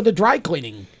should open a dry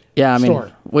cleaning. Yeah, I mean,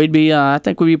 store. we'd be. I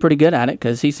think we'd be pretty good at it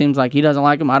because he seems like he doesn't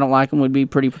like them. I don't like them. We'd be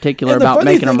pretty particular about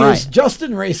making them right.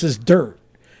 Justin races dirt,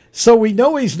 so we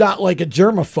know he's not like a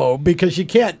germaphobe because you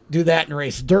can't do that and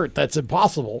race dirt. That's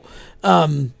impossible.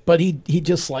 But he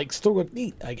just likes to look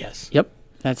neat, I guess. Yep.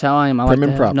 That's how I am. I like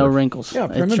to have no wrinkles. Yeah,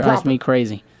 it drives me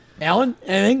crazy. Alan,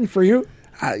 anything for you?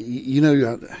 I mean,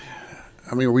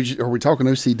 are we talking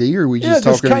OCD or are we just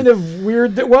talking? kind of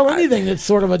weird. Anything that's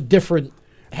sort of a different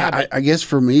habit. I guess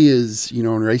for me is,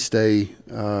 on race day,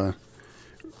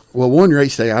 one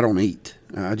race day I don't eat.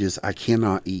 I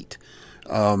cannot eat.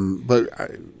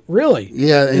 Really?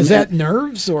 Yeah. Is that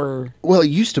nerves or? Well,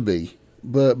 it used to be,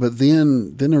 but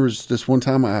then there was this one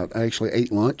time I actually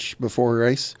ate lunch before a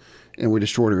race. And we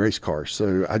destroyed a race car,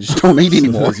 so I just don't eat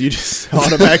anymore. You just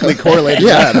automatically correlated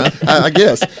that, huh? I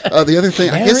guess. The other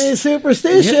thing, Very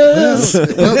superstitious.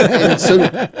 And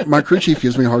so my crew chief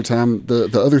gives me a hard time.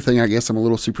 The other thing I guess I'm a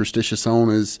little superstitious on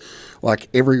is, like,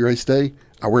 every race day,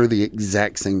 I wear the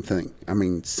exact same thing. I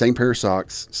mean, same pair of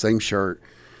socks, same shirt.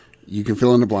 You can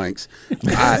fill in the blanks.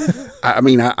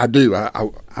 I do.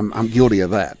 I'm guilty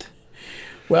of that.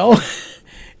 Well,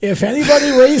 if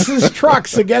anybody races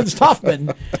trucks against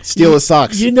Huffman, steal the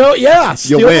socks. Steal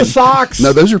the socks.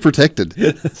 No, those are protected.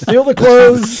 Steal the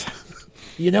clothes.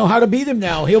 You know how to beat him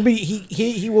now.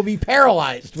 He will be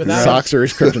paralyzed without socks are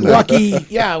his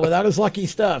kryptonite. Without his lucky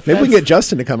stuff. Maybe we can get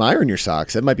Justin to come iron your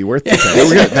socks. That might be worth it.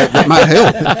 that might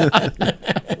help.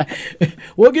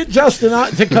 We'll get Justin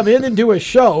to come in and do a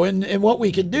show, and what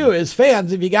we can do is,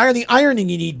 fans, if you got any ironing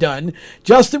you need done,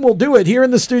 Justin will do it here in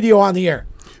the studio on the air.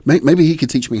 Maybe he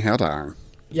could teach me how to iron.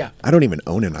 Yeah. I don't even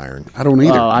own an iron. I don't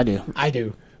either. Oh, I do. I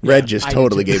do. Red just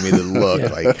totally gave me the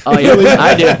look. Like, oh yeah,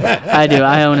 I do.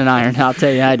 I own an iron. I'll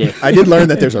tell you, I do. I did learn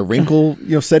that there's a wrinkle,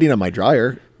 setting on my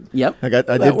dryer. Yep. I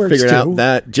did figure out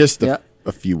that just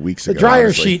a few weeks ago. The dryer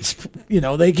honestly. sheets,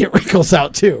 they get wrinkles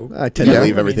out too. I tend to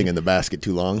leave everything in the basket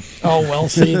too long. Oh well,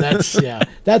 see, that's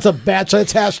that's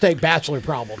hashtag bachelor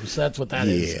problems. That's what that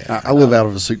is. I live out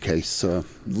of a suitcase.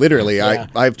 Literally, I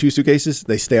have 2 suitcases.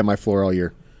 They stay on my floor all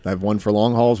year. I have one for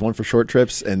long hauls, one for short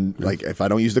trips, and like if I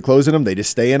don't use the clothes in them, they just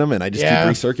stay in them, and I just keep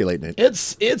recirculating it.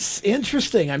 It's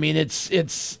interesting. I mean,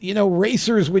 it's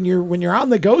racers when you're on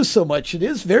the go so much, it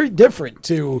is very different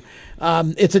to.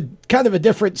 It's a kind of a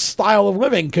different style of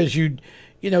living because you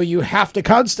have to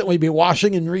constantly be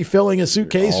washing and refilling a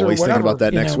suitcase or whatever. Always thinking about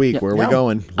that next week. Where are we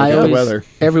going? Look at the weather.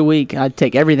 Every week, I'd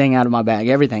take everything out of my bag,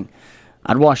 everything.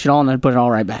 I'd wash it all and then put it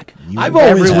all right back. I've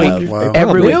always wondered.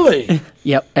 Every week. Really?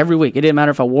 Yep, every week. It didn't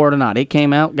matter if I wore it or not. It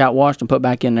came out, got washed, and put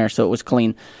back in there so it was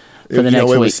clean for the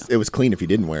next week. It was clean if you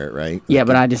didn't wear it, right? Yeah,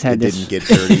 but I just had this. It didn't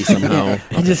get dirty somehow.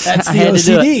 That's the had OCD.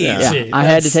 To do it. I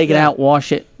had to take it out,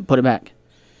 wash it, put it back.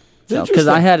 Because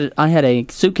I had a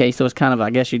suitcase that was kind of, I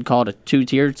guess you'd call it a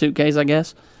 2-tiered suitcase, I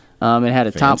guess. It had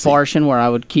a top portion where I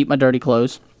would keep my dirty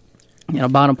clothes,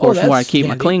 bottom portion where I keep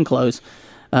my clean clothes.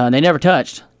 They never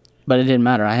touched. But it didn't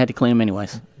matter. I had to clean them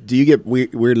anyways. Do you get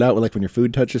weirded out like when your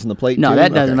food touches in the plate? No, too?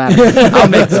 that doesn't matter. I'll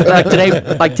mix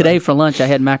like today for lunch. I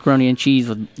had macaroni and cheese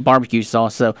with barbecue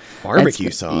sauce. So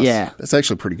barbecue sauce. Yeah, that's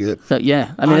actually pretty good. So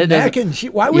yeah, I mean, mac and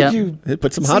cheese. Why would you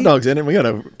put some hot dogs in it? And we got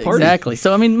a party. Exactly.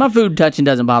 So I mean, my food touching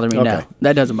doesn't bother me. No,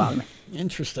 that doesn't bother me.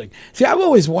 Interesting. See, I've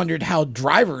always wondered how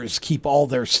drivers keep all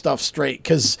their stuff straight,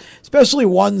 because especially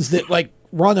ones that like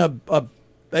run a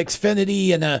Xfinity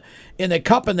in a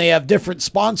cup and they have different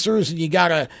sponsors, and you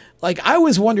gotta I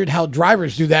always wondered how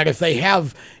drivers do that if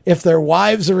their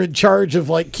wives are in charge of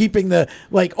like keeping the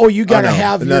you gotta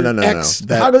have your ex.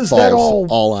 That how does that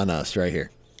all on us right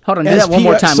here? Hold on, do that one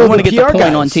more time. So I want to get the point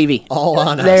guys, on TV. All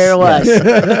on us. There it was.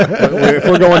 If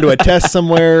we're going to a test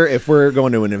somewhere, if we're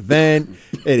going to an event,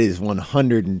 it is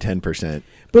 110%.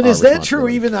 But is that true?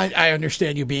 Even I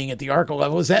understand you being at the ARCA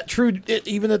level. Is that true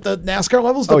even at the NASCAR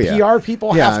levels? The PR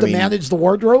people have to manage the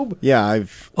wardrobe? Yeah,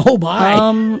 Oh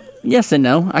my. Yes and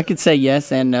no. I could say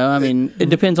yes and no. I mean, it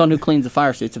depends on who cleans the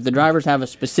fire suits. If the drivers have a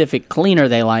specific cleaner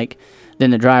they like, then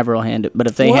the driver will handle it. But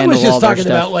if they handle all their stuff, I was just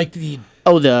talking about like the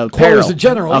the clothes in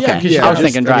general. Okay. I was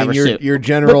thinking driver suit. Your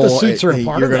general, but the suits are a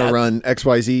part you're of going to that. run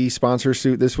XYZ sponsor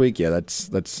suit this week. Yeah, that's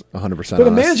 100%. But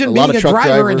imagine being a driver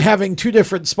drivers, and having two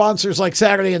different sponsors like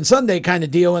Saturday and Sunday kind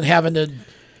of deal, and having to,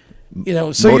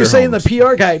 So you're saying the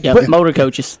PR guy, but motor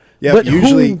coaches. Yeah, but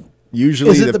usually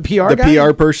is it the PR guy?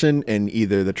 PR person and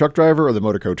either the truck driver or the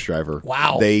motor coach driver.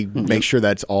 Wow. They make sure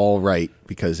that's all right,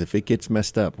 because if it gets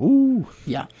messed up, ooh.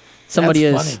 Yeah.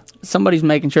 Somebody's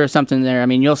making sure something there. I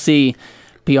mean, you'll see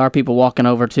PR people walking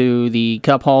over to the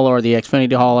Cup hauler or the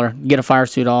Xfinity hauler, get a fire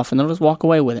suit off, and they'll just walk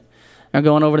away with it. They're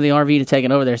going over to the RV to take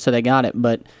it over there, so they got it.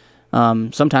 But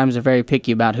sometimes they're very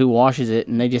picky about who washes it,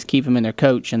 and they just keep them in their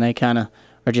coach, and they kind of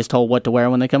are just told what to wear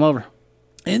when they come over.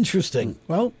 Interesting.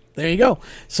 Well, there you go.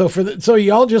 So so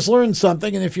y'all just learned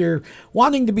something, and if you're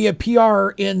wanting to be a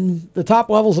PR in the top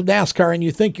levels of NASCAR and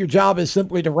you think your job is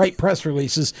simply to write press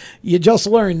releases, you just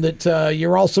learned that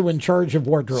you're also in charge of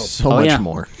wardrobe. So much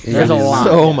more. There's a lot.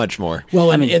 So much more.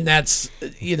 Well, and that's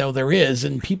there is,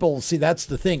 and people see that's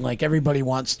the thing. Like everybody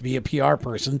wants to be a PR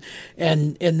person,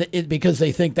 and because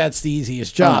they think that's the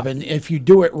easiest job, and if you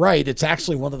do it right, it's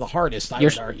actually one of the hardest. I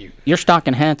would argue. You're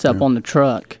stocking hats up on the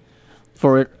truck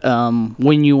for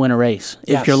when you win a race.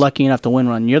 Yes. If you're lucky enough to win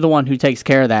one, you're the one who takes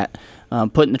care of that,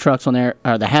 putting the trucks on there,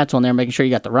 or the hats on there, making sure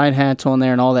you got the right hats on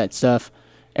there and all that stuff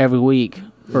every week.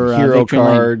 For hero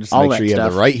cards, all make sure you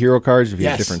have the right hero cards if you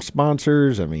have different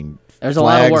sponsors. I mean, there's a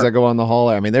lot of work that go on the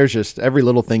hauler. I mean, there's just every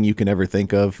little thing you can ever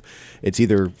think of. It's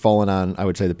either falling on, I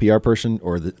would say, the PR person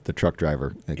or the truck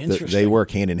driver. They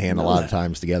work hand in hand a lot of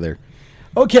times together.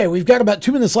 Okay, we've got about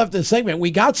 2 minutes left in the segment.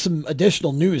 We got some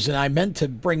additional news, and I meant to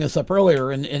bring this up earlier,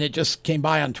 and it just came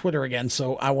by on Twitter again,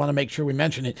 so I want to make sure we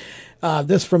mention it.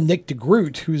 This from Nick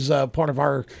DeGroot, who's part of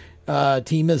our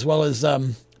team, as well as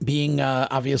being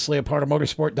obviously a part of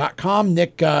motorsport.com.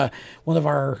 Nick, one of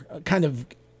our kind of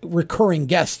recurring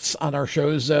guests on our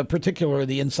shows, particularly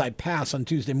the Inside Pass on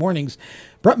Tuesday mornings.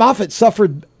 Brett Moffitt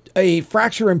suffered a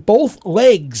fracture in both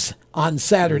legs on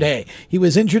Saturday. He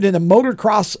was injured in a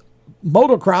motocross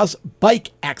bike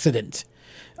accident.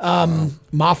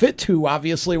 Moffitt, who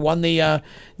obviously won the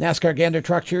NASCAR Gander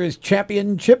Truck Series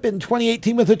championship in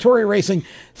 2018 with Hattori Racing,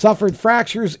 suffered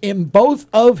fractures in both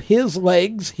of his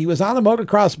legs. He was on a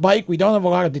motocross bike. We don't have a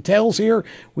lot of details here.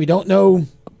 We don't know,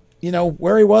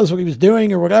 where he was, what he was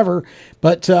doing or whatever,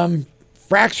 but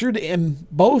fractured in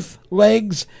both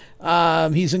legs.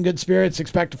 He's in good spirits.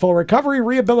 Expect a full recovery.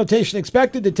 Rehabilitation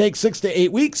expected to take 6 to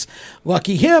 8 weeks.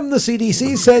 Lucky him, the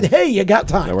CDC said, hey, you got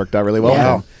time. That worked out really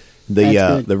well.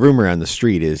 Yeah. The rumor on the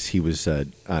street is he was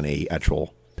on a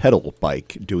actual pedal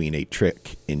bike doing a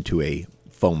trick into a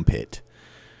foam pit,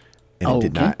 and it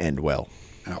did not end well.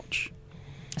 Ouch.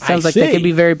 Sounds like that could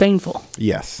be very painful.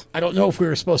 Yes. I don't know if we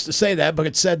were supposed to say that, but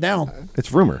it's said now.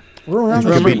 It's rumor. Rumor. It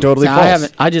could be totally false.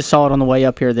 I just saw it on the way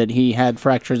up here that he had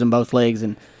fractures in both legs,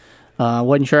 and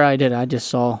wasn't sure I did. I just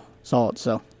saw it.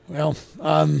 So. Well,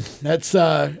 that's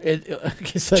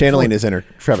it. Channeling his inner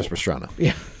Travis Pastrana.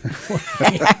 Yeah.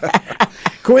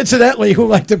 Coincidentally, who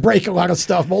like to break a lot of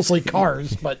stuff, mostly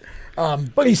cars, but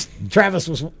Travis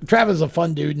is a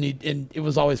fun dude, and it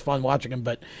was always fun watching him.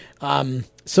 But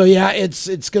so yeah,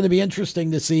 it's going to be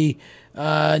interesting to see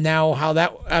now how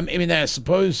that. I mean, I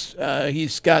suppose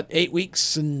he's got 8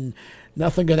 weeks and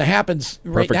nothing going to happen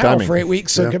right Perfect now timing. for 8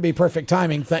 weeks, so Yeah. it could be perfect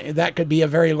timing. That could be a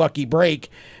very lucky break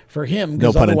for him.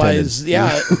 No pun otherwise,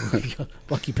 intended. yeah,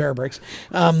 lucky pair of breaks.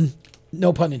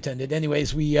 No pun intended.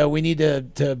 Anyways, we need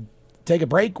to take a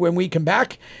break. When we come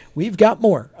back, we've got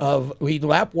more of Lead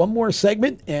Lap, one more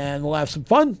segment, and we'll have some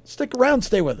fun. Stick around,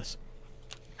 stay with us.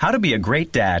 How to be a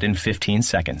great dad in 15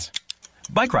 seconds.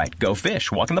 Bike ride, go fish,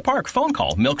 walk in the park, phone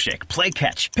call, milkshake, play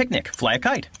catch, picnic, fly a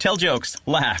kite, tell jokes,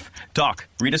 laugh, talk,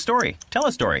 read a story, tell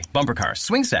a story, bumper cars,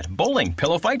 swing set, bowling,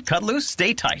 pillow fight, cut loose,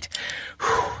 stay tight.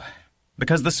 Whew.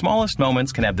 Because the smallest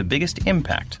moments can have the biggest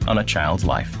impact on a child's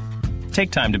life.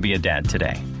 Take time to be a dad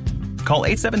today. Call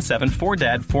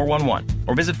 877-4DAD-411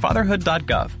 or visit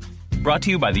fatherhood.gov. Brought to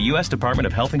you by the U.S. Department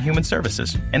of Health and Human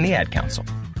Services and the Ad Council.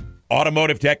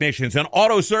 Automotive technicians and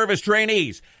auto service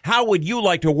trainees, how would you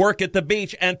like to work at the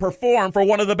beach and perform for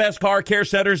one of the best car care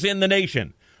centers in the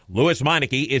nation? Lewis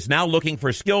Meineke is now looking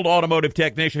for skilled automotive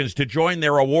technicians to join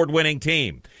their award-winning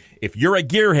team. If you're a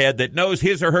gearhead that knows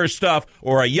his or her stuff,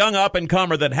 or a young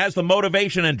up-and-comer that has the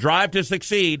motivation and drive to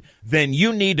succeed, then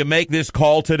you need to make this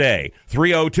call today.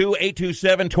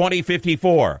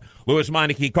 302-827-2054. Lewis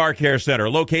Meineke Car Care Center,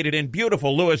 located in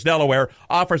beautiful Lewis, Delaware,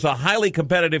 offers a highly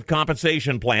competitive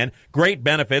compensation plan, great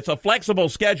benefits, a flexible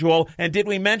schedule, and did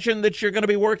we mention that you're going to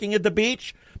be working at the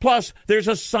beach? Plus, there's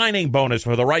a signing bonus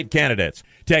for the right candidates.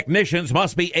 Technicians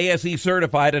must be ASE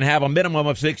certified and have a minimum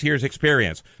of 6 years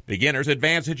experience. Beginners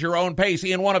advance at your own pace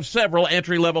in one of several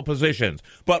entry-level positions.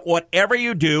 But whatever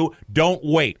you do, don't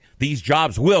wait. These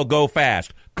jobs will go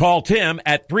fast. Call Tim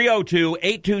at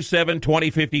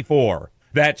 302-827-2054.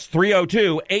 That's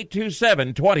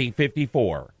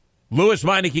 302-827-2054. Lewis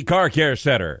Meineke Car Care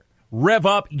Center. Rev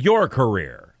up your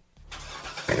career.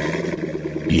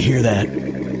 You hear that?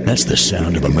 That's the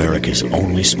sound of America's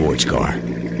only sports car.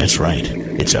 That's right.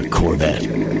 It's a Corvette.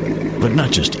 But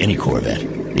not just any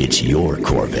Corvette. It's your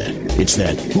Corvette. It's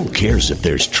that who cares if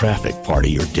there's traffic part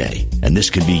of your day. And this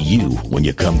could be you when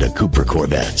you come to Cooper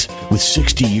Corvettes. With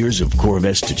 60 years of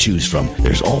Corvettes to choose from,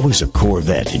 there's always a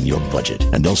Corvette in your budget.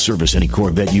 And they'll service any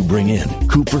Corvette you bring in.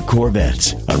 Cooper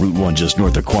Corvettes on Route 1 just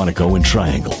north of Quantico and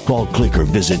Triangle. Call, click, or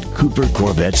visit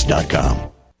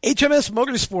CooperCorvettes.com. HMS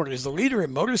Motorsport is the leader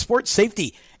in motorsport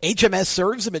safety. HMS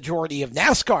serves a majority of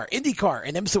NASCAR, IndyCar,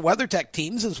 and IMSA WeatherTech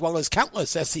teams, as well as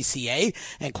countless SCCA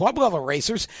and club-level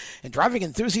racers and driving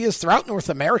enthusiasts throughout North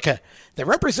America. Their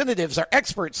representatives are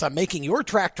experts on making your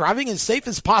track driving as safe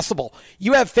as possible.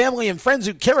 You have family and friends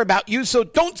who care about you, so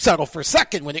don't settle for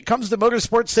second when it comes to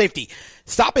motorsport safety.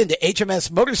 Stop into HMS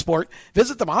Motorsport,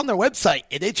 visit them on their website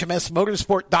at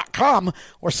hmsmotorsport.com,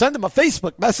 or send them a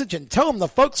Facebook message and tell them the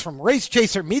folks from Race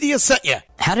Chaser Media sent you.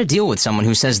 How to deal with someone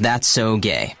who says that's so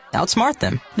gay. Outsmart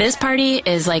them. This party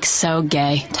is like so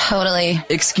gay. Totally.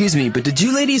 Excuse me, but did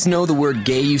you ladies know the word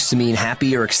gay used to mean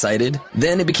happy or excited?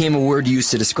 Then it became a word used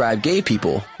to describe gay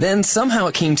people. Then somehow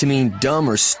it came to mean dumb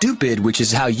or stupid, which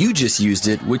is how you just used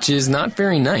it, which is not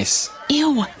very nice.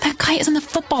 Ew, that guy is on the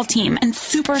football team and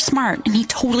super smart, and he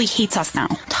totally hates us now.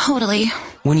 Totally.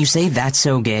 When you say that's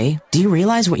so gay, do you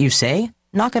realize what you say?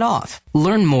 Knock it off.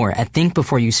 Learn more at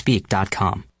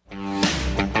thinkbeforeyouspeak.com.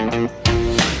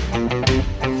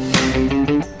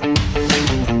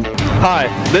 Hi,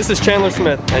 this is Chandler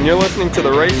Smith, and you're listening to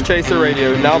the Race Chaser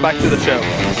Radio. Now back to the show.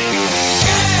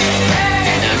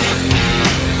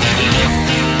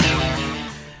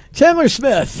 Chandler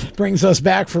Smith brings us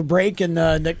back for break, and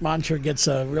Nick Moncher gets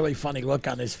a really funny look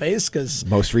on his face because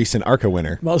most recent ARCA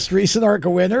winner,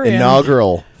 and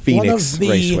inaugural Phoenix one of the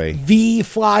Raceway V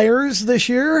Flyers this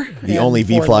year. The only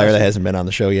V Flyer that hasn't been on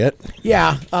the show yet.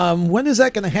 Yeah. When is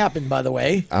that going to happen, by the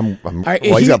way?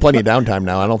 He's got plenty of downtime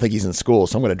now. I don't think he's in school,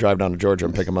 so I'm going to drive down to Georgia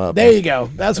and pick him up. There you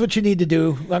go. That's what you need to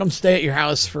do. Let him stay at your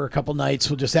house for a couple nights.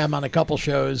 We'll just have him on a couple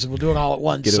shows. We'll do it all at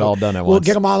once. Get it all done at once. We'll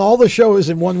get him on all the shows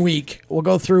in 1 week. We'll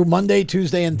go through Monday,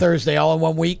 Tuesday, and Thursday all in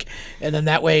 1 week, and then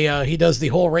that way he does the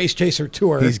whole Race Chaser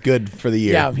tour. He's good for the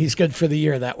year. Yeah, he's good for the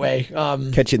year that way.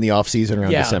 Catch you in the off season around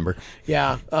December.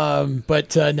 Yeah.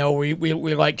 No,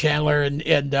 we like Chandler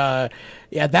and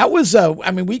that was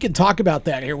we can talk about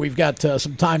that here. We've got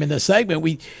some time in this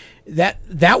segment.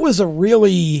 That was a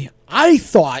really, I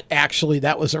thought actually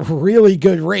that was a really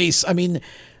good race. I mean,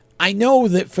 I know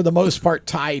that for the most part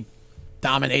Ty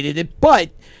dominated it, but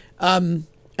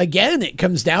again, it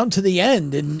comes down to the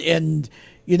end, and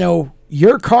you know,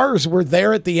 your cars were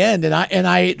there at the end, and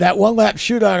I that one lap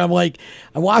shootout,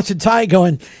 I'm watching Ty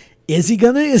going, Is he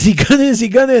gonna?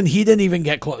 And he didn't even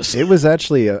get close. It was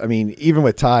actually, even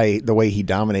with Ty, the way he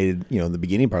dominated, the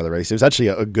beginning part of the race, it was actually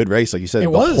a good race, like you said,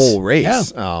 whole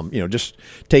race. Yeah. Just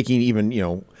taking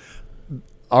even,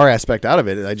 our aspect out of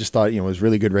it, I just thought, it was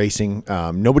really good racing.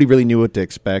 Nobody really knew what to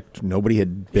expect. Nobody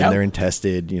had been there and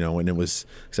tested, and it was,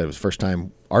 like I said, it was first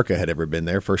time ARCA had ever been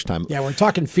there. First time. Yeah, we're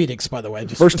talking Phoenix, by the way.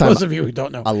 Just first for those of you who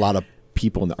don't know. A lot of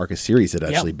people in the ARCA series that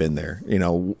actually been there. You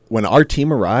know, when our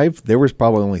team arrived, there was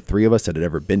probably only 3 of us that had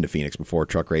ever been to Phoenix before,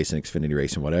 truck racing, Xfinity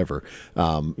racing, whatever.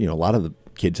 You know, a lot of the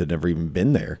kids had never even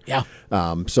been there. Yeah.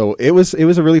 So it was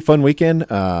a really fun weekend.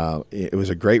 It was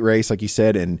a great race, like you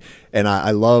said, and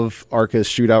I love ARCA's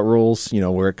shootout rules, you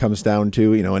know, where it comes down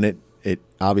to, you know, and it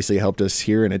obviously helped us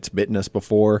here, and it's bitten us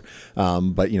before.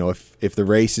 But, you know, if the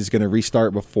race is going to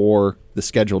restart before the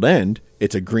scheduled end,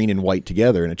 it's a green and white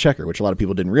together in a checker, which a lot of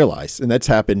people didn't realize. And that's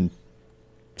happened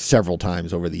several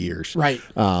times over the years. Right.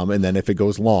 And then if it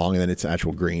goes long, and then it's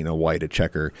actual green, a white, a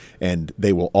checker, and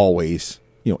they will always,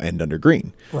 you know, end under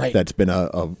green. Right. That's been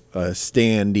a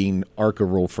standing ARCA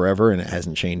rule forever, and it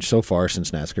hasn't changed so far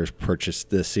since NASCAR's purchased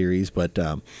this series. But,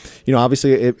 you know,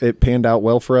 obviously it panned out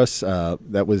well for us.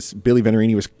 That was Billy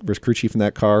Venerini was crew chief in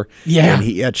that car. Yeah. And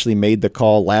he actually made the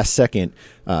call last second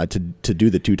to do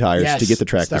the 2 tires to get the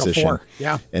track instead of position. 4.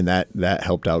 Yeah. And that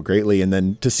helped out greatly. And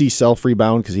then to see Self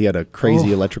rebound, because he had a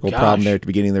crazy electrical problem there at the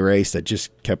beginning of the race that just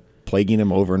kept plaguing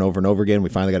him over and over and over again. We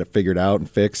finally got it figured out and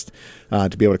fixed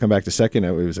to be able to come back to second.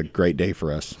 It was a great day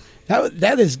for us.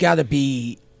 That has got to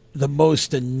be the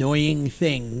most annoying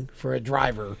thing for a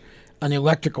driver, an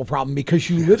electrical problem, because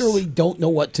you literally don't know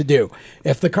what to do.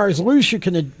 If the car's loose, you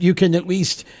can at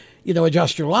least, you know,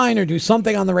 adjust your line or do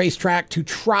something on the racetrack to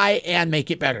try and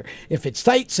make it better. If it's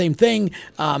tight, same thing.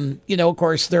 You know, of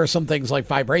course, there are some things like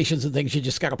vibrations and things you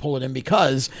just got to pull it in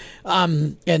because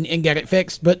and get it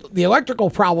fixed. But the electrical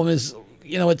problem is,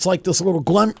 you know, it's like this little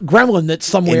gremlin that's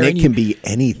somewhere. And it can be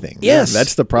anything. Yes.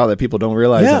 That's the problem that people don't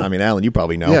realize. Yeah. And I mean, Alan, you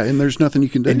probably know. Yeah, and there's nothing you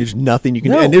can do. And there's nothing you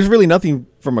can No. do. And there's really nothing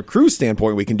from a crew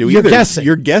standpoint we can do You're either. guessing.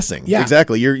 You're guessing. Yeah.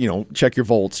 Exactly. You're, you know, check your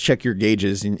volts, check your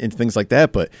gauges and things like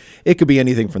that. But it could be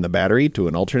anything from the battery to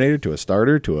an alternator to a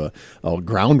starter to a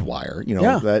ground wire, you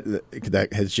know, that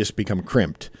has just become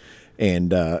crimped.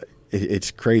 And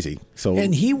it's crazy. So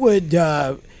And he would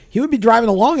be driving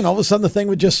along, and all of a sudden the thing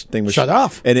would just shut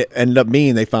off. And it ended up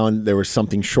being they found there was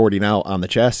something shorting out on the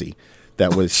chassis.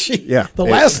 That was the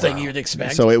last thing you'd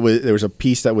expect. So there was a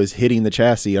piece that was hitting the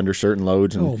chassis under certain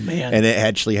loads, and, Oh, man. and it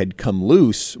actually had come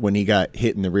loose when he got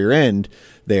hit in the rear end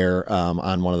there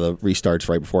on one of the restarts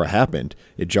right before it happened.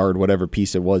 It jarred whatever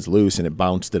piece it was loose, and it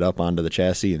bounced it up onto the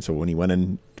chassis. And so when he went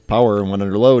in power and went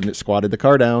under load and it squatted the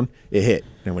car down, it hit.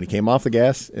 And when he came off the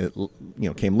gas, it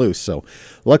came loose. So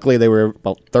luckily they were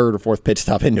about 3rd or 4th pit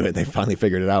stop into it. They finally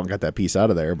figured it out and got that piece out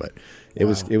of there. But it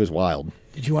was wild.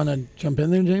 Did you want to jump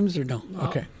in there, James, or no?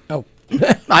 Okay. Oh.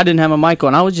 I didn't have a mic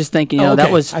on. I was just thinking, okay. that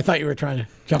was. I thought you were trying to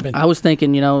jump in. I was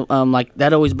thinking, like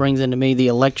that always brings into me the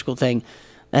electrical thing.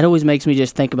 That always makes me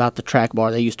just think about the track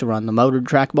bar they used to run, the motored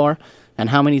track bar, and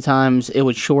how many times it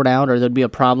would short out or there'd be a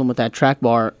problem with that track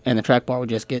bar and the track bar would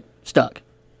just get stuck.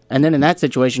 And then in that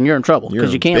situation, you're in trouble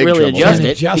because you can't really adjust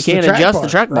it. You can't adjust the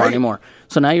track bar anymore.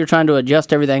 So now you're trying to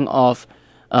adjust everything off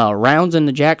rounds in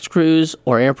the jack screws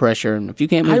or air pressure. And if you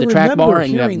can't move the track bar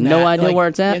and you have no idea where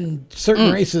it's at. In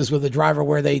certain races with a driver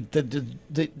where it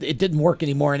didn't work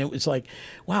anymore, and it was like,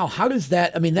 wow, how does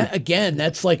that? I mean, that again,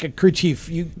 that's like a crew chief.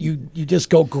 You just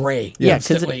go gray. Yeah,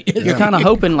 because you're kind of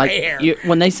hoping like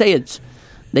when they say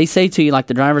to you like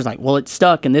the driver's like, well, it's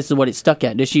stuck and this is what it's stuck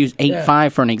at. Just use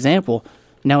 8.5 for an example.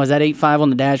 Now, is that 8.5 on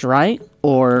the dash right?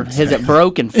 Or has it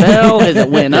broke and fell? Has it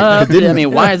went up? I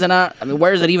mean, why is it not? I mean,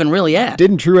 where is it even really at?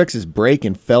 Didn't Truex's break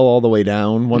and fell all the way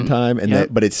down one time,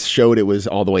 and but it showed it was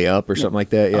all the way up or something like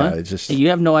that? Yeah, it's just you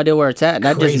have no idea where it's at.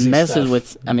 That just messes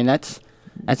with. I mean, that's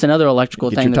another electrical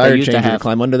thing that they used to have.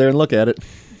 Climb under there and look at it.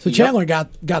 So Chandler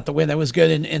got the win. That was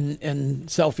good, and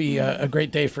Selfie a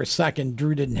great day for second.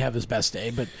 Drew didn't have his best day,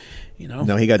 but.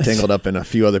 No, he got tangled up in a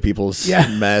few other people's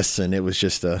mess, and it was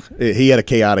just he had a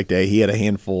chaotic day. He had a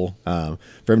handful. For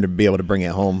him to be able to bring it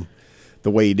home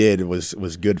the way he did was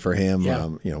good for him.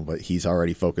 Yeah. But he's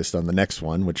already focused on the next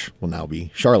one, which will now be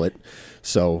Charlotte.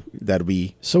 So that'll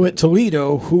be. So at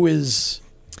Toledo, who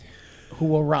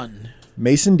will run?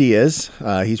 Mason Diaz,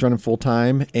 he's running full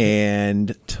time,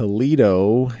 and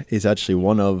Toledo is actually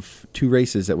one of 2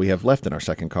 races that we have left in our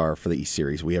second car for the East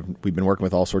Series. We've been working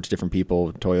with all sorts of different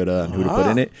people, Toyota, and who to put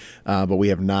in it, but we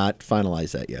have not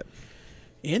finalized that yet.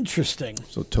 Interesting.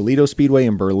 So Toledo Speedway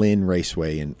and Berlin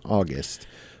Raceway in August,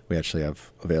 we actually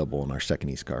have available in our second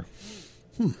East car.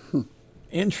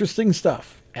 Interesting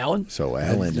stuff. Alan? So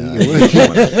Alan,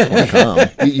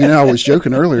 I was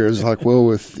joking earlier. It was like, well,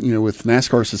 with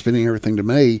NASCAR suspending everything to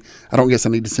May, I don't guess I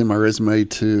need to send my resume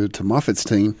to Moffitt's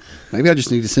team. Maybe I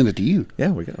just need to send it to you.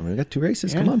 Yeah, we got 2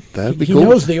 races. Come on, that'd be he cool. He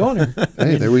knows the owner.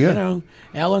 Hey, there we go.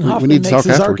 Alan Hoffman we need to makes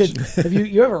talk his afterwards. ARCA. Have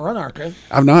you ever run ARCA?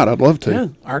 I've not. I'd love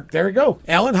to. Yeah, there we go.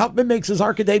 Alan Hoffman makes his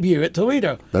ARCA debut at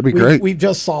Toledo. That'd be great. We've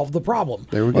just solved the problem.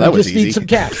 There we go. Well, that we was just easy. need some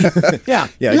cash. Yeah.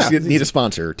 Yeah, you just need a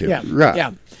sponsor or two. Yeah. Right.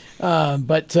 Yeah.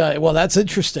 Well, that's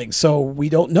interesting. So we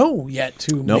don't know yet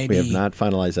who Nope, maybe. we have not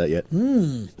finalized that yet.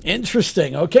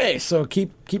 Interesting. Okay, so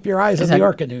keep your eyes on the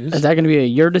ARCA news. Is that going to be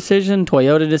your decision,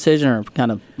 Toyota decision, or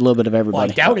kind of a little bit of everybody?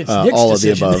 Well, I doubt it's Nick's all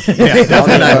decision. of the above. Yeah,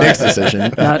 definitely not Nick's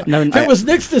decision. If it was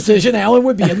Nick's decision, Alan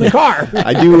would be in the car.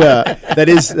 I do.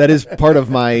 That is part of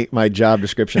my job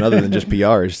description, other than just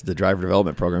PR, is the driver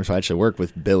development program. So I actually work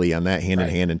with Billy on that hand in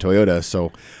hand in Toyota.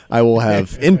 So I will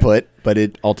have input, but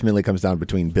it ultimately comes down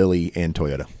between Billy and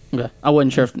Toyota. Okay. I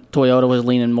wasn't sure if Toyota was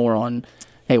leaning more on,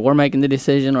 hey, we're making the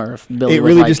decision, or if Billy It was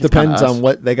really like, just it's kinda depends us. on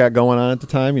what they got going on at the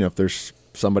time. If there's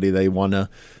somebody they want to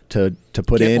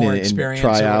put Get in more and experience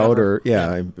try or out, whatever.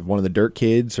 or one of the dirt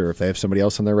kids, or if they have somebody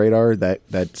else on their radar,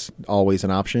 that's always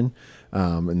an option.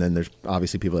 And then there's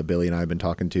obviously people that Billy and I have been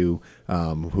talking to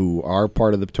who are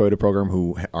part of the Toyota program,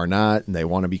 who are not, and they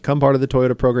want to become part of the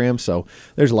Toyota program. So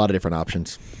there's a lot of different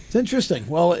options. It's interesting.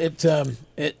 Well, it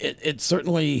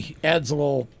certainly adds a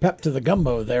little pep to the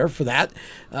gumbo there for that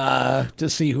to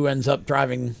see who ends up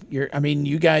driving your. I mean,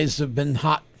 you guys have been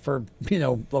hot for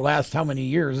the last how many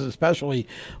years, especially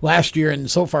last year and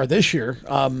so far this year.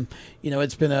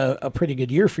 It's been a pretty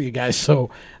good year for you guys. So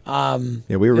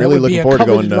we were really looking forward to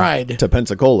going to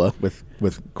Pensacola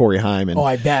with Corey Heim and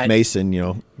I bet. Mason.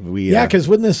 Because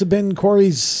wouldn't this have been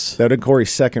Corey's? That would have been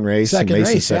Corey's second race and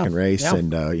Mason's race, second race, yeah.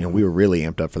 And we were really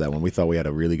amped up for that one. We thought we had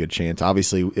a really good chance.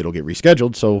 Obviously, it'll get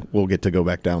rescheduled, so we'll get to go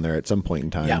back down there at some point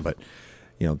in time. Yeah. But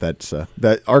that's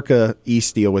that ARCA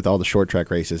East deal with all the short track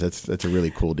races. That's a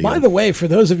really cool deal. By the way, for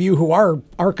those of you who are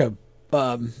ARCA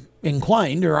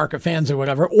inclined or ARCA fans or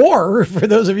whatever, or for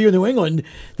those of you in New England,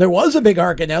 there was a big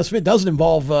ARCA announcement. It doesn't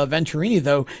involve Venturini,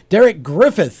 though. Derek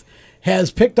Griffith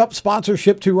has picked up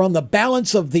sponsorship to run the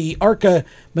balance of the ARCA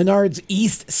Menards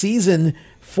East season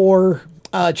for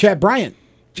Chad Bryant,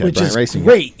 which Bryant is Racing.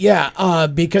 Great. Yeah,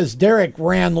 because Derek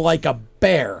ran like a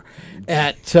bear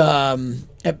at New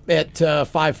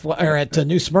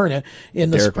Smyrna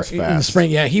in the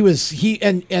spring. Yeah,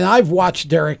 and I've watched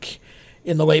Derek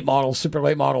in the late models, super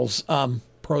late models,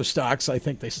 pro stocks. I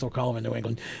think they still call him in New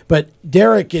England. But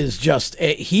Derek is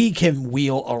he can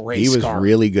wheel a race car. He was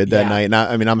really good that night.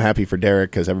 And I'm happy for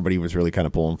Derek because everybody was really kind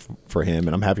of pulling for him.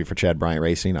 And I'm happy for Chad Bryant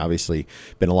Racing. Obviously,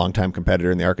 been a long-time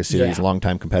competitor in the ARCA series, a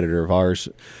long-time competitor of ours.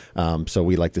 So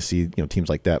we like to see teams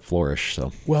like that flourish.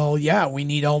 So well, yeah, we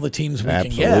need all the teams we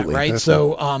Absolutely. can get, right? Definitely.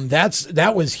 So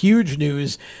that was huge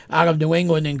news out of New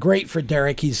England and great for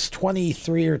Derek. He's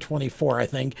 23 or 24, I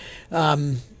think.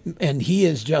 And he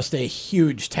is just a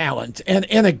huge talent and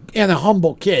a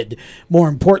humble kid. More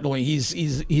importantly,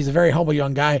 he's a very humble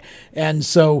young guy, and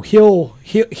so he'll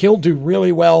do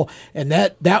really well. And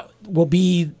that will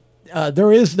be.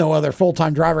 There is no other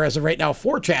full-time driver as of right now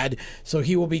for Chad, so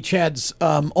he will be Chad's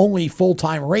only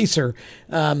full-time racer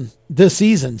this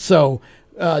season. So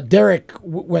Derek,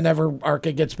 whenever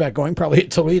ARCA gets back going, probably at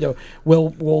Toledo,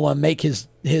 will make his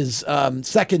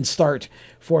second start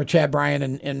for Chad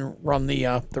Bryant and run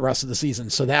the rest of the season.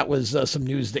 So that was some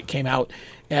news that came out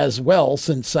as well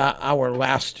since our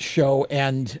last show,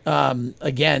 and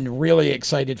again, really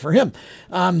excited for him.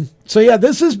 So yeah,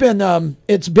 this has been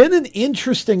it's been an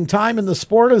interesting time in the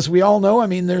sport, as we all know. I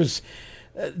mean, there's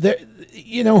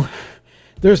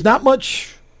not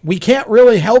much. We can't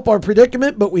really help our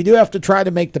predicament, but we do have to try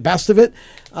to make the best of it.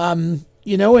 And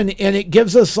it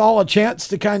gives us all a chance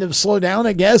to kind of slow down,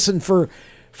 I guess. And for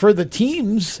the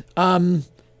teams,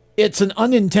 it's an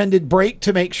unintended break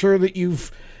to make sure that you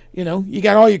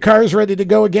got all your cars ready to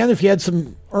go again if you had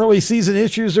some early season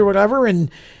issues or whatever,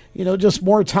 and just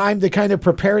more time to kind of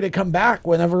prepare to come back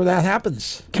whenever that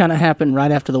happens. Kind of happened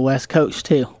right after the West Coast,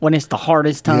 too, when it's the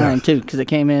hardest time, too, because it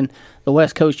came in the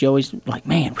West Coast. You always like,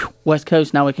 man, West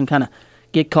Coast, now we can kind of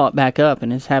get caught back up,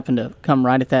 and it's happened to come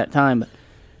right at that time. But,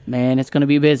 man, it's going to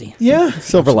be busy. Yeah.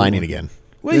 Silver lining again.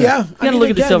 Well, yeah. You got to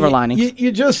look at the silver lining.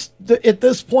 You just, at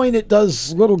this point, it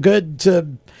does little good to,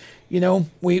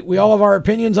 we all have our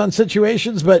opinions on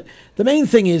situations, but the main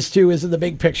thing is in the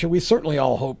big picture, we certainly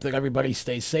all hope that everybody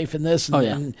stays safe in this.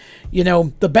 And,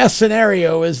 the best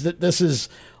scenario is that this is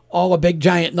all a big,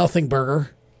 giant nothing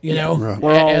burger,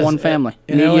 We're all one family.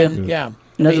 Yeah.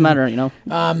 doesn't matter, you know.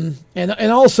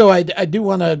 And also, I do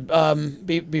want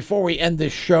to before we end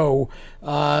this show,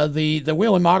 the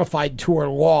Whelen Modified Tour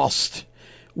lost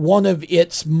one of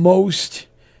its most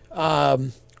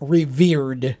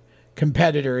revered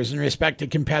competitors and respected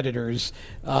competitors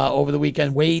over the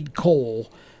weekend. Wade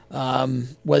Cole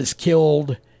was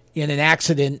killed in an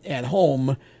accident at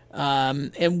home,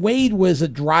 and Wade was a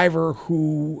driver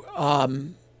who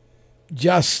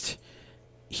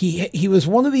he was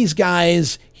one of these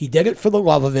guys. He did it for the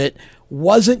love of it.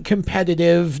 Wasn't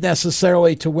competitive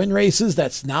necessarily to win races.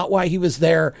 That's not why he was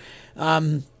there.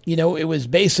 It was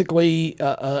basically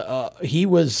he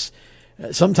was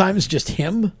sometimes just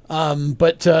him,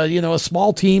 but a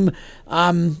small team.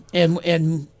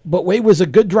 But Wade was a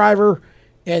good driver,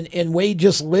 and Wade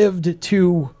just lived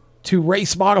to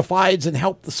race modifieds and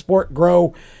help the sport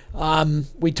grow.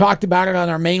 We talked about it on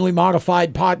our Mainly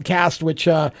Modified podcast, which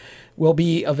will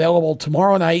be available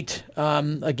tomorrow night.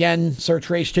 Again, search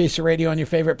Race Chaser Radio on your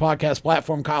favorite podcast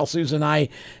platform. Kyle Souza and I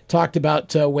talked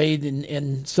about Wade,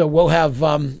 and so we'll have,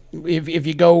 if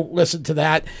you go listen to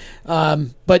that.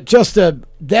 But just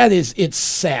it's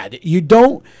sad. You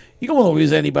don't want to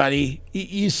lose anybody.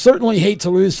 You certainly hate to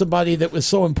lose somebody that was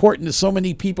so important to so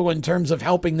many people in terms of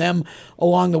helping them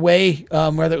along the way,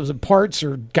 whether it was in parts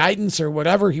or guidance or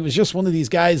whatever. He was just one of these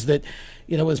guys that,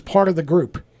 was part of the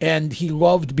group, and he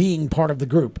loved being part of the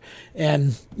group.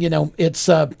 And, it's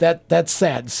that's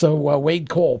sad. So Wade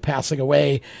Cole passing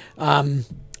away.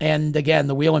 And again,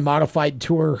 the Whelen Modified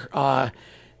Tour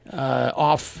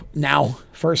off now.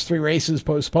 First 3 races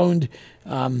postponed.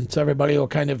 So everybody will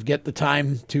kind of get the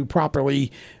time to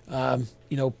properly,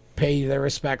 pay their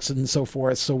respects and so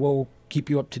forth. So we'll keep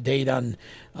you up to date on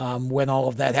when all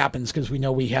of that happens, because we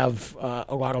know we have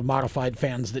a lot of modified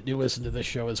fans that do listen to this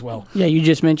show as well. Yeah, you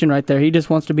just mentioned right there, he just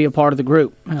wants to be a part of the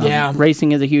group. Yeah.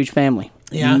 Racing is a huge family.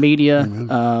 Yeah.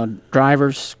 Media,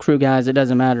 drivers, crew guys, it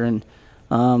doesn't matter. And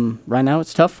right now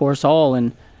it's tough for us all,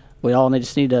 and we all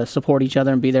just need to support each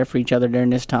other and be there for each other during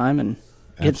this time and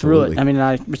get through it. I mean,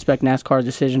 I respect NASCAR's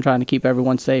decision trying to keep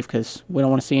everyone safe, because we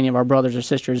don't want to see any of our brothers or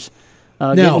sisters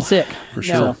getting sick. For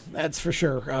sure. No, that's for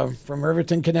sure. From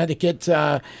Riverton, Connecticut,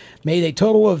 made a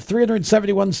total of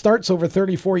 371 starts over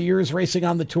 34 years racing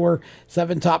on the tour,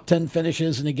 7 top 10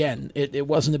 finishes. And again, it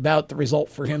wasn't about the result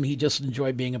for him. He just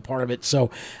enjoyed being a part of it.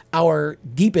 So our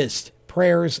deepest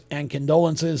prayers and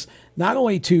condolences, not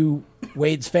only to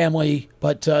Wade's family,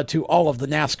 but to all of the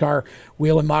NASCAR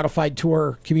Whelen Modified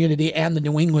Tour community and the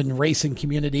New England racing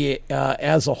community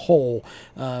as a whole,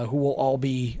 who will all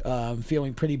be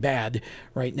feeling pretty bad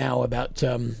right now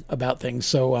about things.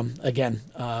 So again,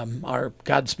 our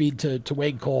Godspeed to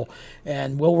Wade Cole,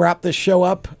 and we'll wrap this show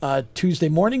up Tuesday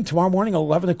morning. Tomorrow morning,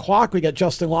 11 o'clock, we got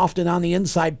Justin Lofton on the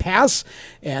Inside Pass,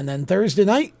 and then Thursday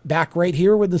night, back right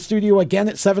here with the studio again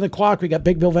at 7 o'clock. We got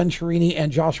Big Bill Venturini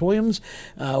and Josh Williams.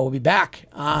 We'll be back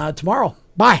tomorrow.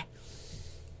 Bye.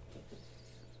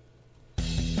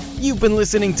 You've been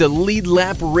listening to Lead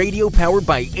Lap Radio, powered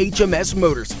by HMS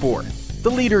Motorsport, the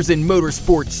leaders in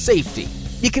motorsport safety.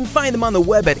 You can find them on the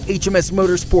web at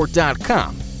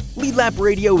hmsmotorsport.com. Lead Lap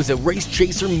Radio is a Race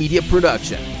Chaser Media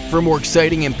production. For more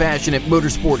exciting and passionate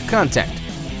motorsport content,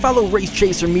 follow Race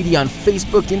Chaser Media on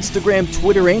Facebook, Instagram,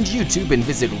 Twitter, and YouTube, and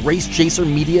visit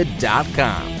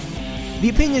racechasermedia.com. The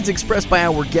opinions expressed by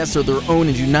our guests are their own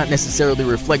and do not necessarily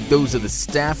reflect those of the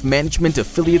staff, management,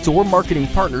 affiliates, or marketing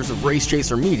partners of Race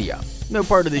Chaser Media. No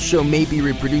part of this show may be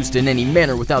reproduced in any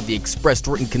manner without the expressed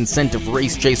written consent of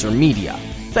Race Chaser Media.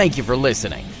 Thank you for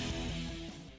listening.